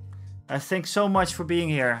 Thanks so much for being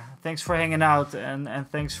here. Thanks for hanging out, and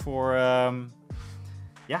thanks for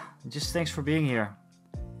yeah, just thanks for being here.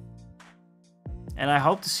 And I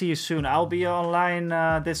hope to see you soon. I'll be online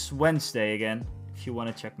this Wednesday again, if you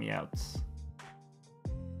want to check me out.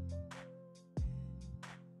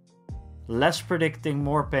 Less predicting,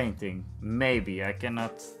 more painting. Maybe, I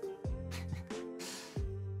cannot.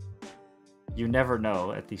 You never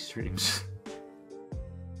know at these streams.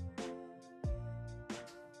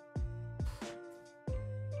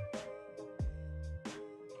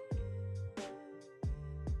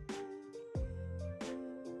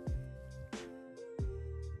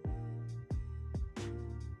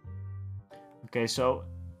 Okay, so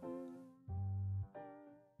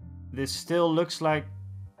this still looks like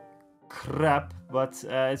crap, but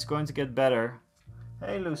it's going to get better.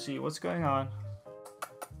 Hey Lucy, what's going on?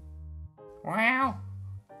 Wow.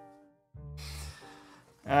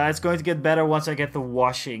 It's going to get better once I get the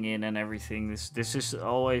washing in and everything. This is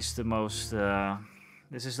always the most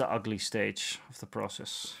This is the ugly stage of the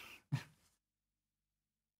process.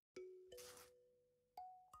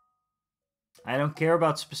 I don't care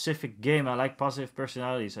about specific game. I like positive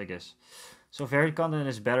personalities, I guess. So varied content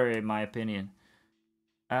is better in my opinion.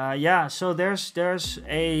 Yeah, so there's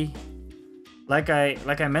a like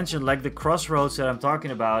I mentioned, like the crossroads that I'm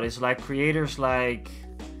talking about is like creators like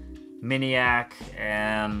Miniac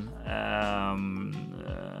and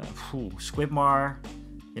Squidmar.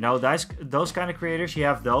 You know, those kind of creators, you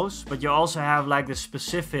have those, but you also have like the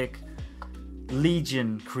specific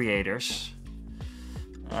Legion creators.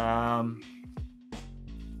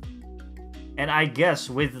 And I guess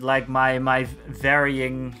with like my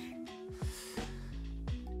varying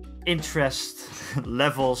interest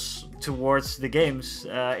levels towards the games,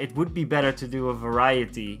 it would be better to do a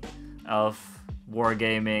variety of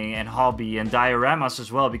wargaming and hobby and dioramas as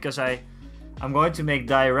well, because I'm going to make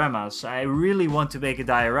dioramas. I really want to make a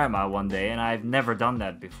diorama one day, and I've never done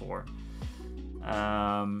that before.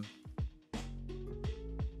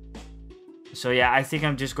 So yeah, I think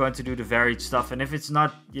I'm just going to do the varied stuff, and if it's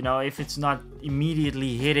not, you know, if it's not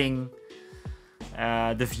immediately hitting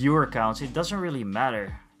the viewer counts, it doesn't really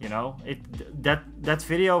matter. You know, that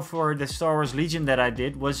video for the Star Wars Legion that I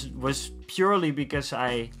did was purely because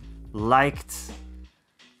I liked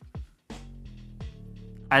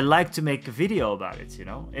to make a video about it, you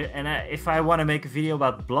know. And if I want to make a video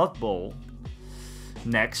about Blood Bowl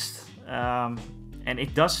next, and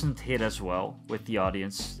it doesn't hit as well with the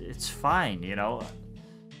audience, it's fine, you know.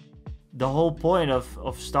 The whole point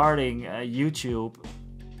of starting YouTube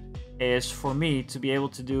is for me to be able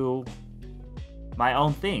to do my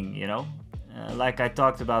own thing, you know. Like I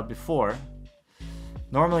talked about before,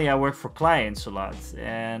 normally I work for clients a lot,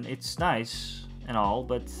 and it's nice and all,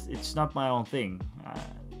 but it's not my own thing.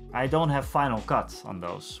 I don't have final cut on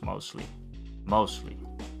those, mostly.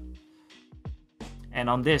 And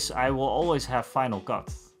on this, I will always have final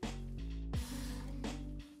cut.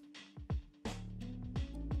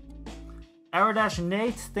 Aradash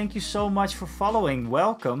Nate, thank you so much for following.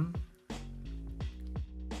 Welcome.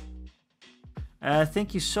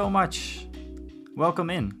 Thank you so much. Welcome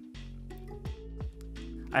in.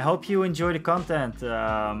 I hope you enjoy the content,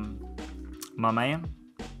 my man.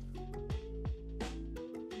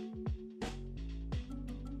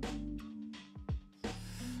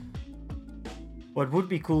 What would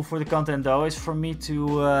be cool for the content though is for me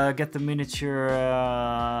to get the miniature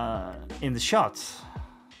in the shot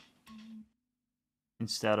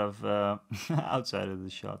instead of outside of the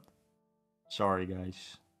shot. Sorry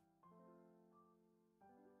guys.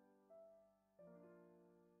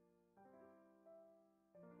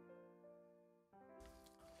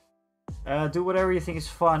 Do whatever you think is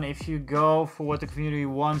fun. If you go for what the community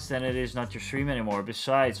wants, then it is not your stream anymore.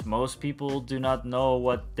 Besides, most people do not know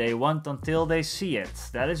what they want until they see it.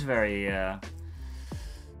 That is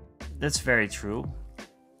that's very true.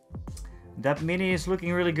 That mini is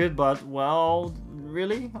looking really good, but well,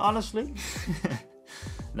 really, honestly,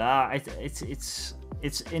 nah. It's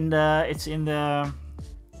in the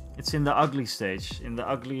ugly stage, in the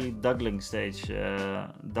ugly duckling stage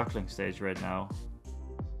right now.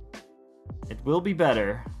 It will be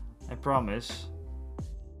better, I promise.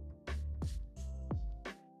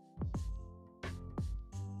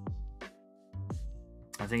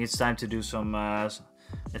 I think it's time to do some, I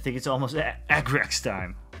think it's almost Agrex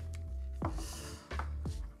time.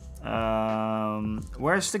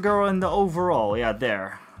 Where's the girl in the overall? Yeah,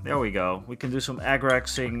 there we go. We can do some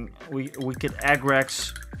Agrexing. We could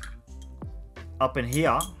Agrex up in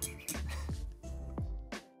here.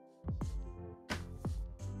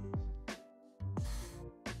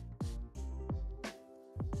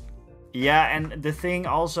 Yeah, and the thing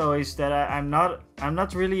also is that I'm not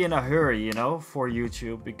really in a hurry, you know, for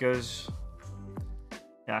YouTube, because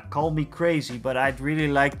yeah, call me crazy, but I'd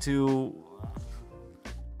love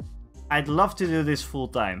to do this full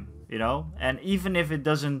time, you know, and even if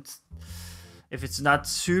it's not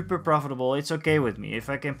super profitable, it's okay with me. If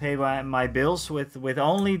I can pay my bills with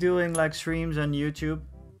only doing like streams on YouTube,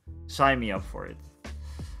 sign me up for it.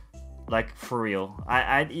 Like for real.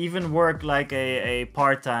 I'd even work like a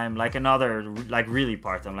part-time, like another, like really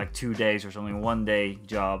part-time, like 2 days or something, 1 day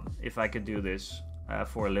job, if I could do this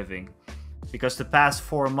for a living. Because the past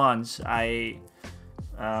 4 months I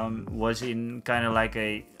was in kind of like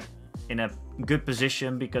in a good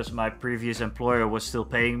position, because my previous employer was still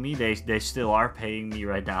paying me. They still are paying me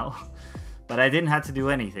right now. But I didn't have to do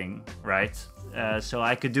anything, right? So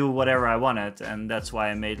I could do whatever I wanted, and that's why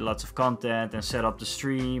I made lots of content and set up the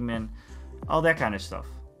stream and all that kind of stuff.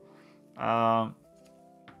 And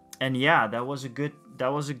yeah, that was a good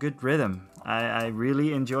rhythm. I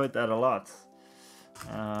really enjoyed that a lot.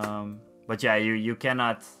 But yeah, you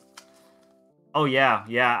cannot. Oh yeah,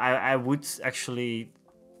 I would actually.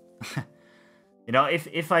 You know,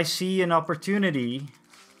 if I see an opportunity,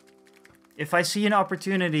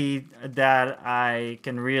 that I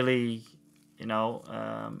can really, you know,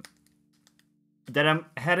 that I'm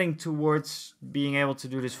heading towards being able to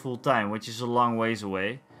do this full time, which is a long ways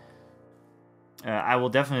away, I will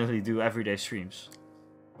definitely do everyday streams,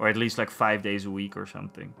 or at least like 5 days a week or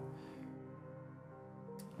something.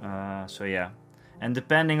 So yeah, and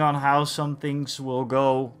depending on how some things will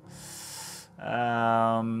go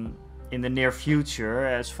in the near future,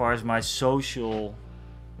 as far as my social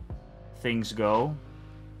things go,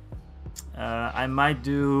 I might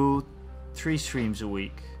do 3 streams a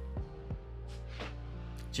week.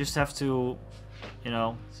 Just have to, you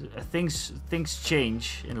know, things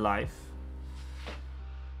change in life.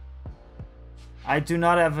 I do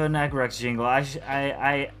not have an Agrex jingle.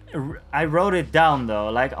 I wrote it down though.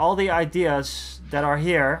 Like all the ideas that are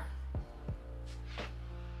here,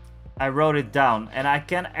 I wrote it down, and I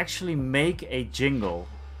can actually make a jingle.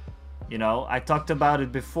 You know, I talked about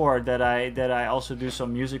it before that I also do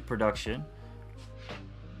some music production.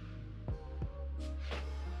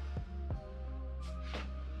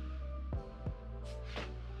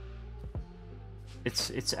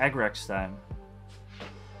 It's Agrex time.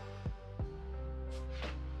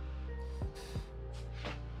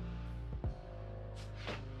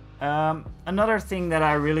 Another thing that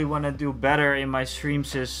I really want to do better in my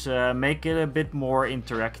streams is make it a bit more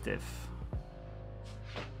interactive.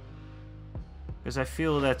 Because I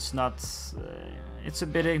feel that's not... it's a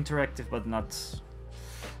bit interactive, but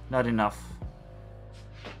not enough.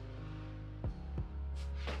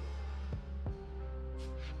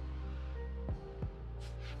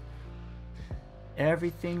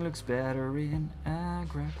 Everything looks better in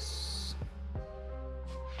Agrex.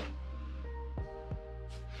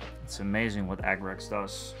 It's amazing what Agrex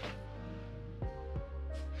does.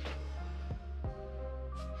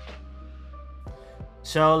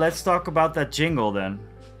 So let's talk about that jingle then.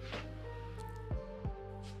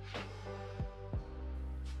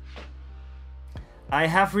 I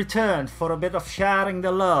have returned for a bit of sharing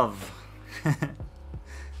the love.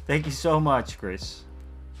 Thank you so much, Chris.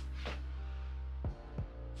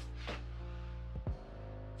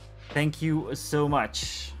 Thank you so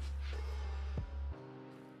much.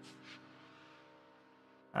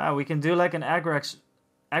 We can do like an Agrex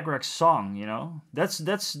song, you know.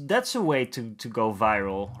 That's a way to go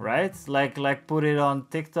viral, right? Like put it on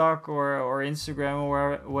TikTok or Instagram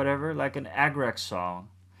or whatever, like an Agrex song.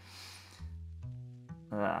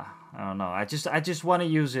 I don't know. I just want to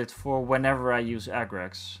use it for whenever I use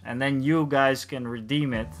Agrex, and then you guys can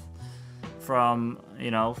redeem it from,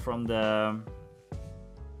 you know, from the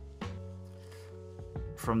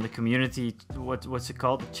community. What's it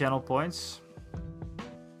called? The channel points.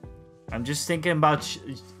 I'm just thinking about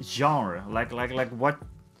genre, like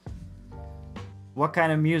what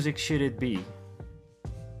kind of music should it be?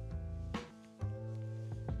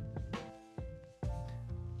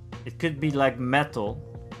 It could be like metal,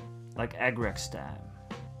 like Agrex time,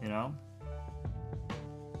 you know?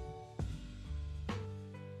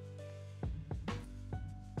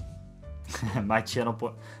 My channel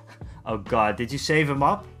point. Oh god, did you save him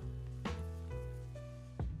up?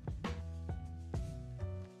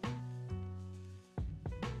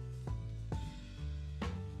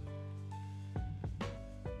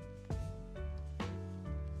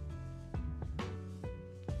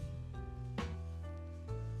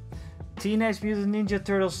 Teenage Mutant Ninja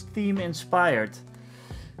Turtles theme inspired.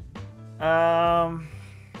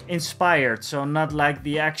 Inspired, so not like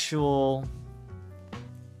the actual...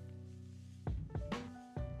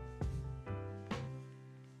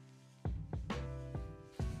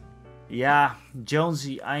 Yeah,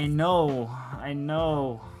 Jonesy, I know.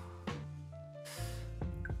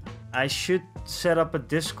 I should set up a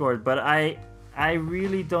Discord, but I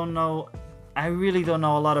really don't know. I really don't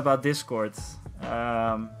know a lot about Discord.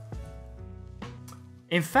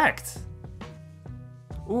 In fact,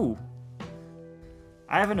 ooh,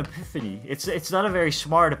 I have an epiphany. It's not a very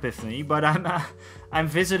smart epiphany, but I'm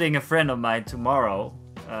visiting a friend of mine tomorrow,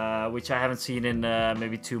 which I haven't seen in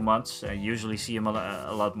maybe 2 months. I usually see him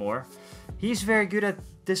a lot more. He's very good at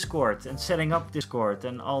Discord and setting up Discord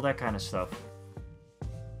and all that kind of stuff.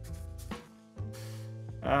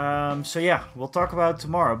 So yeah, we'll talk about it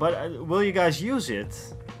tomorrow. But will you guys use it?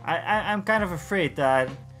 I'm kind of afraid that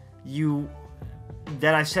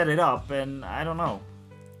I set it up, and I don't know.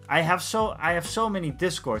 I have so many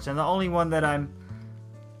Discords, and the only one that I'm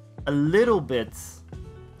a little bit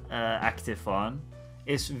active on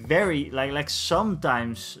is very like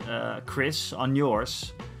sometimes Chris on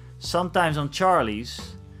yours, sometimes on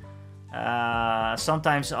Charlie's,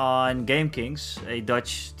 sometimes on Game Kings, a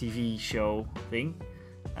Dutch TV show thing,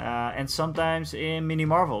 and sometimes in Mini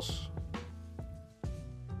Marvels.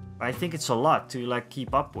 I think it's a lot to like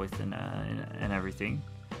keep up with and everything.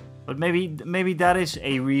 But maybe that is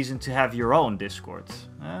a reason to have your own Discord.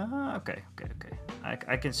 Okay.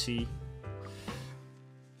 I can see.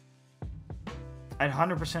 I'd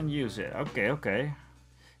 100% use it. Okay.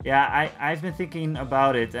 Yeah, I've been thinking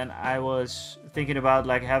about it, and I was thinking about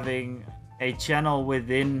like having a channel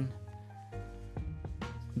within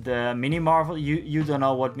the Mini Marvel. You don't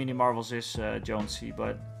know what Mini Marvels is, Jonesy,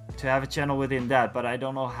 but to have a channel within that. But I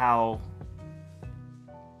don't know how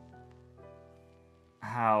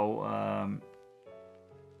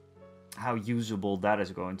usable that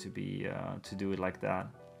is going to be to do it like that.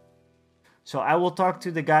 So I will talk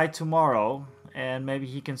to the guy tomorrow, and maybe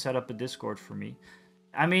he can set up a Discord for me.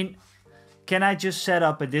 I mean, can I just set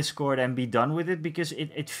up a Discord and be done with it? Because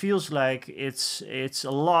it feels like it's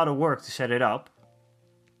a lot of work to set it up.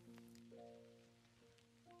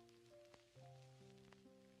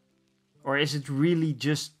 Or is it really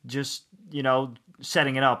just you know,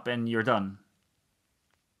 setting it up and you're done?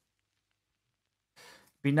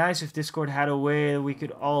 Be nice if Discord had a way we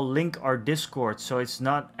could all link our Discord so it's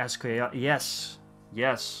not as chaotic. Yes.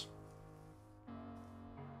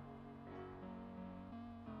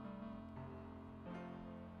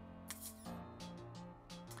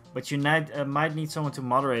 But you might need someone to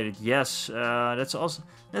moderate it. Yes, that's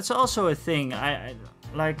also a thing. I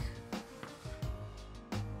like.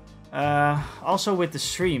 Also with the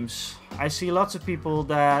streams, I see lots of people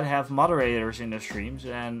that have moderators in their streams,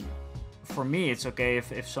 and for me it's okay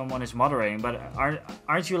if someone is moderating, but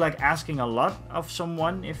aren't you like asking a lot of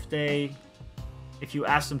someone if you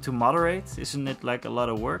ask them to moderate? Isn't it like a lot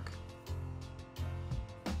of work?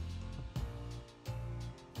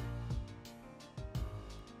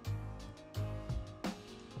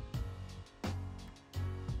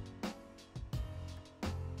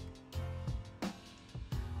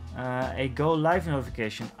 A go live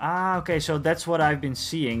notification. Okay, so that's what I've been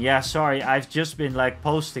seeing. Yeah, sorry, I've just been like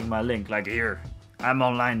posting my link, like here, I'm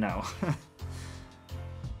online now.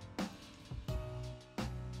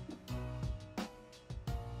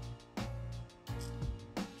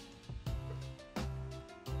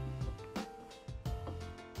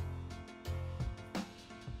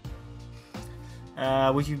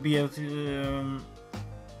 Would you be able to...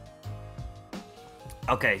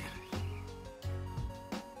 Okay.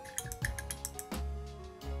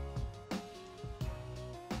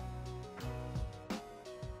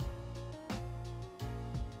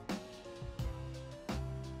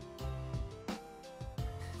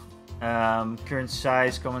 Current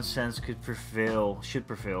size, common sense should prevail.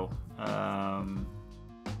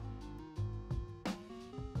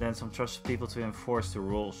 Then some trusted people to enforce the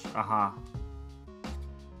rules.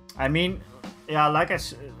 I mean, yeah, like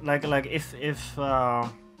if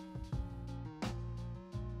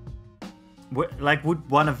would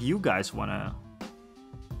one of you guys wanna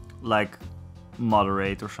like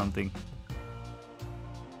moderate or something?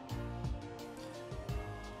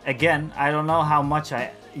 Again, I don't know how much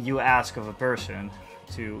you ask of a person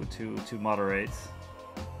to moderate.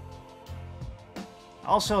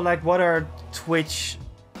 Also, like, what are Twitch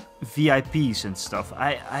VIPs and stuff?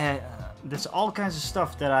 There's all kinds of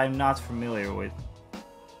stuff that I'm not familiar with.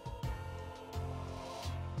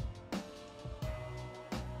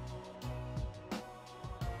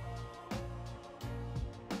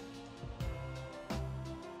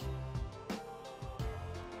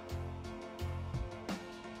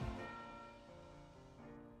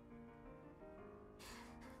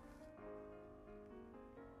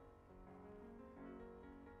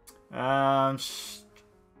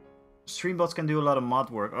 Stream bots can do a lot of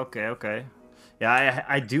mod work. Okay. Yeah,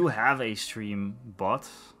 I do have a stream bot.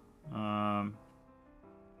 I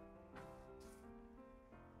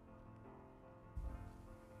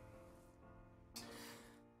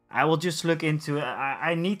will just look into it.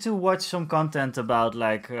 I need to watch some content about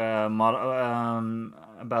like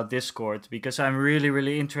about Discord, because I'm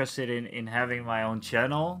really interested in having my own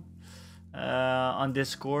channel on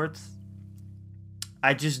Discord.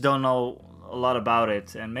 I just don't know a lot about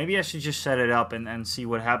it, and maybe I should just set it up and see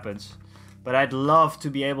what happens. But I'd love to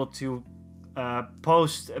be able to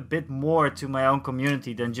post a bit more to my own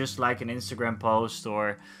community than just like an Instagram post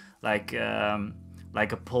or like a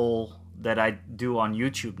poll that I do on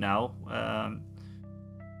YouTube now.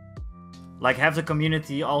 Like have the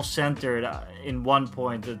community all centered in one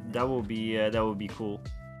point. That would be cool.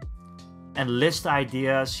 and list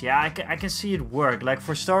ideas. Yeah, I can see it work. Like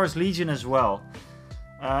for Star Wars Legion as well.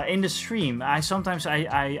 In the stream, I sometimes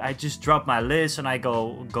I just drop my list and I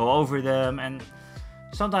go over them, and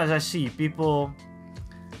sometimes I see people.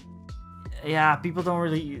 Yeah, people don't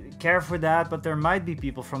really care for that, but there might be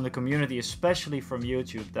people from the community, especially from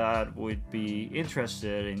YouTube, that would be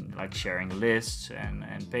interested in like sharing lists and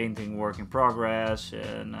painting work in progress,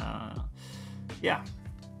 and yeah.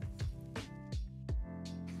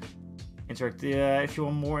 If you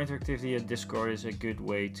want more interactivity, Discord is a good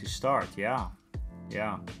way to start. Yeah.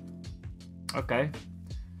 Okay.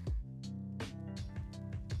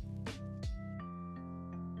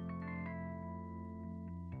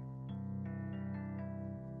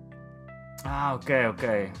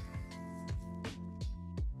 Okay.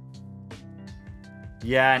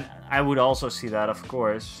 Yeah, and I would also see that, of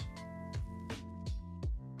course.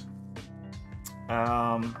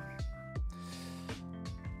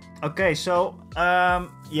 Okay, so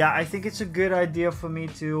yeah, I think it's a good idea for me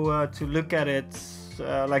to look at it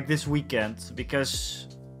like this weekend, because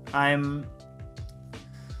I'm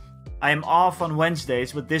off on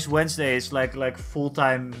Wednesdays, but this Wednesday is like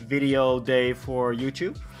full-time video day for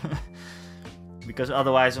YouTube. Because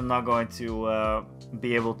otherwise I'm not going to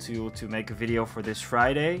be able to make a video for this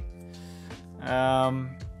Friday.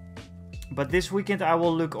 But this weekend I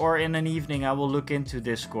will look, or in an evening I will look into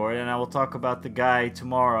Discord, and I will talk about the guy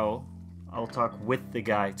tomorrow. I'll talk with the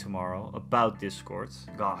guy tomorrow about Discord.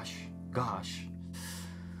 Gosh.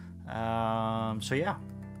 So yeah,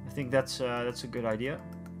 I think that's a good idea.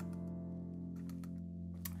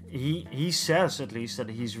 He says at least that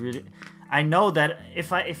he's really. I know that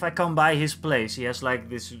if I come by his place, he has like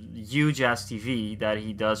this huge ass TV that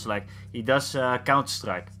he does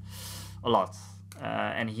Counter-Strike a lot,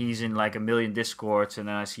 and he's in like a million Discords, and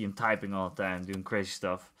then I see him typing all the time, doing crazy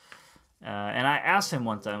stuff. And I asked him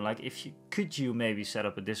one time, like, could you maybe set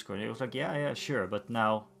up a Discord? And he was like, yeah, sure, but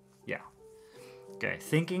now, yeah, okay,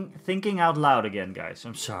 thinking out loud again, guys.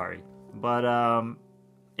 I'm sorry, but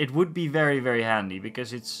it would be very, very handy,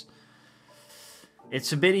 because it's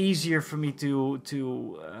a bit easier for me to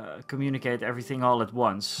communicate everything all at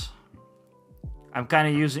once. I'm kind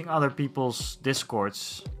of using other people's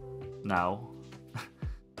Discords now.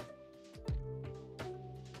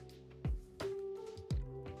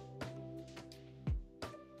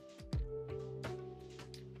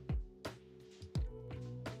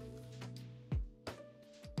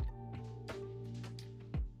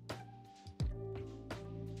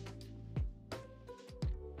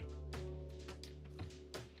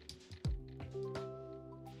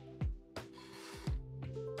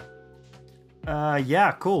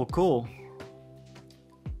 Yeah, cool.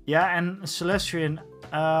 Yeah, and Celestian,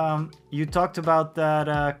 you talked about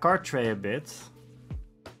that card tray a bit.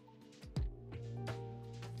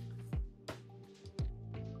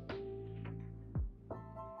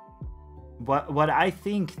 What I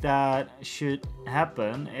think that should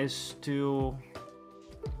happen is to,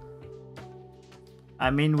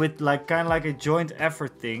 I mean, with like kind of like a joint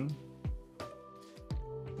effort thing,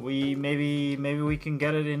 we maybe we can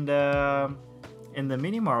get it in the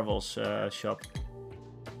Mini Marvels shop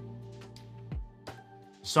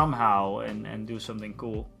somehow, and do something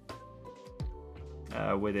cool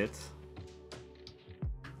with it.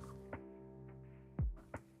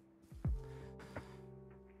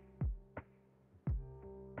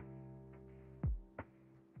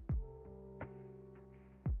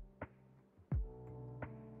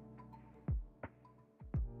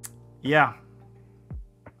 Yeah.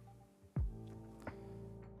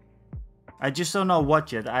 I just don't know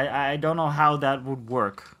what yet. I don't know how that would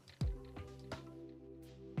work.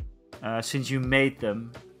 Since you made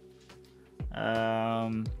them.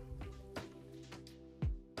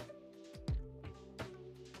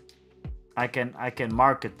 I can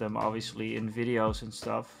market them, obviously, in videos and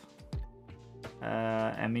stuff.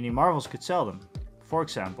 And Mini Marvels could sell them, for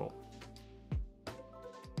example.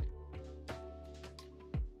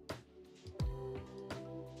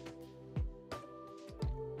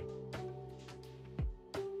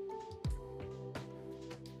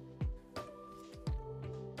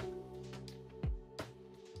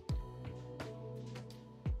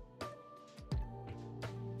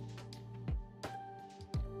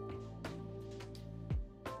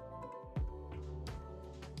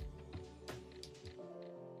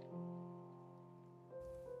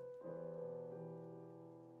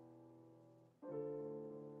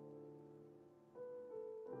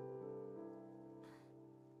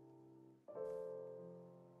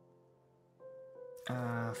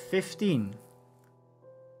 Uh, 15.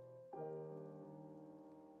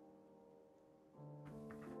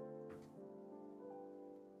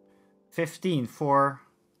 15 for...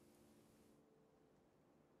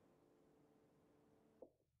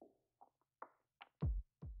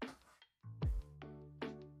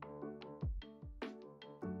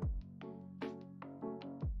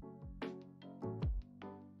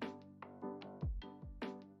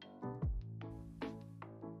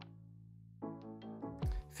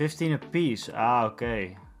 $15 a piece. Ah,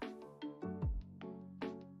 okay.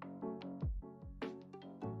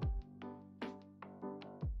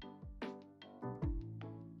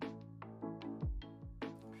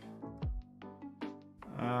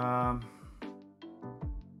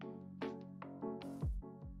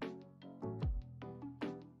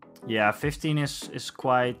 Yeah, 15 is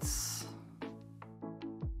quite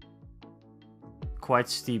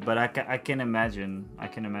steep, but I can imagine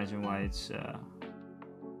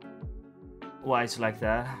why it's like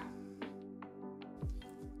that.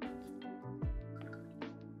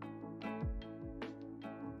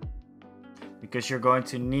 Because you're going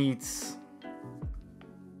to need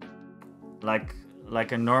like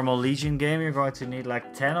a normal Legion game, you're going to need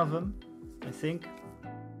like 10 of them, I think.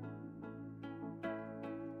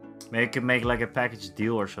 Maybe you could make like a package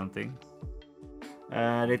deal or something.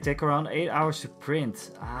 They take around 8 hours to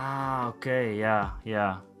print. Ah, okay, yeah.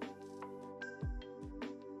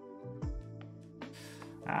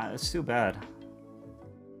 Ah, that's too bad.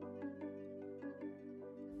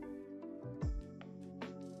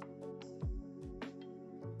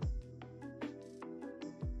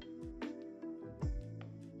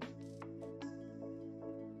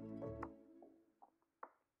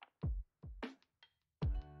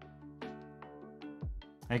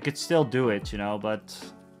 I could still do it, you know, but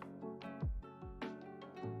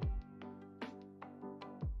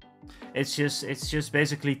it's just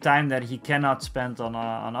basically time that he cannot spend on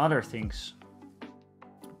other things.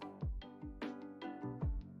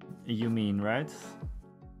 You mean, right?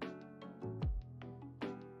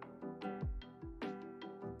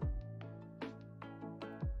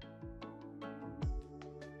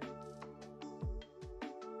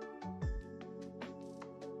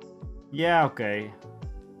 Yeah, okay.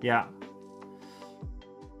 Yeah.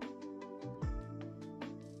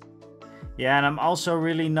 Yeah, and I'm also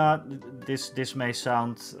really not... This may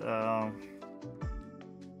sound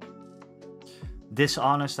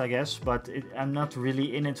dishonest, I guess, but I'm not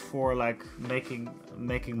really in it for like making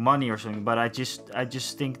money or something. But I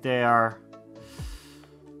just think they are...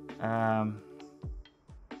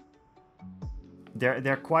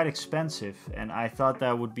 they're quite expensive, and I thought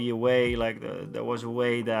that would be a way, like there was a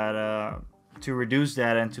way that to reduce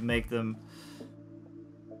that and to make them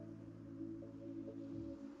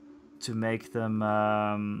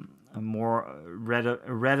more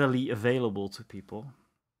readily available to people.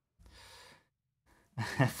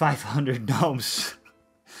 500 gnomes.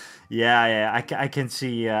 yeah, I can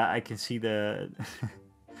see the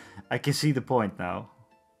I can see the point now.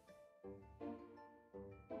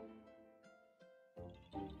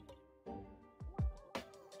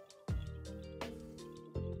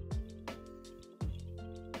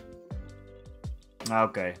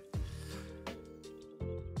 Okay.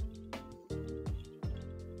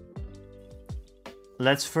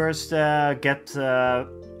 Let's first get...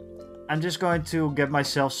 I'm just going to get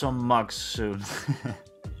myself some mugs soon.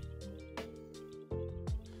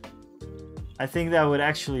 I think that would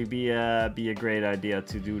actually be a great idea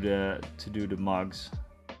to do the mugs.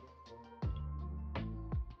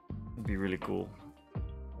 It'd be really cool.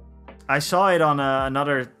 I saw it on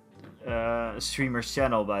another streamer's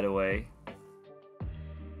channel, by the way.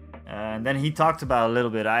 And then he talked about it a little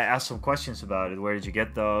bit. I asked some questions about it. Where did you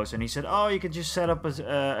get those? And he said, oh, you can just set up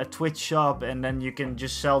a Twitch shop and then you can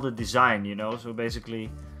just sell the design, you know? So basically,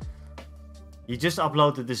 you just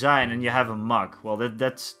upload the design and you have a mug. Well,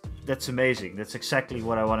 that's amazing. That's exactly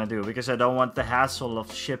what I want to do, because I don't want the hassle of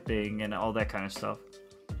shipping and all that kind of stuff.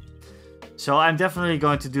 So I'm definitely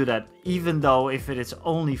going to do that, even though if it is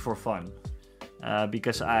only for fun.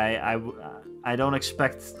 Because I don't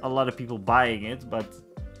expect a lot of people buying it, but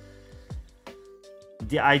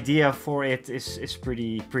the idea for it is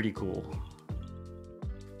pretty cool.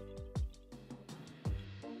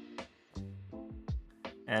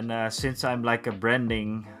 And since I'm like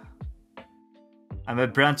I'm a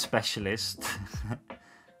brand specialist.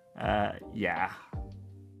 Yeah,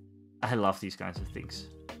 I love these kinds of things.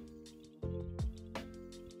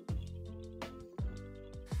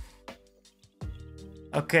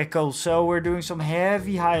 Okay, cool. So we're doing some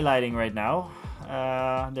heavy highlighting right now.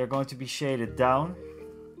 They're going to be shaded down,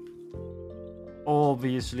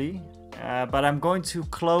 obviously, but I'm going to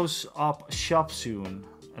close up shop soon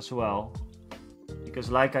as well,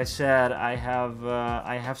 because like I said, I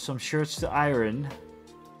have some shirts to iron,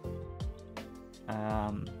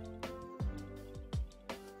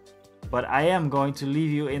 But I am going to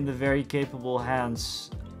leave you in the very capable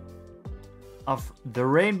hands of the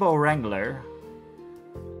Rainbow Wrangler,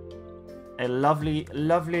 a lovely,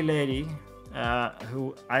 lovely lady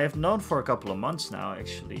who I have known for a couple of months now.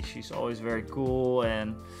 Actually, she's always very cool,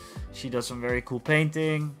 and she does some very cool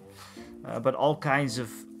painting, but all kinds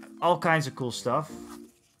of cool stuff.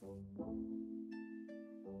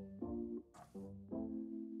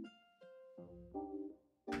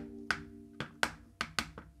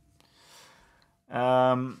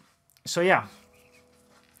 So yeah,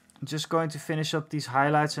 I'm just going to finish up these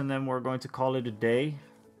highlights and then we're going to call it a day.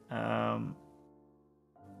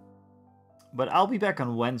 But I'll be back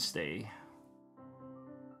on Wednesday.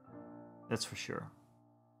 That's for sure.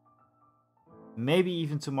 Maybe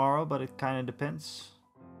even tomorrow, but it kind of depends.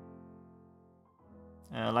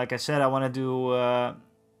 Like I said, I want to do,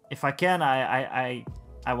 if I can, I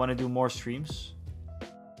want to do more streams.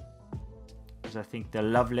 Because I think they're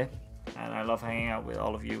lovely. And I love hanging out with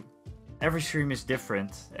all of you. Every stream is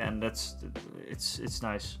different, and it's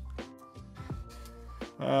nice.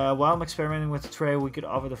 While I'm experimenting with the tray, we could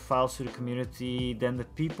offer the files to the community. Then the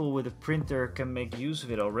people with the printer can make use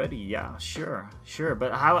of it already. Yeah, sure.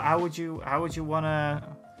 But how would you want to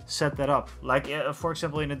set that up? Like, for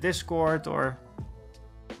example, in a Discord or.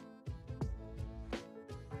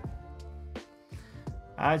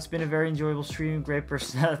 It's been a very enjoyable stream, great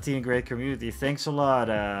personality and great community. Thanks a lot,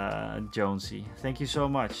 Jonesy. Thank you so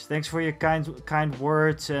much. Thanks for your kind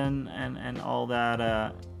words and all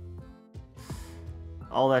that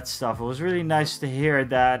stuff. It was really nice to hear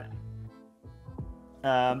that.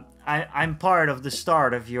 I'm part of the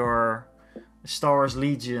start of your Star Wars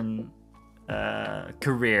Legion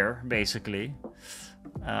career, basically.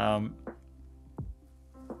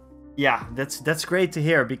 Yeah, that's great to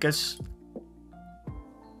hear because.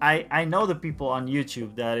 I know the people on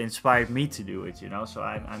YouTube that inspired me to do it, you know. So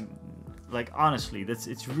I'm like, honestly,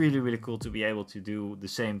 it's really, really cool to be able to do the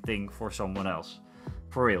same thing for someone else,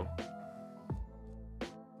 for real.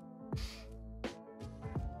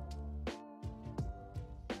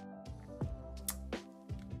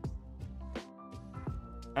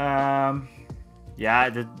 Yeah,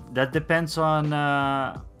 that depends on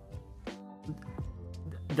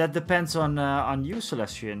you,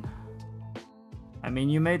 Celestian. I mean,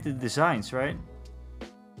 you made the designs, right?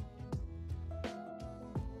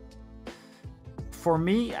 For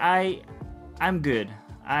me, I'm good.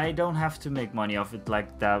 I don't have to make money off it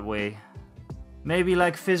like that way. Maybe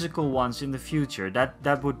like physical ones in the future.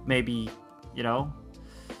 That would maybe, you know.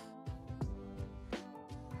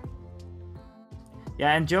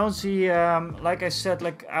 Yeah, and Jonesy, like I said,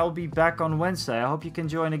 like I'll be back on Wednesday. I hope you can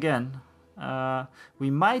join again.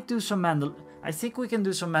 We might do some I think we can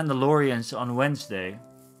do some Mandalorians on Wednesday.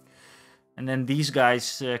 And then these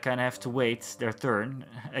guys kind of have to wait their turn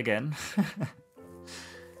again.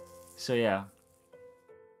 So yeah.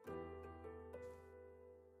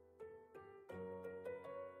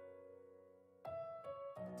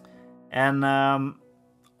 And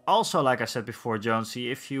also, like I said before,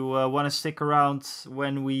 Jonesy, if you want to stick around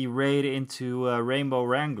when we raid into Rainbow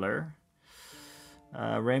Wrangler.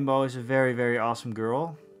 Rainbow is a very, very awesome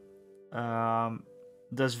girl.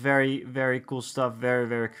 Does very, very cool stuff, very,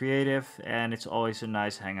 very creative, and it's always a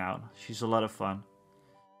nice hangout. She's a lot of fun.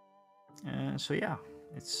 So yeah,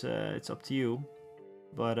 it's up to you,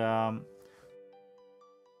 but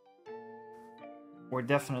we're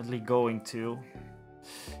definitely going to.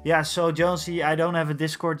 Yeah, so Jonesy, I don't have a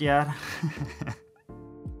Discord yet,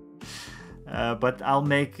 but I'll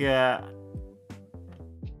make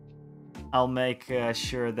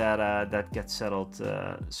sure that that gets settled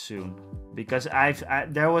soon, because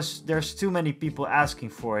there's too many people asking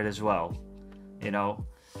for it as well, you know.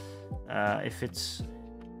 If it's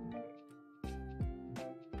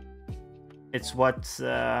what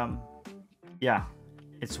yeah,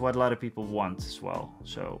 it's what a lot of people want as well,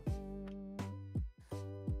 so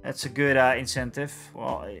that's a good incentive.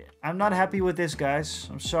 Well, I'm not happy with this, guys.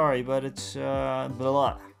 I'm sorry, but it's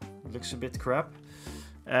blah. It looks a bit crap.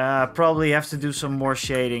 Probably have to do some more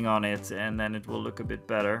shading on it, and then it will look a bit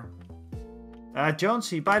better.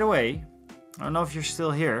 Jonesy, by the way, I don't know if you're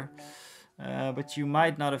still here, but you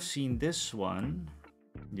might not have seen this one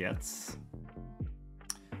yet.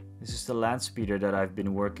 This is the land speeder that I've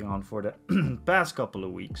been working on for the past couple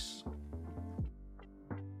of weeks.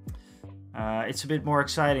 It's a bit more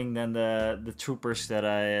exciting than the troopers that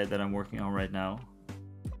I'm working on right now.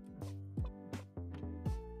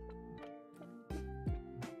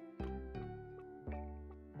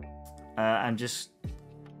 I'm just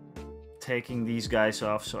taking these guys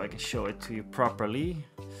off so I can show it to you properly.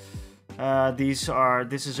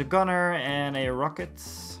 This is a gunner and a rocket.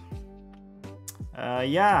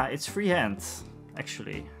 Yeah, it's freehand,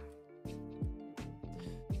 actually.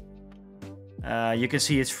 You can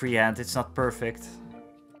see it's freehand. It's not perfect.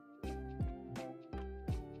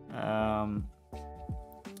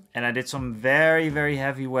 And I did some very, very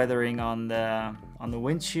heavy weathering on the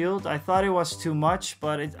windshield. I thought it was too much,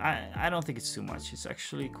 but I don't think it's too much. It's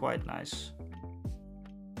actually quite nice.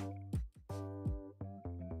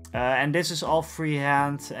 And this is all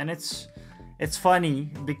freehand, and it's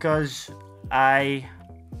funny because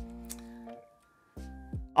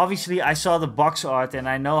obviously I saw the box art and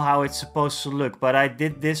I know how it's supposed to look, but I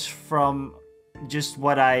did this from just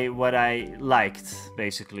what I liked,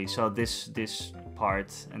 basically. So this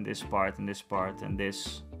part and this part and this part and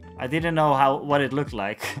this, I didn't know what it looked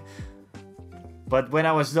like. But when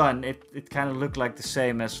I was done, it kind of looked like the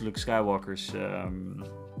same as Luke Skywalker's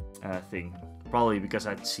thing. Probably because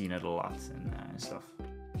I'd seen it a lot and stuff.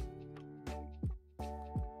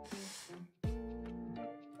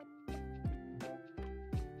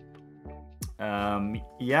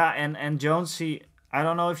 Yeah, and Jonesy, I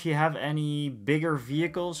don't know if you have any bigger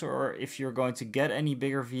vehicles or if you're going to get any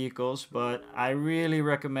bigger vehicles, but I really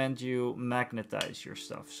recommend you magnetize your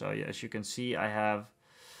stuff. So yeah, as you can see, I have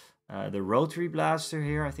the rotary blaster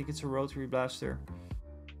here. I think it's a rotary blaster.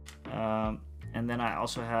 And then I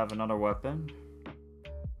also have another weapon.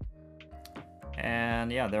 And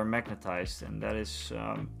yeah, they're magnetized, and that is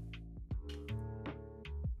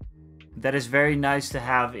very nice to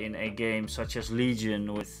have in a game such as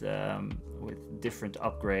Legion with different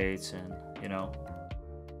upgrades, and you know.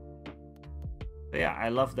 But yeah, I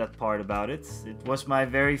love that part about it. It was my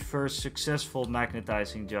very first successful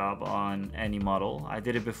magnetizing job on any model. I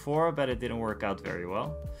did it before, but it didn't work out very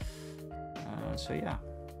well. So yeah,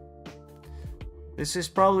 this is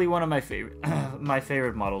probably one of my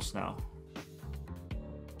favorite models now.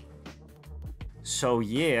 So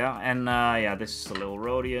yeah, and yeah, this is the little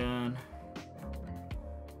Rodian.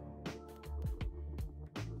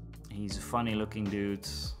 He's a funny looking dude.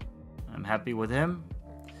 I'm happy with him.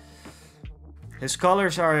 His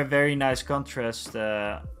colors are a very nice contrast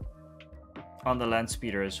on the land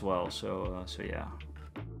speeder as well. So yeah.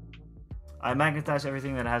 I magnetize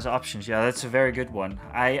everything that has options. Yeah, that's a very good one.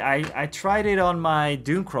 I tried it on my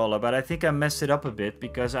Dune Crawler, but I think I messed it up a bit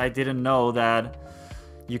because I didn't know that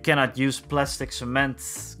you cannot use plastic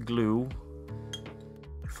cement glue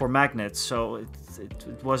for magnets, so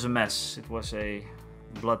it was a mess. It was a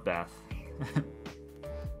bloodbath.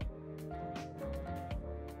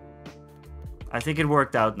 I think it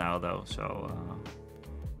worked out now though, so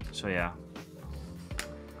yeah.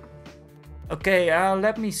 Okay,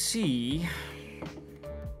 let me see.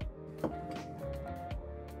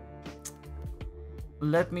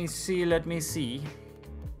 Let me see.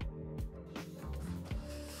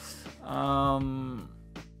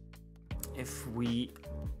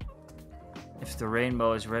 If the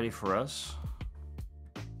rainbow is ready for us.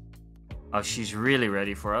 Oh, she's really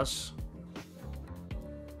ready for us.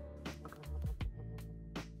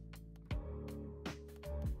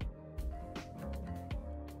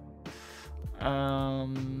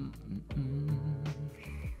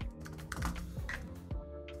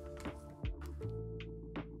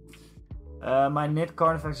 My knit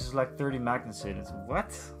Carnifex is like 30 magnets in it.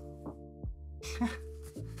 What?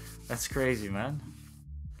 That's crazy, man.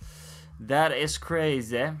 That is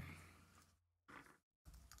crazy.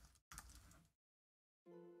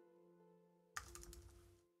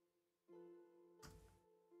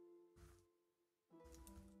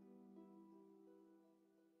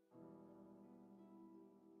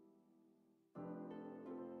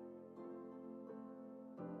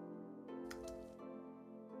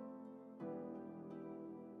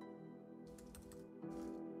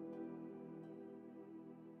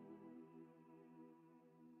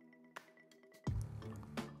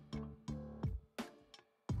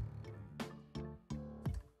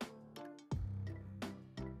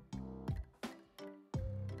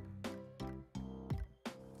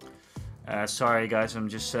 Sorry guys, I'm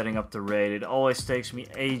just setting up the raid. It always takes me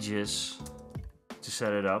ages to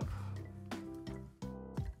set it up.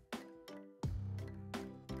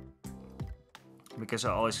 Because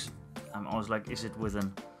I'm always like, is it with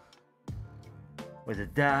a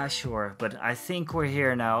dash or... But I think we're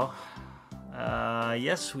here now.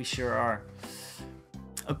 Yes, we sure are.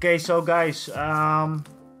 Okay, so guys,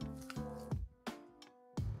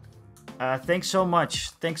 thanks so much.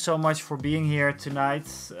 Thanks so much for being here tonight.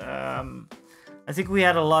 I think we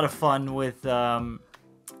had a lot of fun with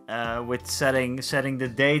setting the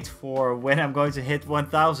date for when I'm going to hit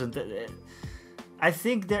 1,000. I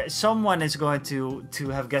think there someone is going to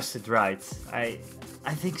have guessed it right. I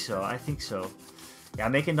think so. I think so. Yeah,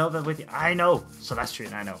 make a note of it with you. I know,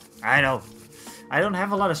 Celestian. I know. I know. I don't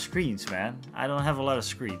have a lot of screens, man. I don't have a lot of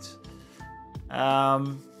screens.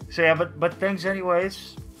 So yeah, but thanks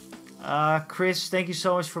anyways. Chris, thank you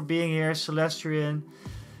so much for being here. Celestian.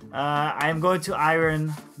 I'm going to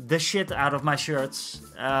iron the shit out of my shirts.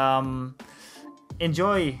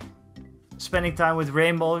 Enjoy spending time with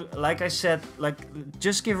Rainbow. Like I said, like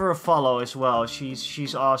just give her a follow as well.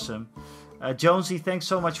 She's awesome. Jonesy, thanks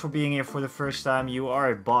so much for being here for the first time. You are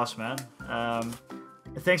a boss, man.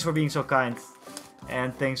 Thanks for being so kind,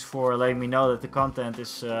 and thanks for letting me know that the content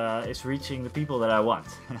is reaching the people that I want.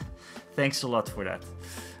 Thanks a lot for that.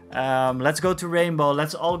 Let's go to Rainbow.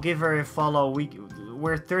 Let's all give her a follow.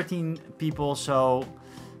 We're 13 people, so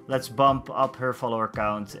let's bump up her follower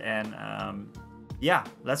count. And yeah,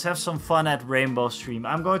 let's have some fun at Rainbow stream.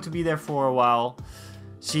 I'm going to be there for a while.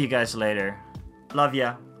 See you guys later. Love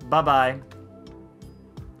ya. Bye-bye.